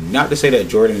team. Not to say that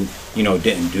Jordan, you know,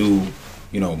 didn't do,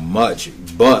 you know, much,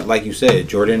 but like you said,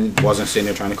 Jordan wasn't sitting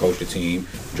there trying to coach the team.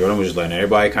 Jordan was just letting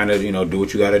everybody kind of, you know, do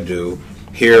what you got to do.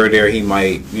 Here or there, he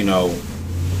might, you know,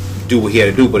 do what he had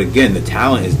to do, but again, the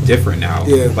talent is different now.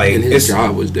 Yeah, like, and his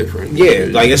job was different. Yeah,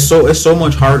 like it's so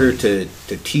much harder to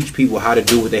teach people how to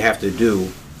do what they have to do,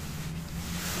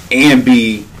 and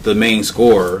be the main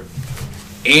scorer,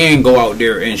 and go out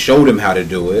there and show them how to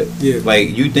do it. Yeah,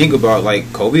 like you think about,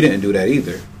 like, Kobe didn't do that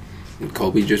either.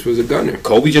 Kobe just was a gunner.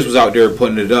 Kobe just was out there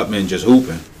putting it up and just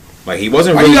hooping. Like he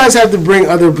wasn't. Why really, you guys have to bring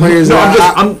other players? No,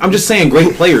 I'm just saying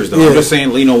great players though. Yeah. I'm just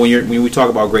saying when we talk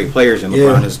about great players and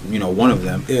LeBron is one of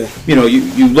them. Yeah.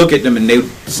 You look at them and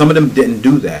some of them didn't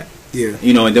do that. Yeah.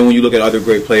 And then when you look at other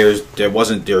great players, that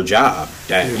wasn't their job.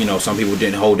 That some people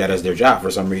didn't hold that as their job for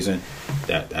some reason.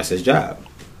 That's his job.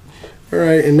 All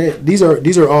right, and these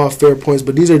are all fair points,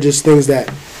 but these are just things that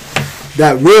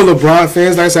real LeBron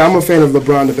fans. Like I said, I'm a fan of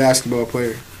LeBron, the basketball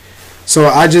player. So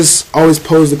I just always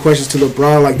pose the questions to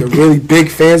LeBron, like the really big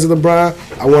fans of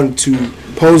LeBron. I wanted to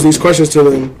pose these questions to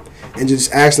them and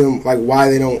just ask them like why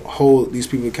they don't hold these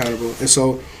people accountable. And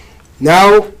so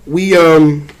now we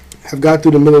have got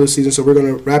through the middle of the season, so we're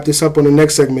going to wrap this up on the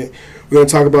next segment. We're going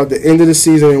to talk about the end of the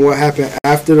season and what happened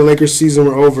after the Lakers season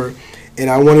were over. And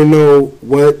I want to know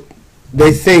what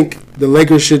they think the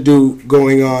Lakers should do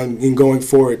going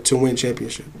forward to win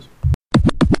championships.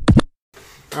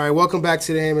 All right, welcome back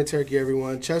to the Ham and Turkey,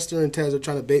 everyone. Chester and Tez are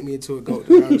trying to bait me into a GOAT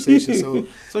conversation, so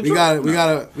we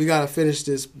gotta finish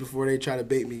this before they try to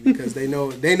bait me because they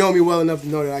know me well enough to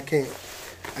know that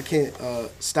I can't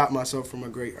stop myself from a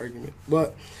great argument.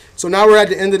 But so now we're at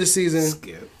the end of the season.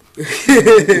 Skip.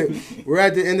 We're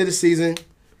at the end of the season.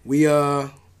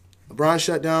 LeBron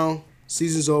shut down.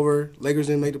 Season's over. Lakers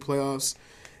didn't make the playoffs.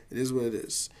 It is what it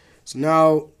is. So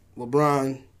now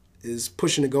LeBron is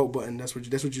pushing the GOAT button. That's what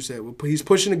you said. He's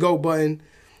pushing the GOAT button,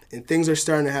 and things are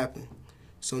starting to happen.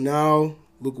 So now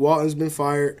Luke Walton's been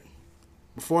fired.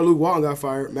 Before Luke Walton got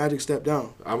fired, Magic stepped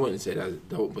down. I wouldn't say that's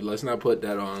dope, but let's not put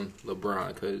that on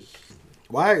LeBron because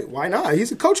why not?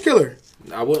 He's a coach killer.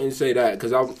 I wouldn't say that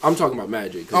because I'm talking about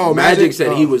Magic. Oh, Magic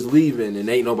said he was leaving and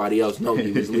ain't nobody else know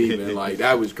he was leaving. Like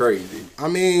that was crazy. I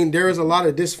mean, there is a lot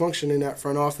of dysfunction in that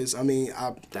front office. I mean,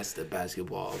 that's the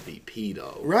basketball VP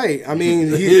though. Right. I mean,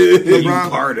 LeBron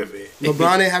part of it.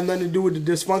 LeBron didn't have nothing to do with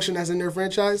the dysfunction that's in their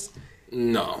franchise.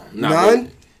 No,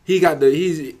 none. He got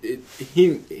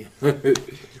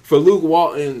for Luke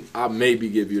Walton, I maybe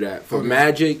give you that. For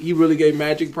Magic, he really gave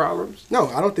Magic problems? No,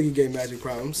 I don't think he gave Magic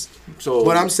problems. So,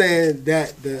 but I'm saying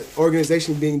that the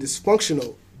organization being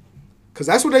dysfunctional, because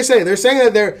that's what they say. They're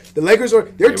saying that the Lakers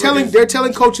they're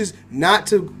telling coaches not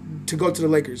to go to the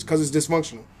Lakers because it's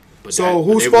dysfunctional. But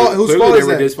whose fault is that? They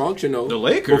were dysfunctional. The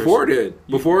Lakers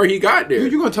before he got there.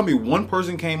 You're gonna tell me one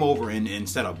person came over and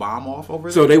set a bomb off over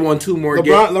there? So they won 2 more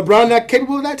games. LeBron not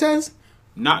capable of that, Tez?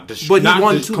 But he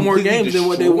won 2 more games than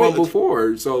what they won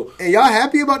before. So and y'all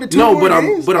happy about the 2 more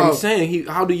games? I'm saying,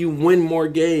 how do you win more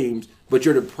games, but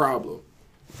you're the problem?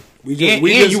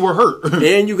 You were hurt.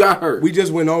 And you got hurt. We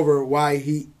just went over why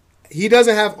he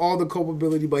doesn't have all the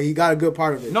culpability, but he got a good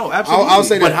part of it. No, absolutely. I'll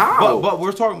say that. But how? But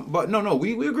we're talking. But no.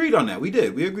 We agreed on that. We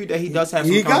did. We agreed that he does have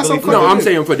some accountability. No, I'm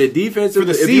saying for the defense. For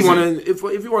the season. If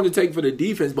you want to take for the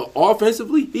defense, but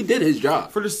offensively, he did his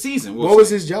job for the season. What was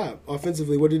his job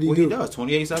offensively? What did he do? He does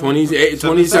 27,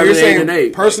 27, so you're saying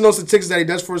 8. Personal statistics that he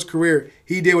does for his career.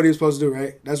 He did what he was supposed to do,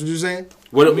 right? That's what you're saying.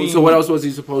 So what else was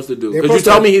he supposed to do? Because you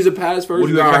tell me he's a pass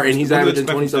first guard and he's averaging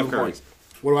 27 points.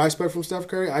 What do I expect from Steph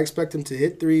Curry? I expect him to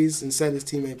hit threes and set his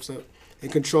teammates up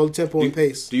and control the tempo and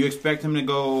pace. Do you expect him to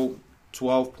go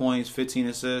 12 points, 15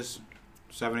 assists,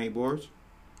 7-8 boards?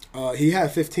 He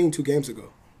had 15 2 games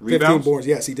ago. Rebounds? 15 boards,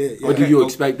 yes, he did. Yeah. Or do you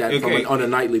expect that on a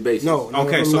nightly basis? No.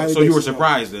 Okay, so you were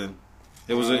surprised then.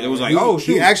 It was like, oh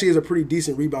shoot. He actually is a pretty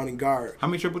decent rebounding guard. How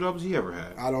many triple doubles he ever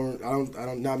had? I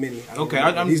don't. Not many.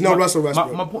 He's no Russell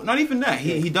Westbrook. My point, not even that.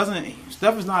 He doesn't.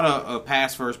 Steph is not a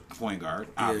pass first point guard.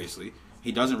 Obviously,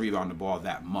 he doesn't rebound the ball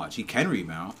that much. He can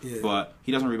rebound, but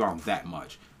he doesn't rebound that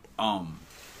much.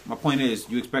 My point is,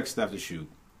 you expect Steph to shoot.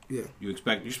 Yeah. You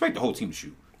expect the whole team to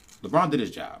shoot. LeBron did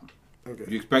his job. Okay.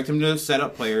 You expect him to set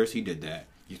up players. He did that.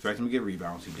 You expect him to get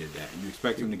rebounds. He did that. And you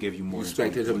expect him to give you more. You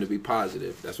expected him to be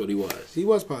positive. That's what he was. He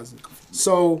was positive.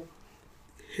 So,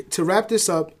 to wrap this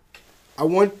up, I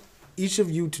want each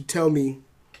of you to tell me,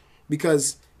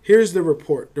 because here's the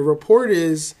report. The report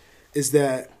is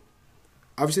that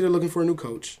obviously they're looking for a new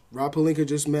coach. Rob Pelinka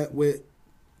just met with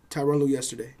Tyronn Lue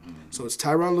yesterday. Mm-hmm. So it's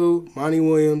Tyronn Lue, Monty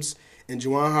Williams, and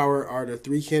Juwan Howard are the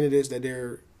 3 candidates that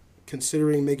they're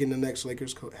considering making the next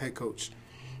Lakers head coach.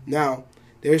 Now,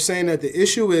 they're saying that the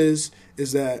issue is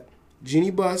that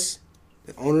Jeannie Buss,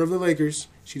 the owner of the Lakers,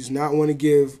 she does not want to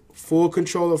give full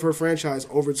control of her franchise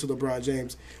over to LeBron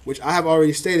James, which I have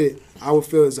already stated I would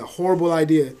feel is a horrible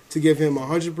idea to give him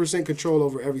 100% control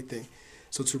over everything.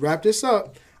 So to wrap this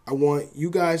up, I want you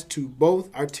guys to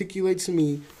both articulate to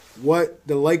me what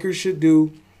the Lakers should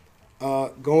do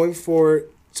going forward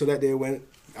so that they win.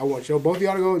 I want both of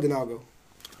y'all to go, then I'll go.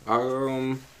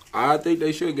 I think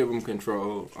they should give him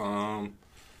control.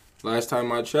 Last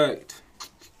time I checked,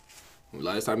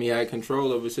 last time he had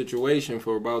control of a situation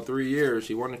for about 3 years,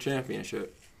 he won a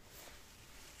championship.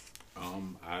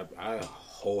 I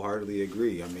wholeheartedly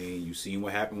agree. I mean, you seen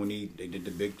what happened when they did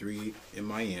the big three in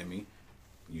Miami.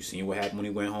 You seen what happened when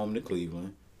he went home to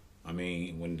Cleveland. I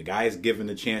mean, when the guy is given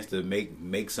the chance to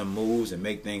make some moves and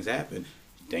make things happen.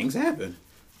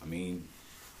 I mean,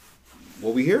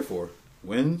 what we here for?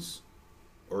 Wins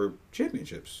or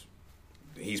championships?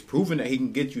 He's proven that he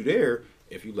can get you there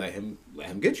if you let him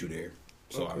get you there.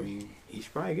 So I mean, he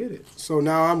should probably get it. So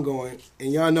now I'm going,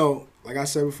 and y'all know, like I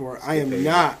said before, I am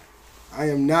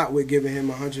not with giving him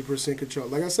 100% control.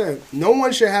 Like I said, no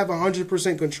one should have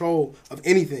 100% control of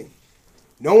anything.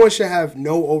 No one should have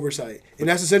no oversight, and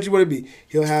that's essentially what it be.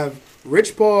 He'll have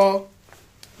Rich Paul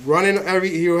running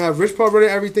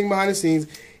everything behind the scenes.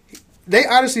 They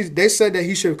said that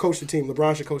he should coach the team.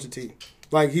 LeBron should coach the team.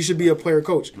 Like, he should be a player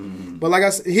coach. Mm-hmm. But like I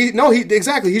said, he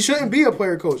shouldn't be a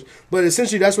player coach. But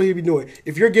essentially, that's what he'd be doing.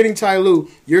 If you're getting Ty Lue,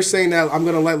 you're saying that I'm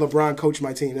going to let LeBron coach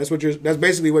my team. That's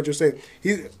basically what you're saying.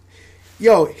 He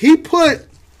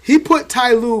put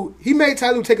Ty Lue, he made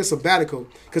Ty Lue take a sabbatical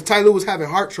because Ty Lue was having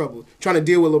heart trouble trying to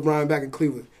deal with LeBron back in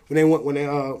Cleveland when they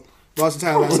lost the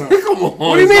title last time. Come on.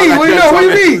 What do you mean? What do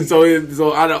you mean?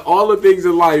 So out of all the things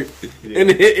in life, in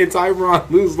Tyronn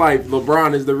Lue's life,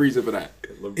 LeBron is the reason for that.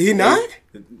 He not?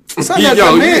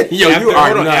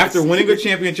 After winning a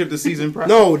championship the season prior.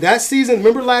 No, that season,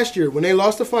 remember last year when they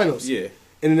lost the finals? Yeah.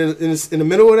 And in the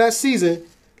middle of that season,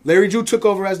 Larry Drew took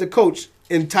over as the coach,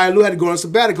 and Ty Lue had to go on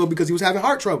sabbatical because he was having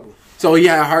heart trouble. So he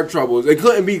had heart troubles. It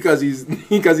couldn't be because he's a grown man.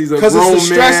 Because it's the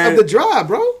stress of the job,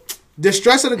 bro. The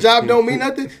stress of the job don't mean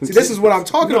nothing. See, this is what I'm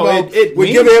talking about. We're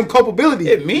giving him culpability.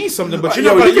 It means something, but you're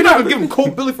not going to give him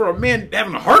culpability for a man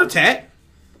having a heart attack.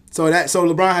 So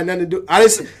LeBron had nothing to do.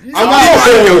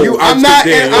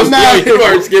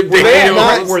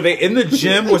 Were they in the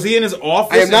gym? Was he in his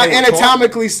office? I am not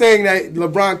anatomically saying that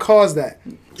LeBron caused that.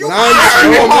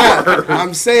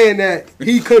 I'm saying that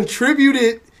he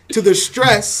contributed to the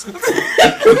stress,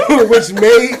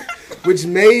 which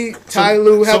made Ty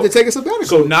Lue have to take a sabbatical.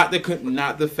 So not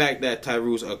the fact that Ty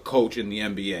Lue's a coach in the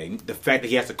NBA, the fact that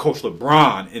he has to coach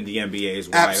LeBron in the NBA is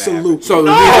why. Absolutely. So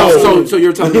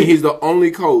you're telling me he's the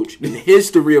only coach in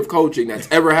history of coaching that's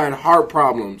ever had heart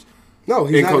problems? No,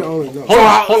 he's not the only. No.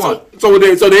 Hold on. So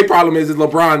their problem is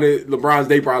LeBron's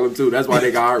their problem too. That's why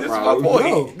they got heart problems.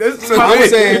 No. I'm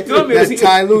saying that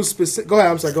Ty Lue specific. Go ahead.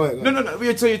 I'm sorry. Go ahead. No.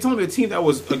 So you're telling me a team that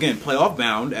was again playoff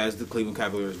bound as the Cleveland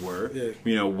Cavaliers were.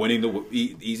 Yeah. Winning the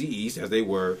easy East as they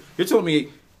were. You're telling me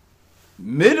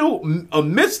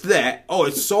amidst that. Oh,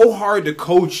 it's so hard to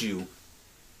coach you.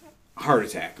 Heart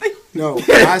attack. No,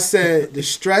 I said the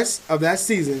stress of that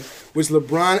season, which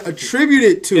LeBron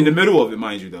attributed to in the middle of it,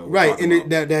 mind you, though. Right,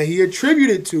 and that he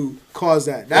attributed to cause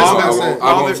that. That's what I said.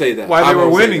 I won't say that. Why they were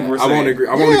winning? I won't agree.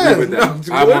 I won't agree with that.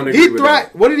 I won't agree with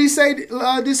that. What did he say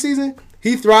this season?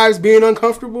 He thrives being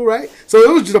uncomfortable, right? So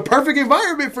it was just a perfect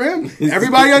environment for him.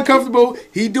 Everybody uncomfortable.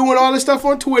 He doing all this stuff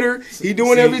on Twitter. He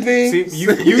doing everything. See,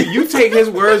 you take his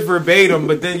words verbatim,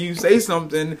 but then you say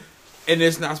something. And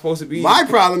it's not supposed to be. My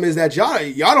problem is that y'all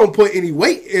don't put any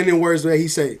weight in the words that he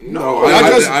say. No,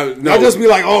 y'all just be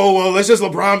like, oh well, let's just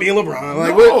LeBron being LeBron.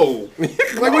 Like what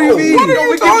do you mean? What are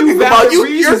you talking about?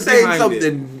 You're saying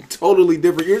something totally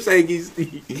different. You're saying he's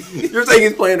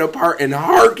playing a part in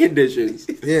heart conditions.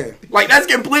 Yeah, like that's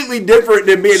completely different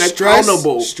than being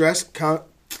accountable. Stress can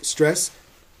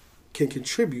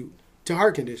contribute to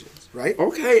heart conditions, right?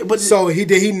 Okay, but so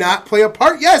did he not play a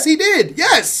part? Yes, he did.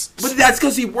 Yes, but that's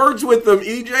because he works with them.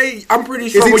 EJ, I'm pretty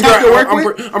sure.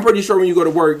 I'm pretty sure when you go to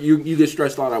work, you get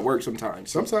stressed out at work sometimes.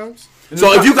 Sometimes.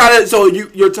 So if you gotta,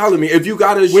 you're telling me if you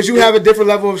gotta, would you have a different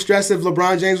level of stress if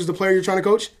LeBron James was the player you're trying to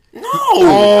coach? No.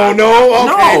 Oh no.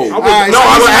 Okay. No.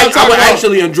 I would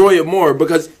actually enjoy it more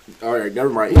because. All right, never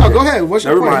mind. No, go ahead. What's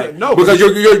your point? Never mind. No, because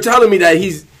you're telling me that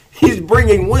he's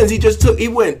bringing wins. He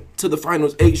went to the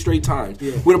finals 8 straight times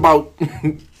with about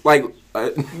about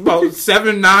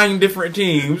 7-9 different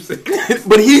teams.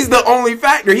 But he's the only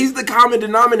factor. He's the common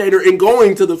denominator in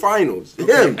going to the finals.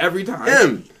 Him every time.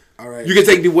 Him. All right. You can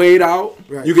take Dwayne out.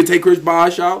 Right. You can take Chris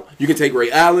Bosh out. You can take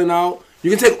Ray Allen out. You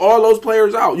can take all those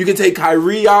players out. You can take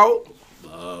Kyrie out.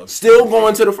 Still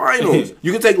going to the finals.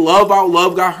 You can take Love out.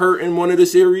 Love got hurt in one of the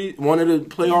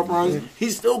playoff runs.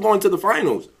 He's still going to the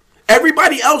finals.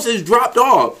 Everybody else has dropped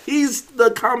off. He's the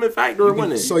common factor of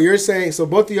winning. So you're saying,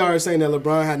 both of y'all are saying that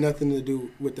LeBron had nothing to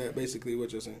do with that, basically,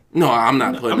 what you're saying? No, I'm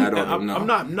not putting that on him. No. I'm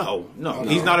not. No.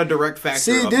 He's not a direct factor.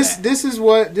 See, this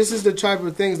is the type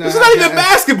of things that. This is not even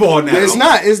basketball now. It's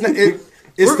not.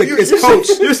 It's coach.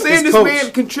 You're saying it's this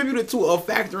man contributed to a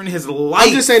factor in his life.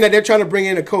 I'm just saying that they're trying to bring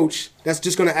in a coach that's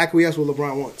just going to acquiesce what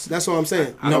LeBron wants. That's what I'm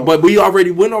saying. No, but we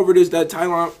already went over this. That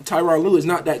Tyronn Lue is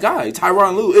not that guy.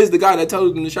 Tyronn Lue is the guy that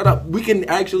tells them to shut up. We can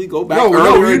actually go back.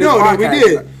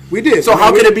 We did. So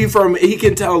how can it be from he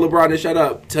can tell LeBron to shut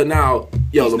up to now?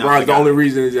 Yo, LeBron's the only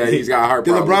reason is that he's got a heart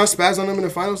problem. Did LeBron spaz on him in the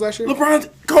finals last year? LeBron's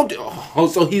coach. Oh,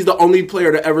 so he's the only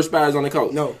player to ever spaz on the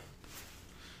coach?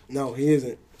 No, he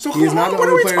isn't. So he's not the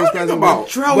only player to spaz about.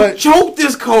 Latrell choked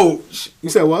this coach. You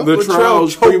said what?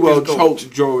 Latrell pretty well choked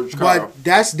George Karl. But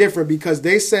that's different because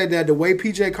they said that the way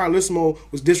PJ Carlesimo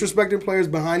was disrespecting players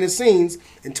behind the scenes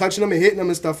and touching them and hitting them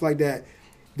and stuff like that,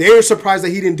 they were surprised that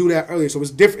he didn't do that earlier. So it's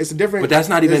different. It's a different. But that's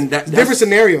not even that's different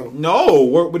scenario.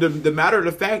 No, the matter of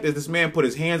the fact is this man put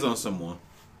his hands on someone.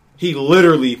 He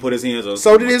literally put his hands on.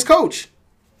 So did his coach.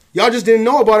 Y'all just didn't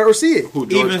know about it or see it. Who,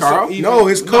 George Karl? No,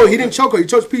 his coach. He didn't choke her. He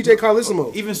choked PJ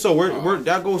Carlesimo. Even so, we're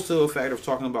that goes to the fact of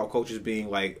talking about coaches being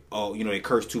like, oh, they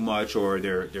curse too much or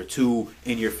they're too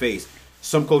in your face.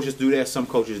 Some coaches do that, some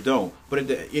coaches don't. But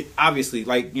it obviously,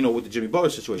 like, with the Jimmy Butler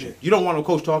situation, you don't want a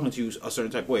coach talking to you a certain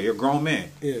type of way. You're a grown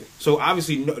man. Yeah. So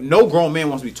obviously, no grown man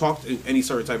wants to be talked to any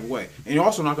certain type of way. And you're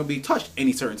also not going to be touched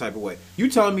any certain type of way.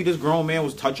 You telling me this grown man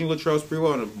was touching Latrell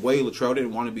Sprewell in a way Latrell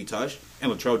didn't want to be touched,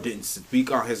 and Latrell didn't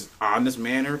speak on his honest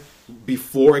manner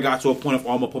before it got to a point of,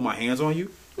 I'm going to put my hands on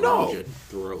you? No.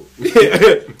 Throat.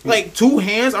 Like, 2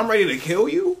 hands, I'm ready to kill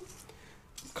you?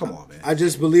 Come on, man. I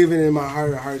just believe in my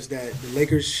heart of hearts that the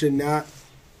Lakers should not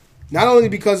only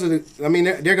because of they're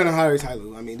going to hire Ty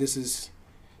Lue.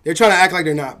 They're trying to act like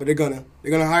they're not, but they're going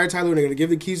to hire Ty Lue and they're going to give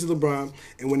the keys to LeBron.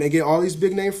 And when they get all these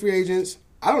big name free agents,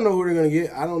 I don't know who they're going to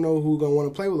get. I don't know who's going to want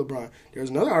to play with LeBron. There's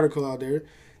another article out there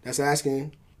that's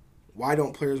asking why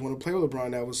don't players want to play with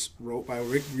LeBron. That was wrote by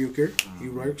Rick Bucher. He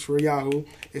works for Yahoo.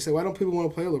 They said, why don't people want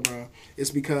to play with LeBron? It's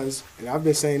because, and I've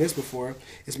been saying this before,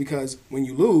 it's because when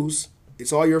you lose,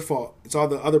 it's all your fault. It's all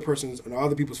the other person's or the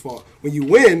other people's fault. When you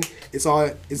win, it's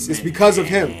because of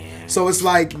him. So it's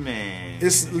like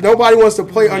nobody wants to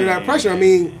play under that pressure.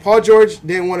 Paul George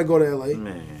didn't want to go to LA.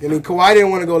 Kawhi didn't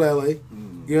want to go to LA. You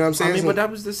know what I'm saying? But that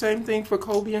was the same thing for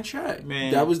Kobe and Shaq.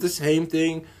 That was the same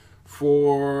thing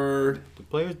for the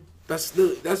players. That's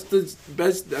the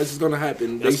best that's going to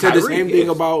happen. They said the same thing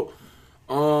about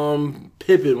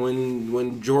Pippen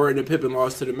when Jordan and Pippen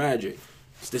lost to the Magic.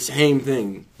 It's the same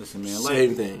thing. Listen, man.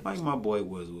 Same thing. Like my boy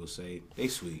Wiz will say, they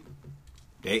sweet.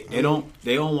 They don't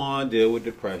want to deal with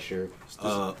the pressure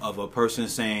of a person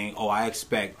saying, "Oh, I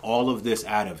expect all of this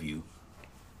out of you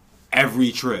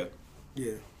every trip."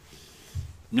 Yeah.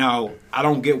 Now, I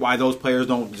don't get why those players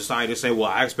don't decide to say,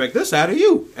 "Well, I expect this out of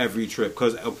you every trip,"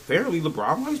 because apparently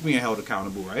LeBron likes being held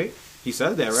accountable, right? He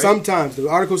says that, right? Sometimes. The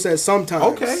article says sometimes.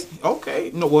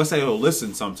 Okay. No, we'll say he'll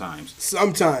listen sometimes.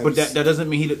 Sometimes. But that doesn't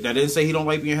mean that didn't say he don't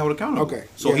like being held accountable. Okay.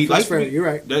 So he likes fair. You're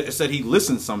right. That said he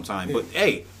listens sometimes. Yeah. But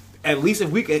hey, at least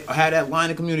if we could have that line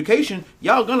of communication,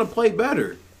 y'all gonna play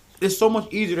better. It's so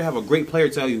much easier to have a great player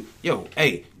tell you, yo,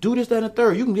 hey, do this, that, and the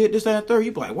third. You can get this, that, and the third.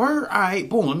 You be like, word, all right,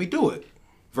 boom, let me do it.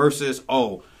 Versus,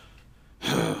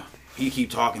 he keep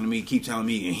talking to me, keep telling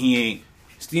me, and he ain't.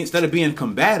 Instead of being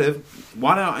combative,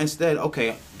 why not instead,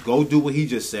 okay, go do what he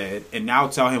just said, and now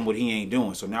tell him what he ain't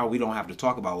doing. So now we don't have to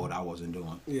talk about what I wasn't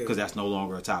doing, because that's no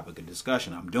longer a topic of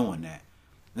discussion. I'm doing that.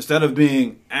 Instead of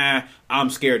being, I'm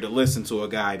scared to listen to a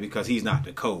guy because he's not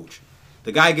the coach.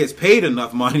 The guy gets paid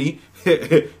enough money.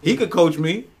 He could coach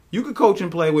me. You could coach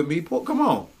and play with me. Come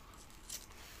on.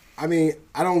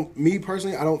 Me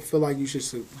personally, I don't feel like you should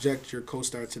subject your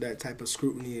co-star to that type of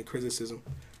scrutiny and criticism.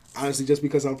 Honestly, just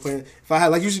because I'm playing. If I had,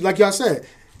 like y'all said,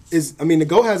 the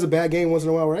GOAT has a bad game once in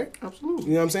a while, right? Absolutely.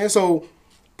 You know what I'm saying? So,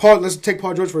 let's take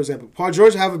Paul George, for example. Paul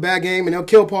George have a bad game, and they'll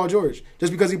kill Paul George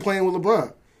just because he's playing with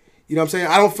LeBron. You know what I'm saying?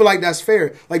 I don't feel like that's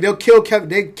fair. Like, they kill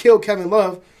Kevin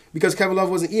Love because Kevin Love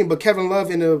wasn't eating. But Kevin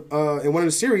Love in one of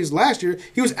the series last year,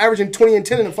 he was averaging 20 and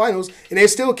 10 in the finals, and they're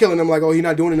still killing him like, oh, he's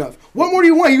not doing enough. What more do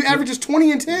you want? He averages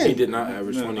 20 and 10. He did not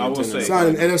average 20 and 10.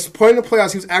 Son, at a point in the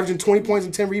playoffs, he was averaging 20 points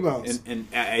and 10 rebounds. And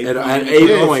at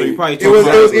 8 points. It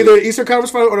was either Eastern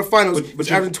Conference Final or the Finals,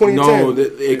 but averaging 20 and 10. No,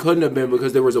 it couldn't have been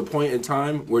because there was a point in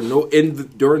time where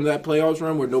during that playoffs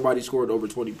run where nobody scored over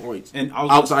 20 points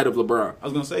outside of LeBron. I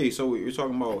was going to say, so you're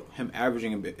talking about him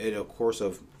averaging in a course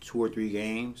of 2 or 3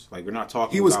 games? Like, we're not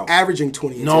talking He was averaging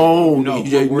 20 and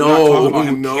 10. We're not talking about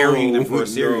him carrying them for a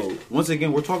series. Once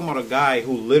again, we're talking about a guy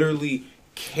who literally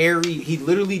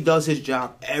does his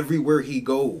job everywhere he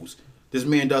goes. This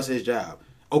man does his job.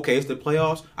 Okay, it's the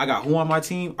playoffs. I got who on my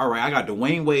team? All right, I got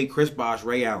Dwayne Wade, Chris Bosh,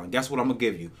 Ray Allen. Guess what I'm going to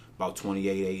give you? About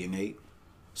 28, 8, and 8.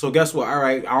 So guess what? All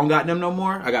right, I don't got them no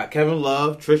more. I got Kevin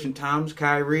Love, Tristan Thompson,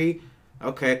 Kyrie.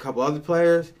 Okay, a couple other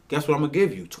players. Guess what I'm gonna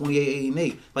give you? 28, 8, and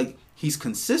 8. Like he's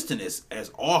consistent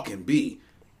as all can be,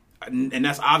 and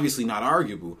that's obviously not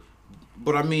arguable.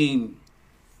 But I mean,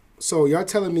 so y'all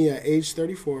telling me at age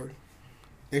 34,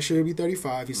 next year he'll be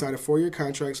 35. He signed a 4-year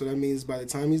contract, so that means by the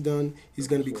time he's done, he's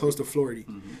going to be close to Florida.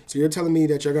 Mm-hmm. So you're telling me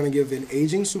that you're going to give an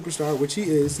aging superstar, which he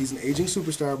is. He's an aging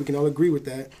superstar. We can all agree with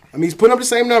that. I mean, he's putting up the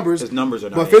same numbers. His numbers are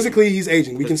not but aging. physically, he's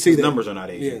aging. We can see that. His numbers are not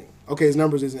aging. Yeah. Okay, his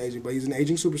numbers isn't aging, but he's an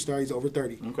aging superstar. He's over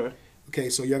 30. Okay. Okay,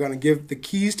 so you're going to give the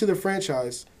keys to the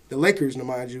franchise, the Lakers, to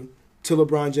mind you, to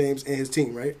LeBron James and his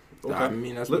team, right? Okay. I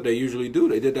mean, that's what they usually do.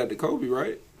 They did that to Kobe,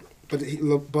 right? But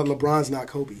LeBron's not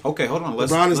Kobe. Okay, hold on.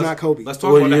 LeBron is not Kobe. Let's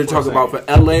talk about that. You're talking about for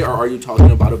LA, or are you talking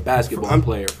about a basketball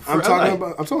player? I'm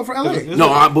talking for LA.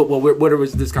 No, but what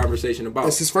was this conversation about?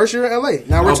 It's his first year in LA.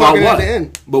 Now we're talking at the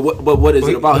end. But what is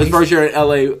it about? His first year in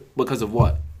LA because of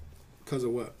what? Because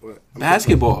of what? What?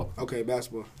 Basketball. Okay,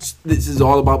 basketball. This is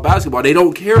all about basketball. They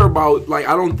don't care about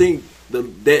I don't think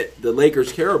the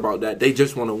Lakers care about that. They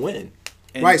just want to win.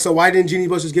 And right, so why didn't Jeannie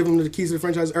Buss just give him the keys to the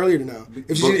franchise earlier than now?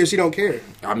 If she don't care,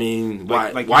 I mean,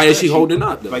 why is she holding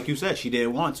up? Though? Like you said, she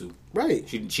didn't want to. Right,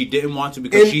 she didn't want to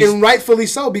because and rightfully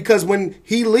so, because when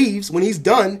he leaves, when he's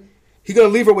done, he's gonna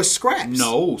leave her with scraps.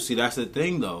 No, see that's the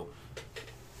thing though.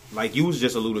 Like you was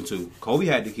just alluding to, Kobe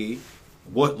had the key.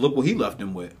 Look what he left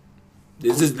him with.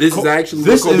 This is actually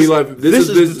this what Kobe is left. This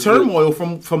is the turmoil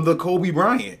from the Kobe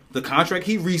Bryant, the contract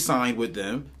he re-signed with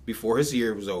them before his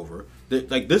year was over.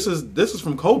 Like this is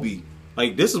from Kobe.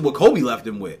 Like this is what Kobe left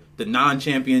him with: the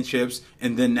non-championships,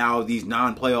 and then now these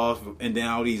non-playoff, and then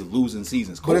now these losing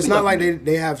seasons. Kobe, but it's not like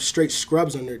they have straight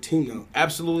scrubs on their team, though.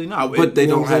 Absolutely not. But they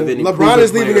don't have any. LeBron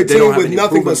is leaving the team with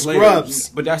nothing but scrubs.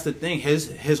 But that's the thing.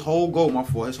 His whole goal,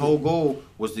 his whole goal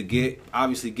was to get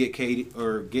KD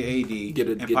or get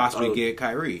AD and possibly get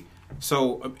Kyrie.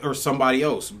 So or somebody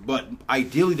else. But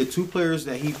ideally, the two players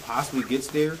that he possibly gets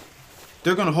there,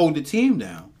 they're going to hold the team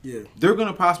down. Yeah, they're going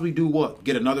to possibly do what?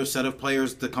 Get another set of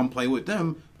players to come play with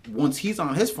them once he's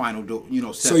on his final,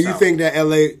 steps So you out. think that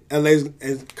LA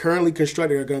is currently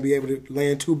constructed are going to be able to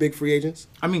land 2 big free agents?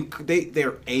 I mean,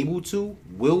 they're able to.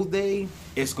 Will they?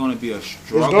 It's going to be a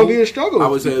struggle. It's going to be a struggle. I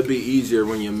would say it'd be easier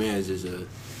when your man's is a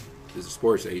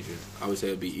sports agent. I would say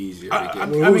it'd be easier.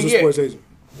 Who's a sports agent?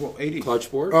 Well, AD. Clutch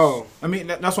Sports. Oh, I mean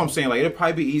that's what I'm saying. Like it'll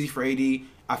probably be easy for AD.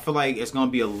 I feel like it's going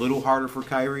to be a little harder for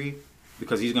Kyrie.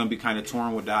 Because he's going to be kind of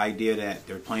torn with the idea that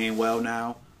they're playing well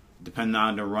now. Depending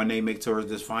on the run they make towards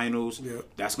this finals,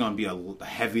 that's going to be a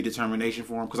heavy determination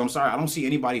for him. Because I'm sorry, I don't see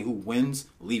anybody who wins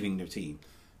leaving their team.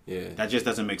 Yeah, that just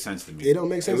doesn't make sense to me. It don't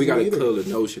make sense. And we got to kill the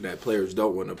notion that players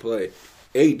don't want to play.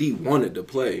 AD wanted to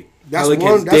play. That's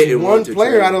one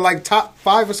player out of like top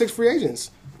 5 or 6 free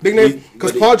agents. Big name,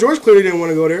 because Paul George clearly didn't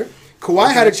want to go there.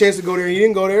 Kawhi had a chance to go there, and he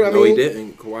didn't go there. He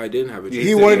didn't. Kawhi didn't have a chance.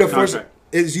 He wanted to first.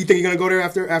 You think you're gonna go there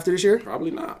after this year?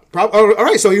 Probably not. All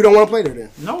right, so you don't want to play there then?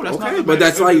 No, that's okay,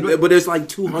 not. But there's like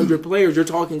 200 players. You're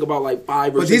talking about like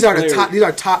 5 or 6 these are players. These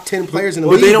are top 10 players in the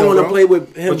league. But they don't want to play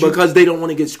with him because they don't want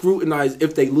to get scrutinized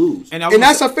if they lose. And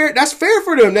that's fair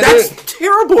for them. That's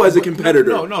terrible as a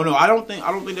competitor. No. I don't think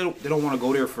they don't want to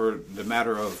go there for the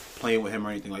matter of playing with him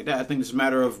or anything like that. I think it's a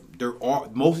matter of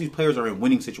most of these players are in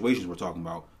winning situations. We're talking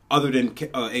about other than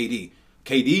AD.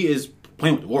 KD is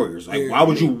playing with the Warriors. Like, why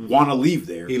would you want to leave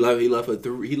there? He left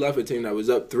a team that was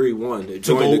up 3-1 to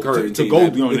join the current team. To go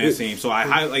join that team. So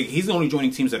he's only joining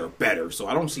teams that are better. So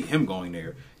I don't see him going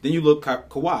there. Then you look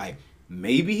Kawhi.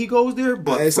 Maybe he goes there,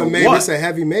 but it's a maybe. It's a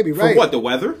heavy maybe, right? For what? The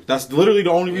weather? That's literally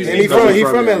the only reason. And he's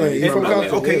from LA. He's from LA.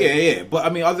 Okay, yeah. But I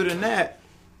mean, other than that,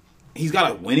 he's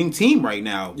got a winning team right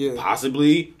now. Yeah.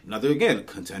 Possibly another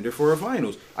contender for a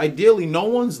finals. Ideally, no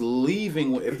one's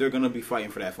leaving if they're going to be fighting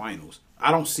for that finals. I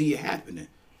don't see it happening.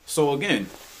 So again,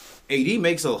 AD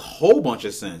makes a whole bunch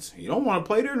of sense. He don't want to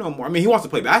play there no more. I mean, he wants to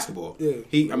play basketball. Yeah.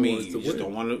 He just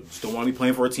don't want to be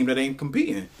playing for a team that ain't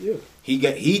competing. Yeah.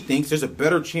 He thinks there's a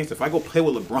better chance if I go play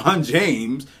with LeBron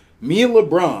James, me and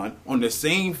LeBron on the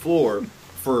same floor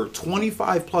for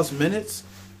 25 plus minutes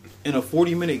in a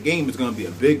 40-minute game is going to be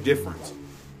a big difference.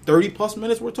 30 plus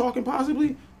minutes we're talking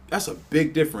possibly. That's a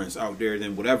big difference out there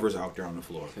than whatever's out there on the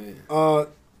floor.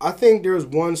 I think there was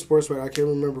one sports writer, I can't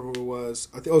remember who it was.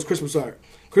 I think it was Chris Broussard.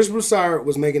 Chris Broussard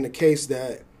was making the case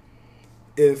that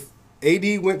if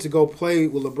AD went to go play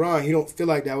with LeBron, he don't feel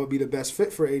like that would be the best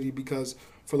fit for AD because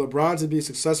for LeBron to be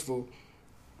successful,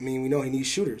 I mean, we know he needs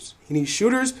shooters. He needs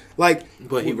shooters but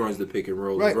he runs the pick and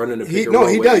roll. Right. Running the pick and roll. No,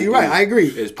 he does. You're right. I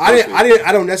agree.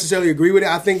 I don't necessarily agree with it.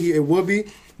 I think it would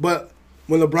be, but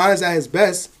when LeBron is at his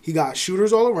best, he got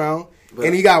shooters all around,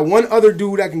 and he got one other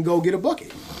dude that can go get a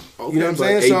bucket. Okay, you know what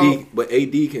I'm saying? But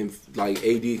AD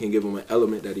can give him an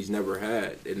element that he's never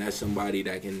had, and that's somebody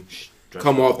that can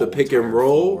come off the pick and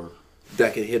roll,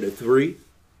 that can hit a three,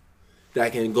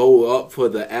 that can go up for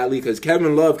the alley. Because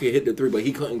Kevin Love can hit the three, but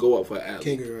he couldn't go up for an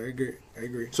alley. I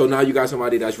agree. So now you got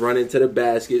somebody that's running to the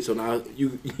basket. So now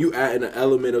you add an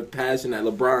element of passing that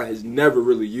LeBron has never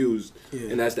really used,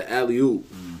 and that's the alley oop.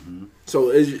 Mm-hmm. So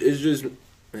it's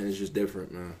just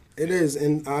different, man. It is,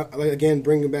 and again,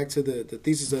 bringing back to the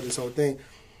thesis of this whole thing,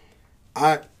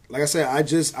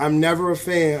 I'm never a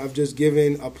fan of just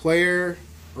giving a player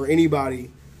or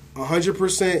anybody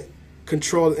 100%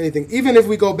 control of anything. Even if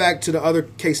we go back to the other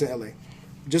case in LA,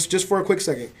 just for a quick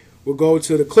second, we'll go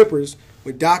to the Clippers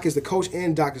when Doc is the coach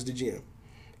and Doc is the GM.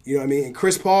 You know what I mean? And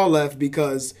Chris Paul left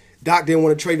because Doc didn't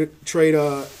want to trade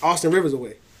Austin Rivers away.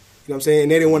 You know what I'm saying?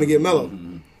 And they didn't want to get Melo.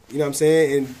 Mm-hmm. You know what I'm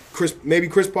saying? And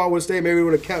Chris Paul would have stayed. Maybe we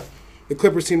would have kept the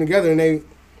Clippers team together. And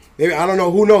maybe I don't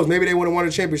know. Who knows? Maybe they would have won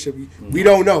a championship. We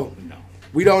don't know. No.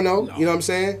 We don't know. No. You know what I'm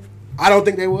saying? I don't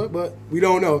think they would, but we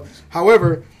don't know.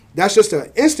 However, that's just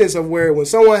an instance of where when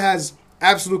someone has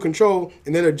absolute control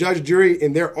and they're a judge, jury,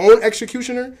 and their own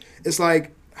executioner, it's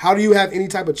like, how do you have any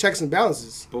type of checks and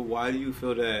balances? But why do you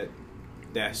feel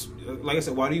that's like I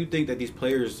said? Why do you think that these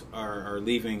players are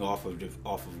leaving off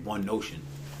of one notion?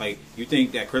 Like, you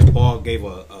think that Chris Paul gave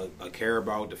a care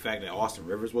about the fact that Austin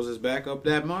Rivers was his backup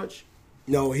that much?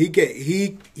 No, he cared.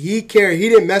 He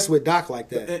didn't mess with Doc like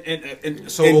that. And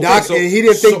he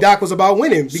didn't think Doc was about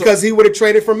winning because he would have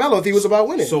traded for Melo if he was about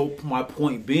winning. So my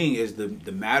point being is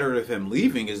the matter of him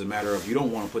leaving is a matter of you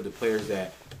don't want to put the players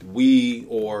that we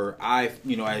or I,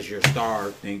 as your star,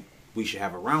 think we should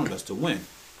have around us to win.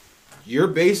 You're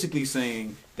basically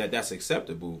saying that that's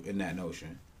acceptable in that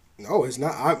notion. No, it's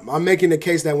not. I'm making the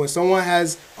case that when someone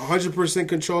has 100%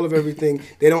 control of everything,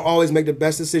 they don't always make the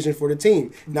best decision for the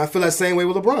team. And I feel that same way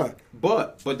with LeBron.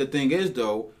 But the thing is,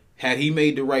 though, had he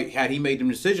made them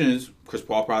decisions, Chris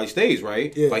Paul probably stays,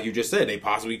 right? Yeah. Like you just said, they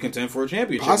possibly contend for a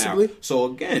championship possibly. Now. So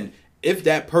again, if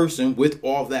that person with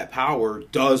all that power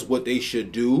does what they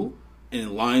should do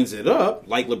and lines it up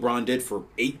like LeBron did for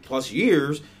 8+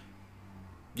 years,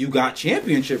 you got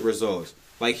championship results.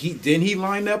 Like didn't he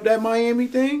line up that Miami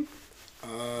thing?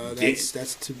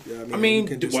 That's too.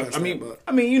 That's whatever.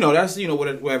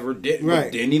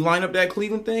 Right. Didn't he line up that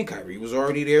Cleveland thing? Kyrie was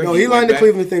already there. No, he lined the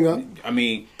Cleveland thing up. I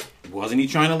mean, wasn't he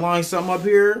trying to line something up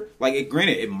here? Like,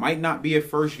 granted, it might not be a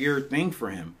first year thing for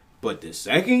him, but the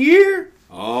second year,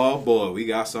 oh boy, we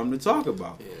got something to talk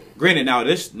about. Yeah. Granted, now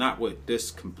this not what this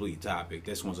complete topic.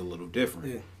 This one's a little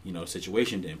different. Yeah. The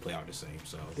situation didn't play out the same.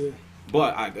 So. Yeah.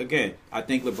 But I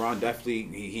think LeBron definitely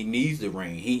he needs the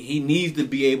ring. He needs to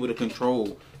be able to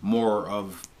control more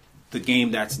of the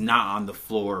game that's not on the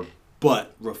floor,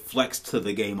 but reflects to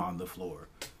the game on the floor.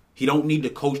 He don't need to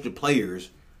coach the players,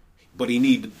 but he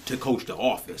need to coach the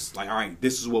office. Like, all right,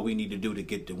 this is what we need to do to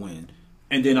get the win.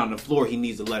 And then on the floor, he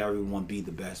needs to let everyone be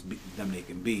the best them they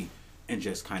can be, and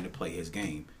just kind of play his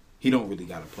game. He don't really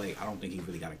got to play. I don't think he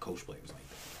really got to coach players like that.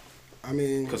 I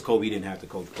mean, because Kobe didn't have to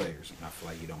coach players, and I feel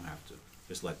like you don't have to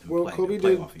just let them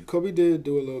play. Off you. Kobe did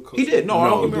do a little coaching. He did.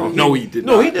 No, he did.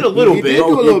 No, he did a little bit. He did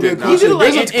do a little bit.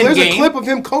 There's a clip of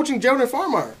him coaching Jordan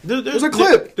Farmar. There's a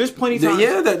clip. There's plenty of times.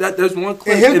 Yeah, there's one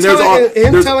clip.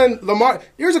 And him telling Lamar.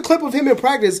 There's a clip of him in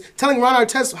practice telling Ron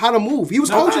Artest how to move. He was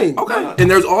coaching. Okay.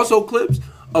 And there's also clips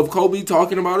of Kobe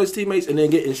talking about his teammates and then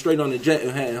getting straight on the jet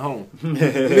and heading home. I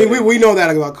mean, we know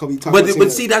that about Kobe.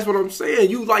 But see, that's what I'm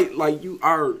saying. You like you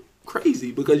are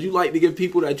crazy because you like to give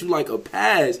people that you like a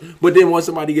pass, but then when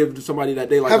somebody give to somebody that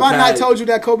they like. Have I not told you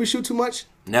that Kobe shoot too much?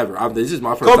 Never. This is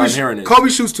my first time hearing it. Kobe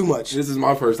shoots too much. This is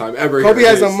my first time ever. Kobe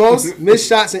has the most missed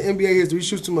shots in NBA history. He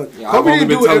shoots too much. Yeah, Kobe I've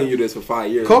only been telling you this for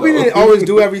 5 years. Kobe didn't always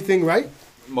do everything right.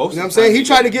 Most, you know what I'm saying? He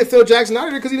tried to get Phil Jackson out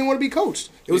of there because he didn't want to be coached.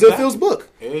 It was in Phil's book.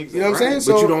 Exactly. You know what I'm saying?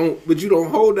 So, but you don't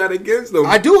hold that against him.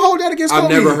 I do hold that against Kobe.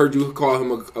 I've never heard you call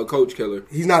him a coach killer.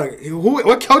 He's not.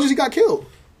 What coaches he got killed?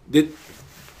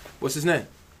 What's his name?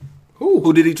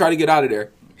 Who did he try to get out of there?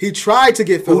 He tried to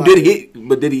get Phil. Who did he?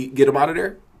 But did he get him out of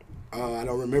there? I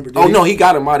don't remember. No, he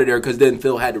got him out of there because then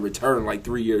Phil had to return like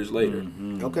 3 years later.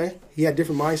 Mm-hmm. Okay, he had a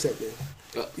different mindset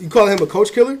then. You call him a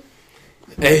coach killer?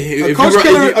 Hey, a coach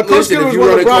killer is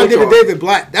what LeBron did to David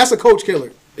Blatt. That's a coach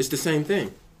killer. It's the same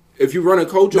thing. If you run a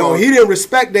coach on... No, he didn't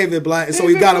respect David Blatt, and so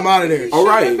he got him out of there. All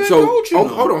right, so...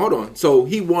 hold on. So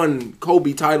he won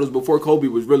Kobe titles before Kobe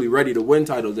was really ready to win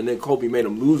titles, and then Kobe made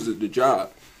him lose the job.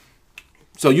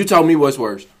 So you tell me what's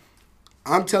worse.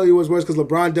 I'm telling you what's worse because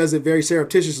LeBron does it very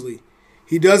surreptitiously.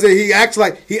 He does it. He acts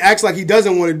like he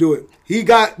doesn't want to do it. He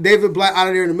got David Blatt out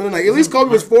of there in the middle of the night. At least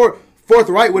Kobe was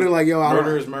forthright with it, like, yo,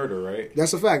 murder is murder, right?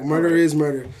 That's a fact. Murder is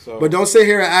murder. So, but don't sit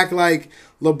here and act like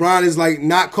LeBron is like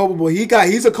not culpable.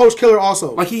 He's a coach killer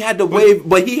also. Like he had to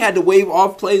wave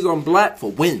off plays on Black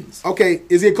for wins. Okay,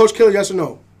 is he a coach killer? Yes or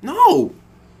no? No.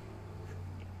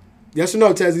 Yes or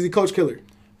no, Tez? Is he coach killer?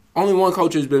 Only one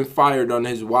coach has been fired on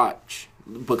his watch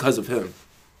because of him.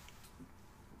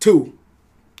 2.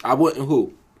 I wouldn't.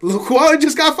 Who? Luke Walton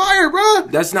just got fired, bro.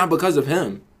 That's not because of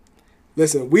him.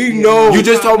 Listen, we know. You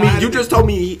just told me.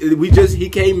 He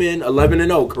came in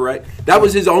 11-0, correct? That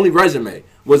was his only resume.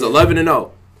 Was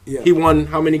 11-0. Yeah. He won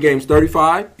how many games?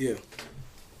 35. Yeah.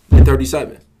 And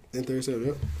 37. And 37.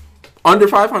 Yep. Under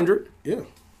 500. Yeah.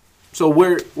 So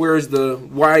where is the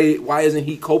why isn't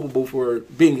he culpable for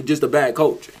being just a bad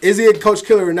coach? Is he a coach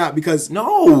killer or not? Because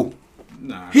no.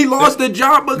 Nah, he lost the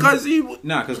job because he.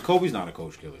 Nah, because Kobe's not a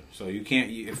coach killer. So you can't.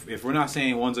 If we're not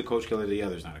saying one's a coach killer, the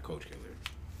other's not a coach killer.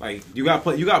 Like you got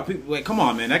people. Like, come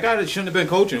on, man, that guy that shouldn't have been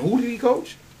coaching. Who did he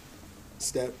coach?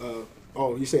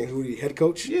 You saying who did he head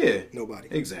coach? Yeah, nobody.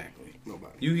 Exactly.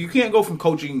 Nobody. You can't go from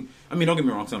coaching. I mean, don't get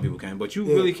me wrong. Some people can, but you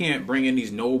really can't bring in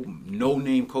these no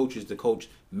name coaches to coach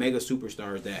mega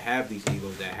superstars that have these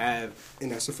egos that have.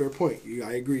 And that's a fair point.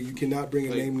 I agree. You cannot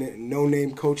bring a no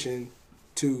name coaching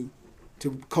to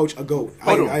coach a GOAT.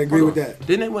 I agree with that.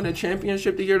 Didn't they win a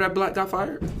championship the year that Black got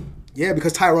fired? Yeah,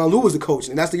 because Tyronn Lue was the coach,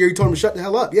 and that's the year he told him to shut the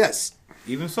hell up. Yes.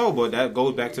 Even so, but that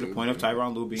goes back to the point of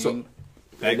Tyronn Lue being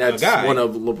that's guy. One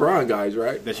of LeBron guys,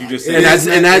 right? That you just said.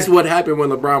 And that's what happened when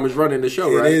LeBron was running the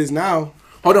show, right? It is now.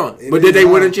 Hold on. But did they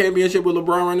win a championship with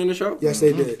LeBron running the show? Yes,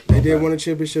 they did. They did win a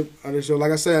championship on the show.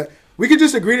 Like I said, we could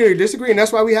just agree to disagree, and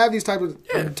that's why we have these type of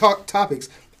topics.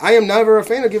 I am never a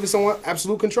fan of giving someone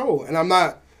absolute control, and I'm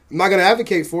not going to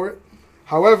advocate for it.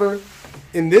 However,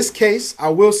 in this case, I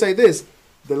will say this.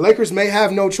 The Lakers may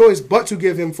have no choice but to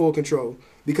give him full control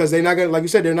because they're not going to, like you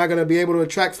said, they're not going to be able to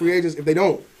attract free agents if they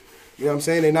don't. You know what I'm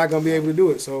saying? They're not going to be able to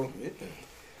do it. So,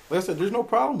 like I said, there's no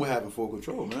problem with having full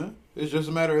control, man. It's just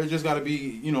a matter. It's just got to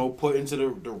be, put into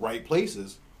the right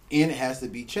places, and it has to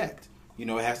be checked. It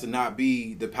has to not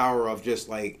be the power of just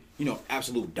like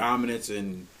absolute dominance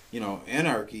and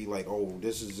anarchy. Like, oh,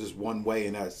 this is just one way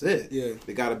and that's it. Yeah,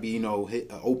 they got to be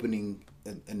hit opening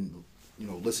and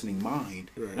listening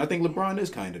mind. Right. And I think LeBron is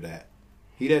kind of that.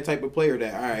 He that type of player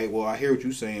that, all right, well, I hear what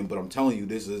you're saying, but I'm telling you,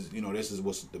 this is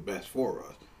what's the best for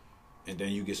us. And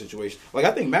then you get situations like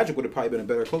I think Magic would have probably been a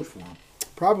better coach for him.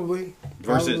 Probably.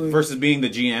 Versus being the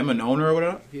GM and owner or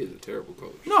whatever. He is a terrible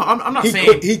coach. No, I'm not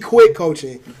saying he quit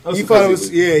coaching. He thought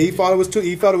it was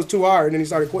too hard, and then he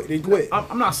started quit. He quit.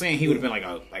 I'm not saying he would have been like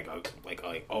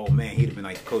oh man, he'd have been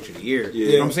like the coach of the year.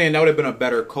 Yeah. I'm saying that would have been a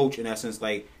better coach in essence.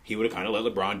 Like he would have kind of let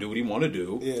LeBron do what he wanted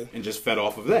to do, and just fed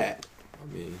off of that. I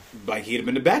mean, like he'd have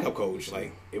been the backup coach.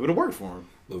 Like it would have worked for him.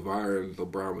 LeVar and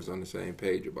LeBron was on the same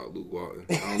page about Luke Walton.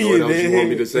 I don't know what else you want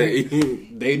me to say.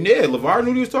 They did. LeVar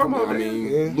knew what he was talking about. I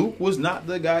mean, Luke was not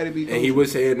the guy to be coaching. And he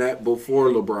was saying that before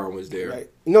LeBron was there. Right.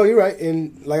 No, you're right.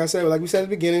 And like we said at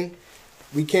the beginning,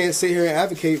 we can't sit here and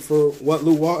advocate for what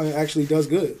Luke Walton actually does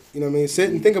good. You know what I mean? Sit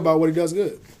and think about what he does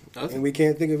good. And we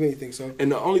can't think of anything. So,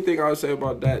 and the only thing I would say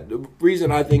about that, the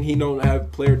reason I think he don't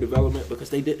have player development, because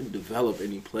they didn't develop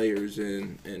any players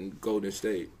in Golden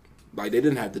State. Like, they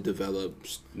didn't have to develop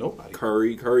nobody.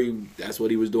 Curry, that's what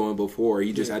he was doing before.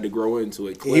 He just had to grow into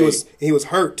it. Clay, he was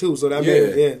hurt too, so that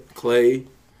made Clay,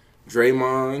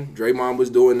 Draymond was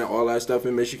doing all that stuff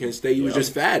in Michigan State. He was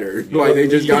just fatter. Like, they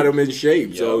just got him in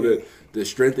shape. So the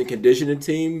strength and conditioning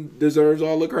team deserves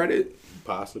all the credit.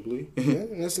 Possibly. Yeah,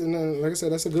 like I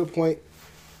said, that's a good point.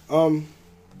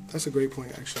 That's a great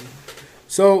point, actually.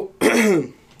 So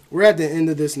we're at the end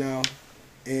of this now,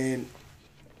 and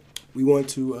we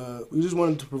just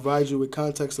wanted to provide you with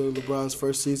context of LeBron's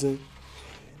first season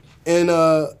in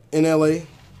LA.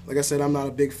 Like I said, I'm not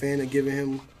a big fan of giving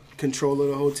him control of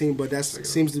the whole team, but that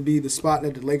seems to be the spot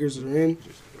that the Lakers are in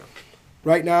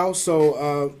right now.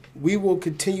 So we will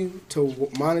continue to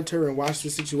monitor and watch the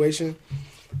situation.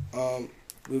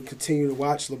 We'll continue to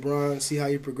watch LeBron, see how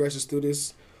he progresses through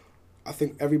this. I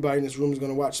think everybody in this room is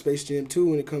going to watch Space Jam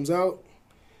 2 when it comes out.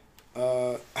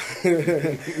 I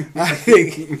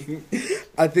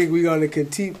think we're going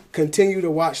to continue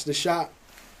to watch The Shot.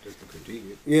 Just to critique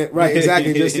it. Yeah, right,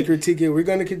 exactly. Just to critique it. We're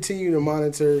going to continue to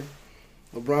monitor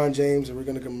LeBron James, and we're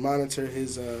going to monitor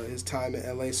his time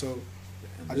in LA. So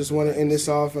I just want to end this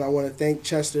off, and I want to thank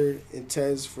Chester and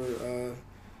Tez for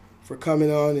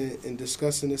coming on and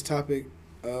discussing this topic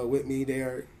with me. They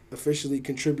are officially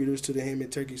contributors to the Ham and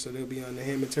Turkey, so they'll be on the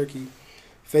Ham and Turkey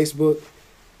Facebook.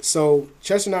 So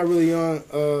Chester not really on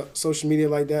social media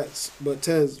like that, but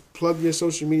Tez, plug your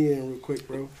social media in real quick,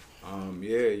 bro.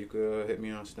 Yeah, you could hit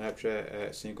me on Snapchat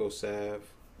at CincoSav,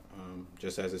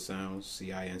 just as it sounds,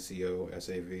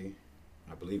 CINCOSAV.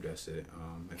 I believe that's it.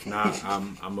 If not,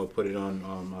 I'm gonna put it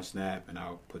on my Snap, and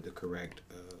I'll put the correct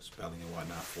spelling and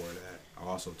whatnot for that. I'll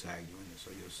also tag you in it,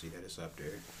 so you'll see that it's up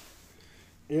there.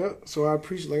 Yeah, so I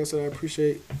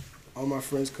appreciate all my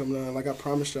friends coming on. Like I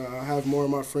promised y'all, I'll have more of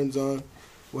my friends on.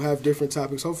 We'll have different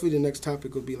topics. Hopefully the next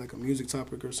topic will be like a music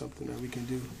topic or something that we can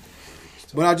do.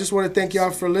 But I just want to thank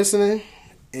y'all for listening,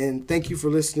 and thank you for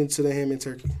listening to the Ham and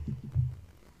Turkey.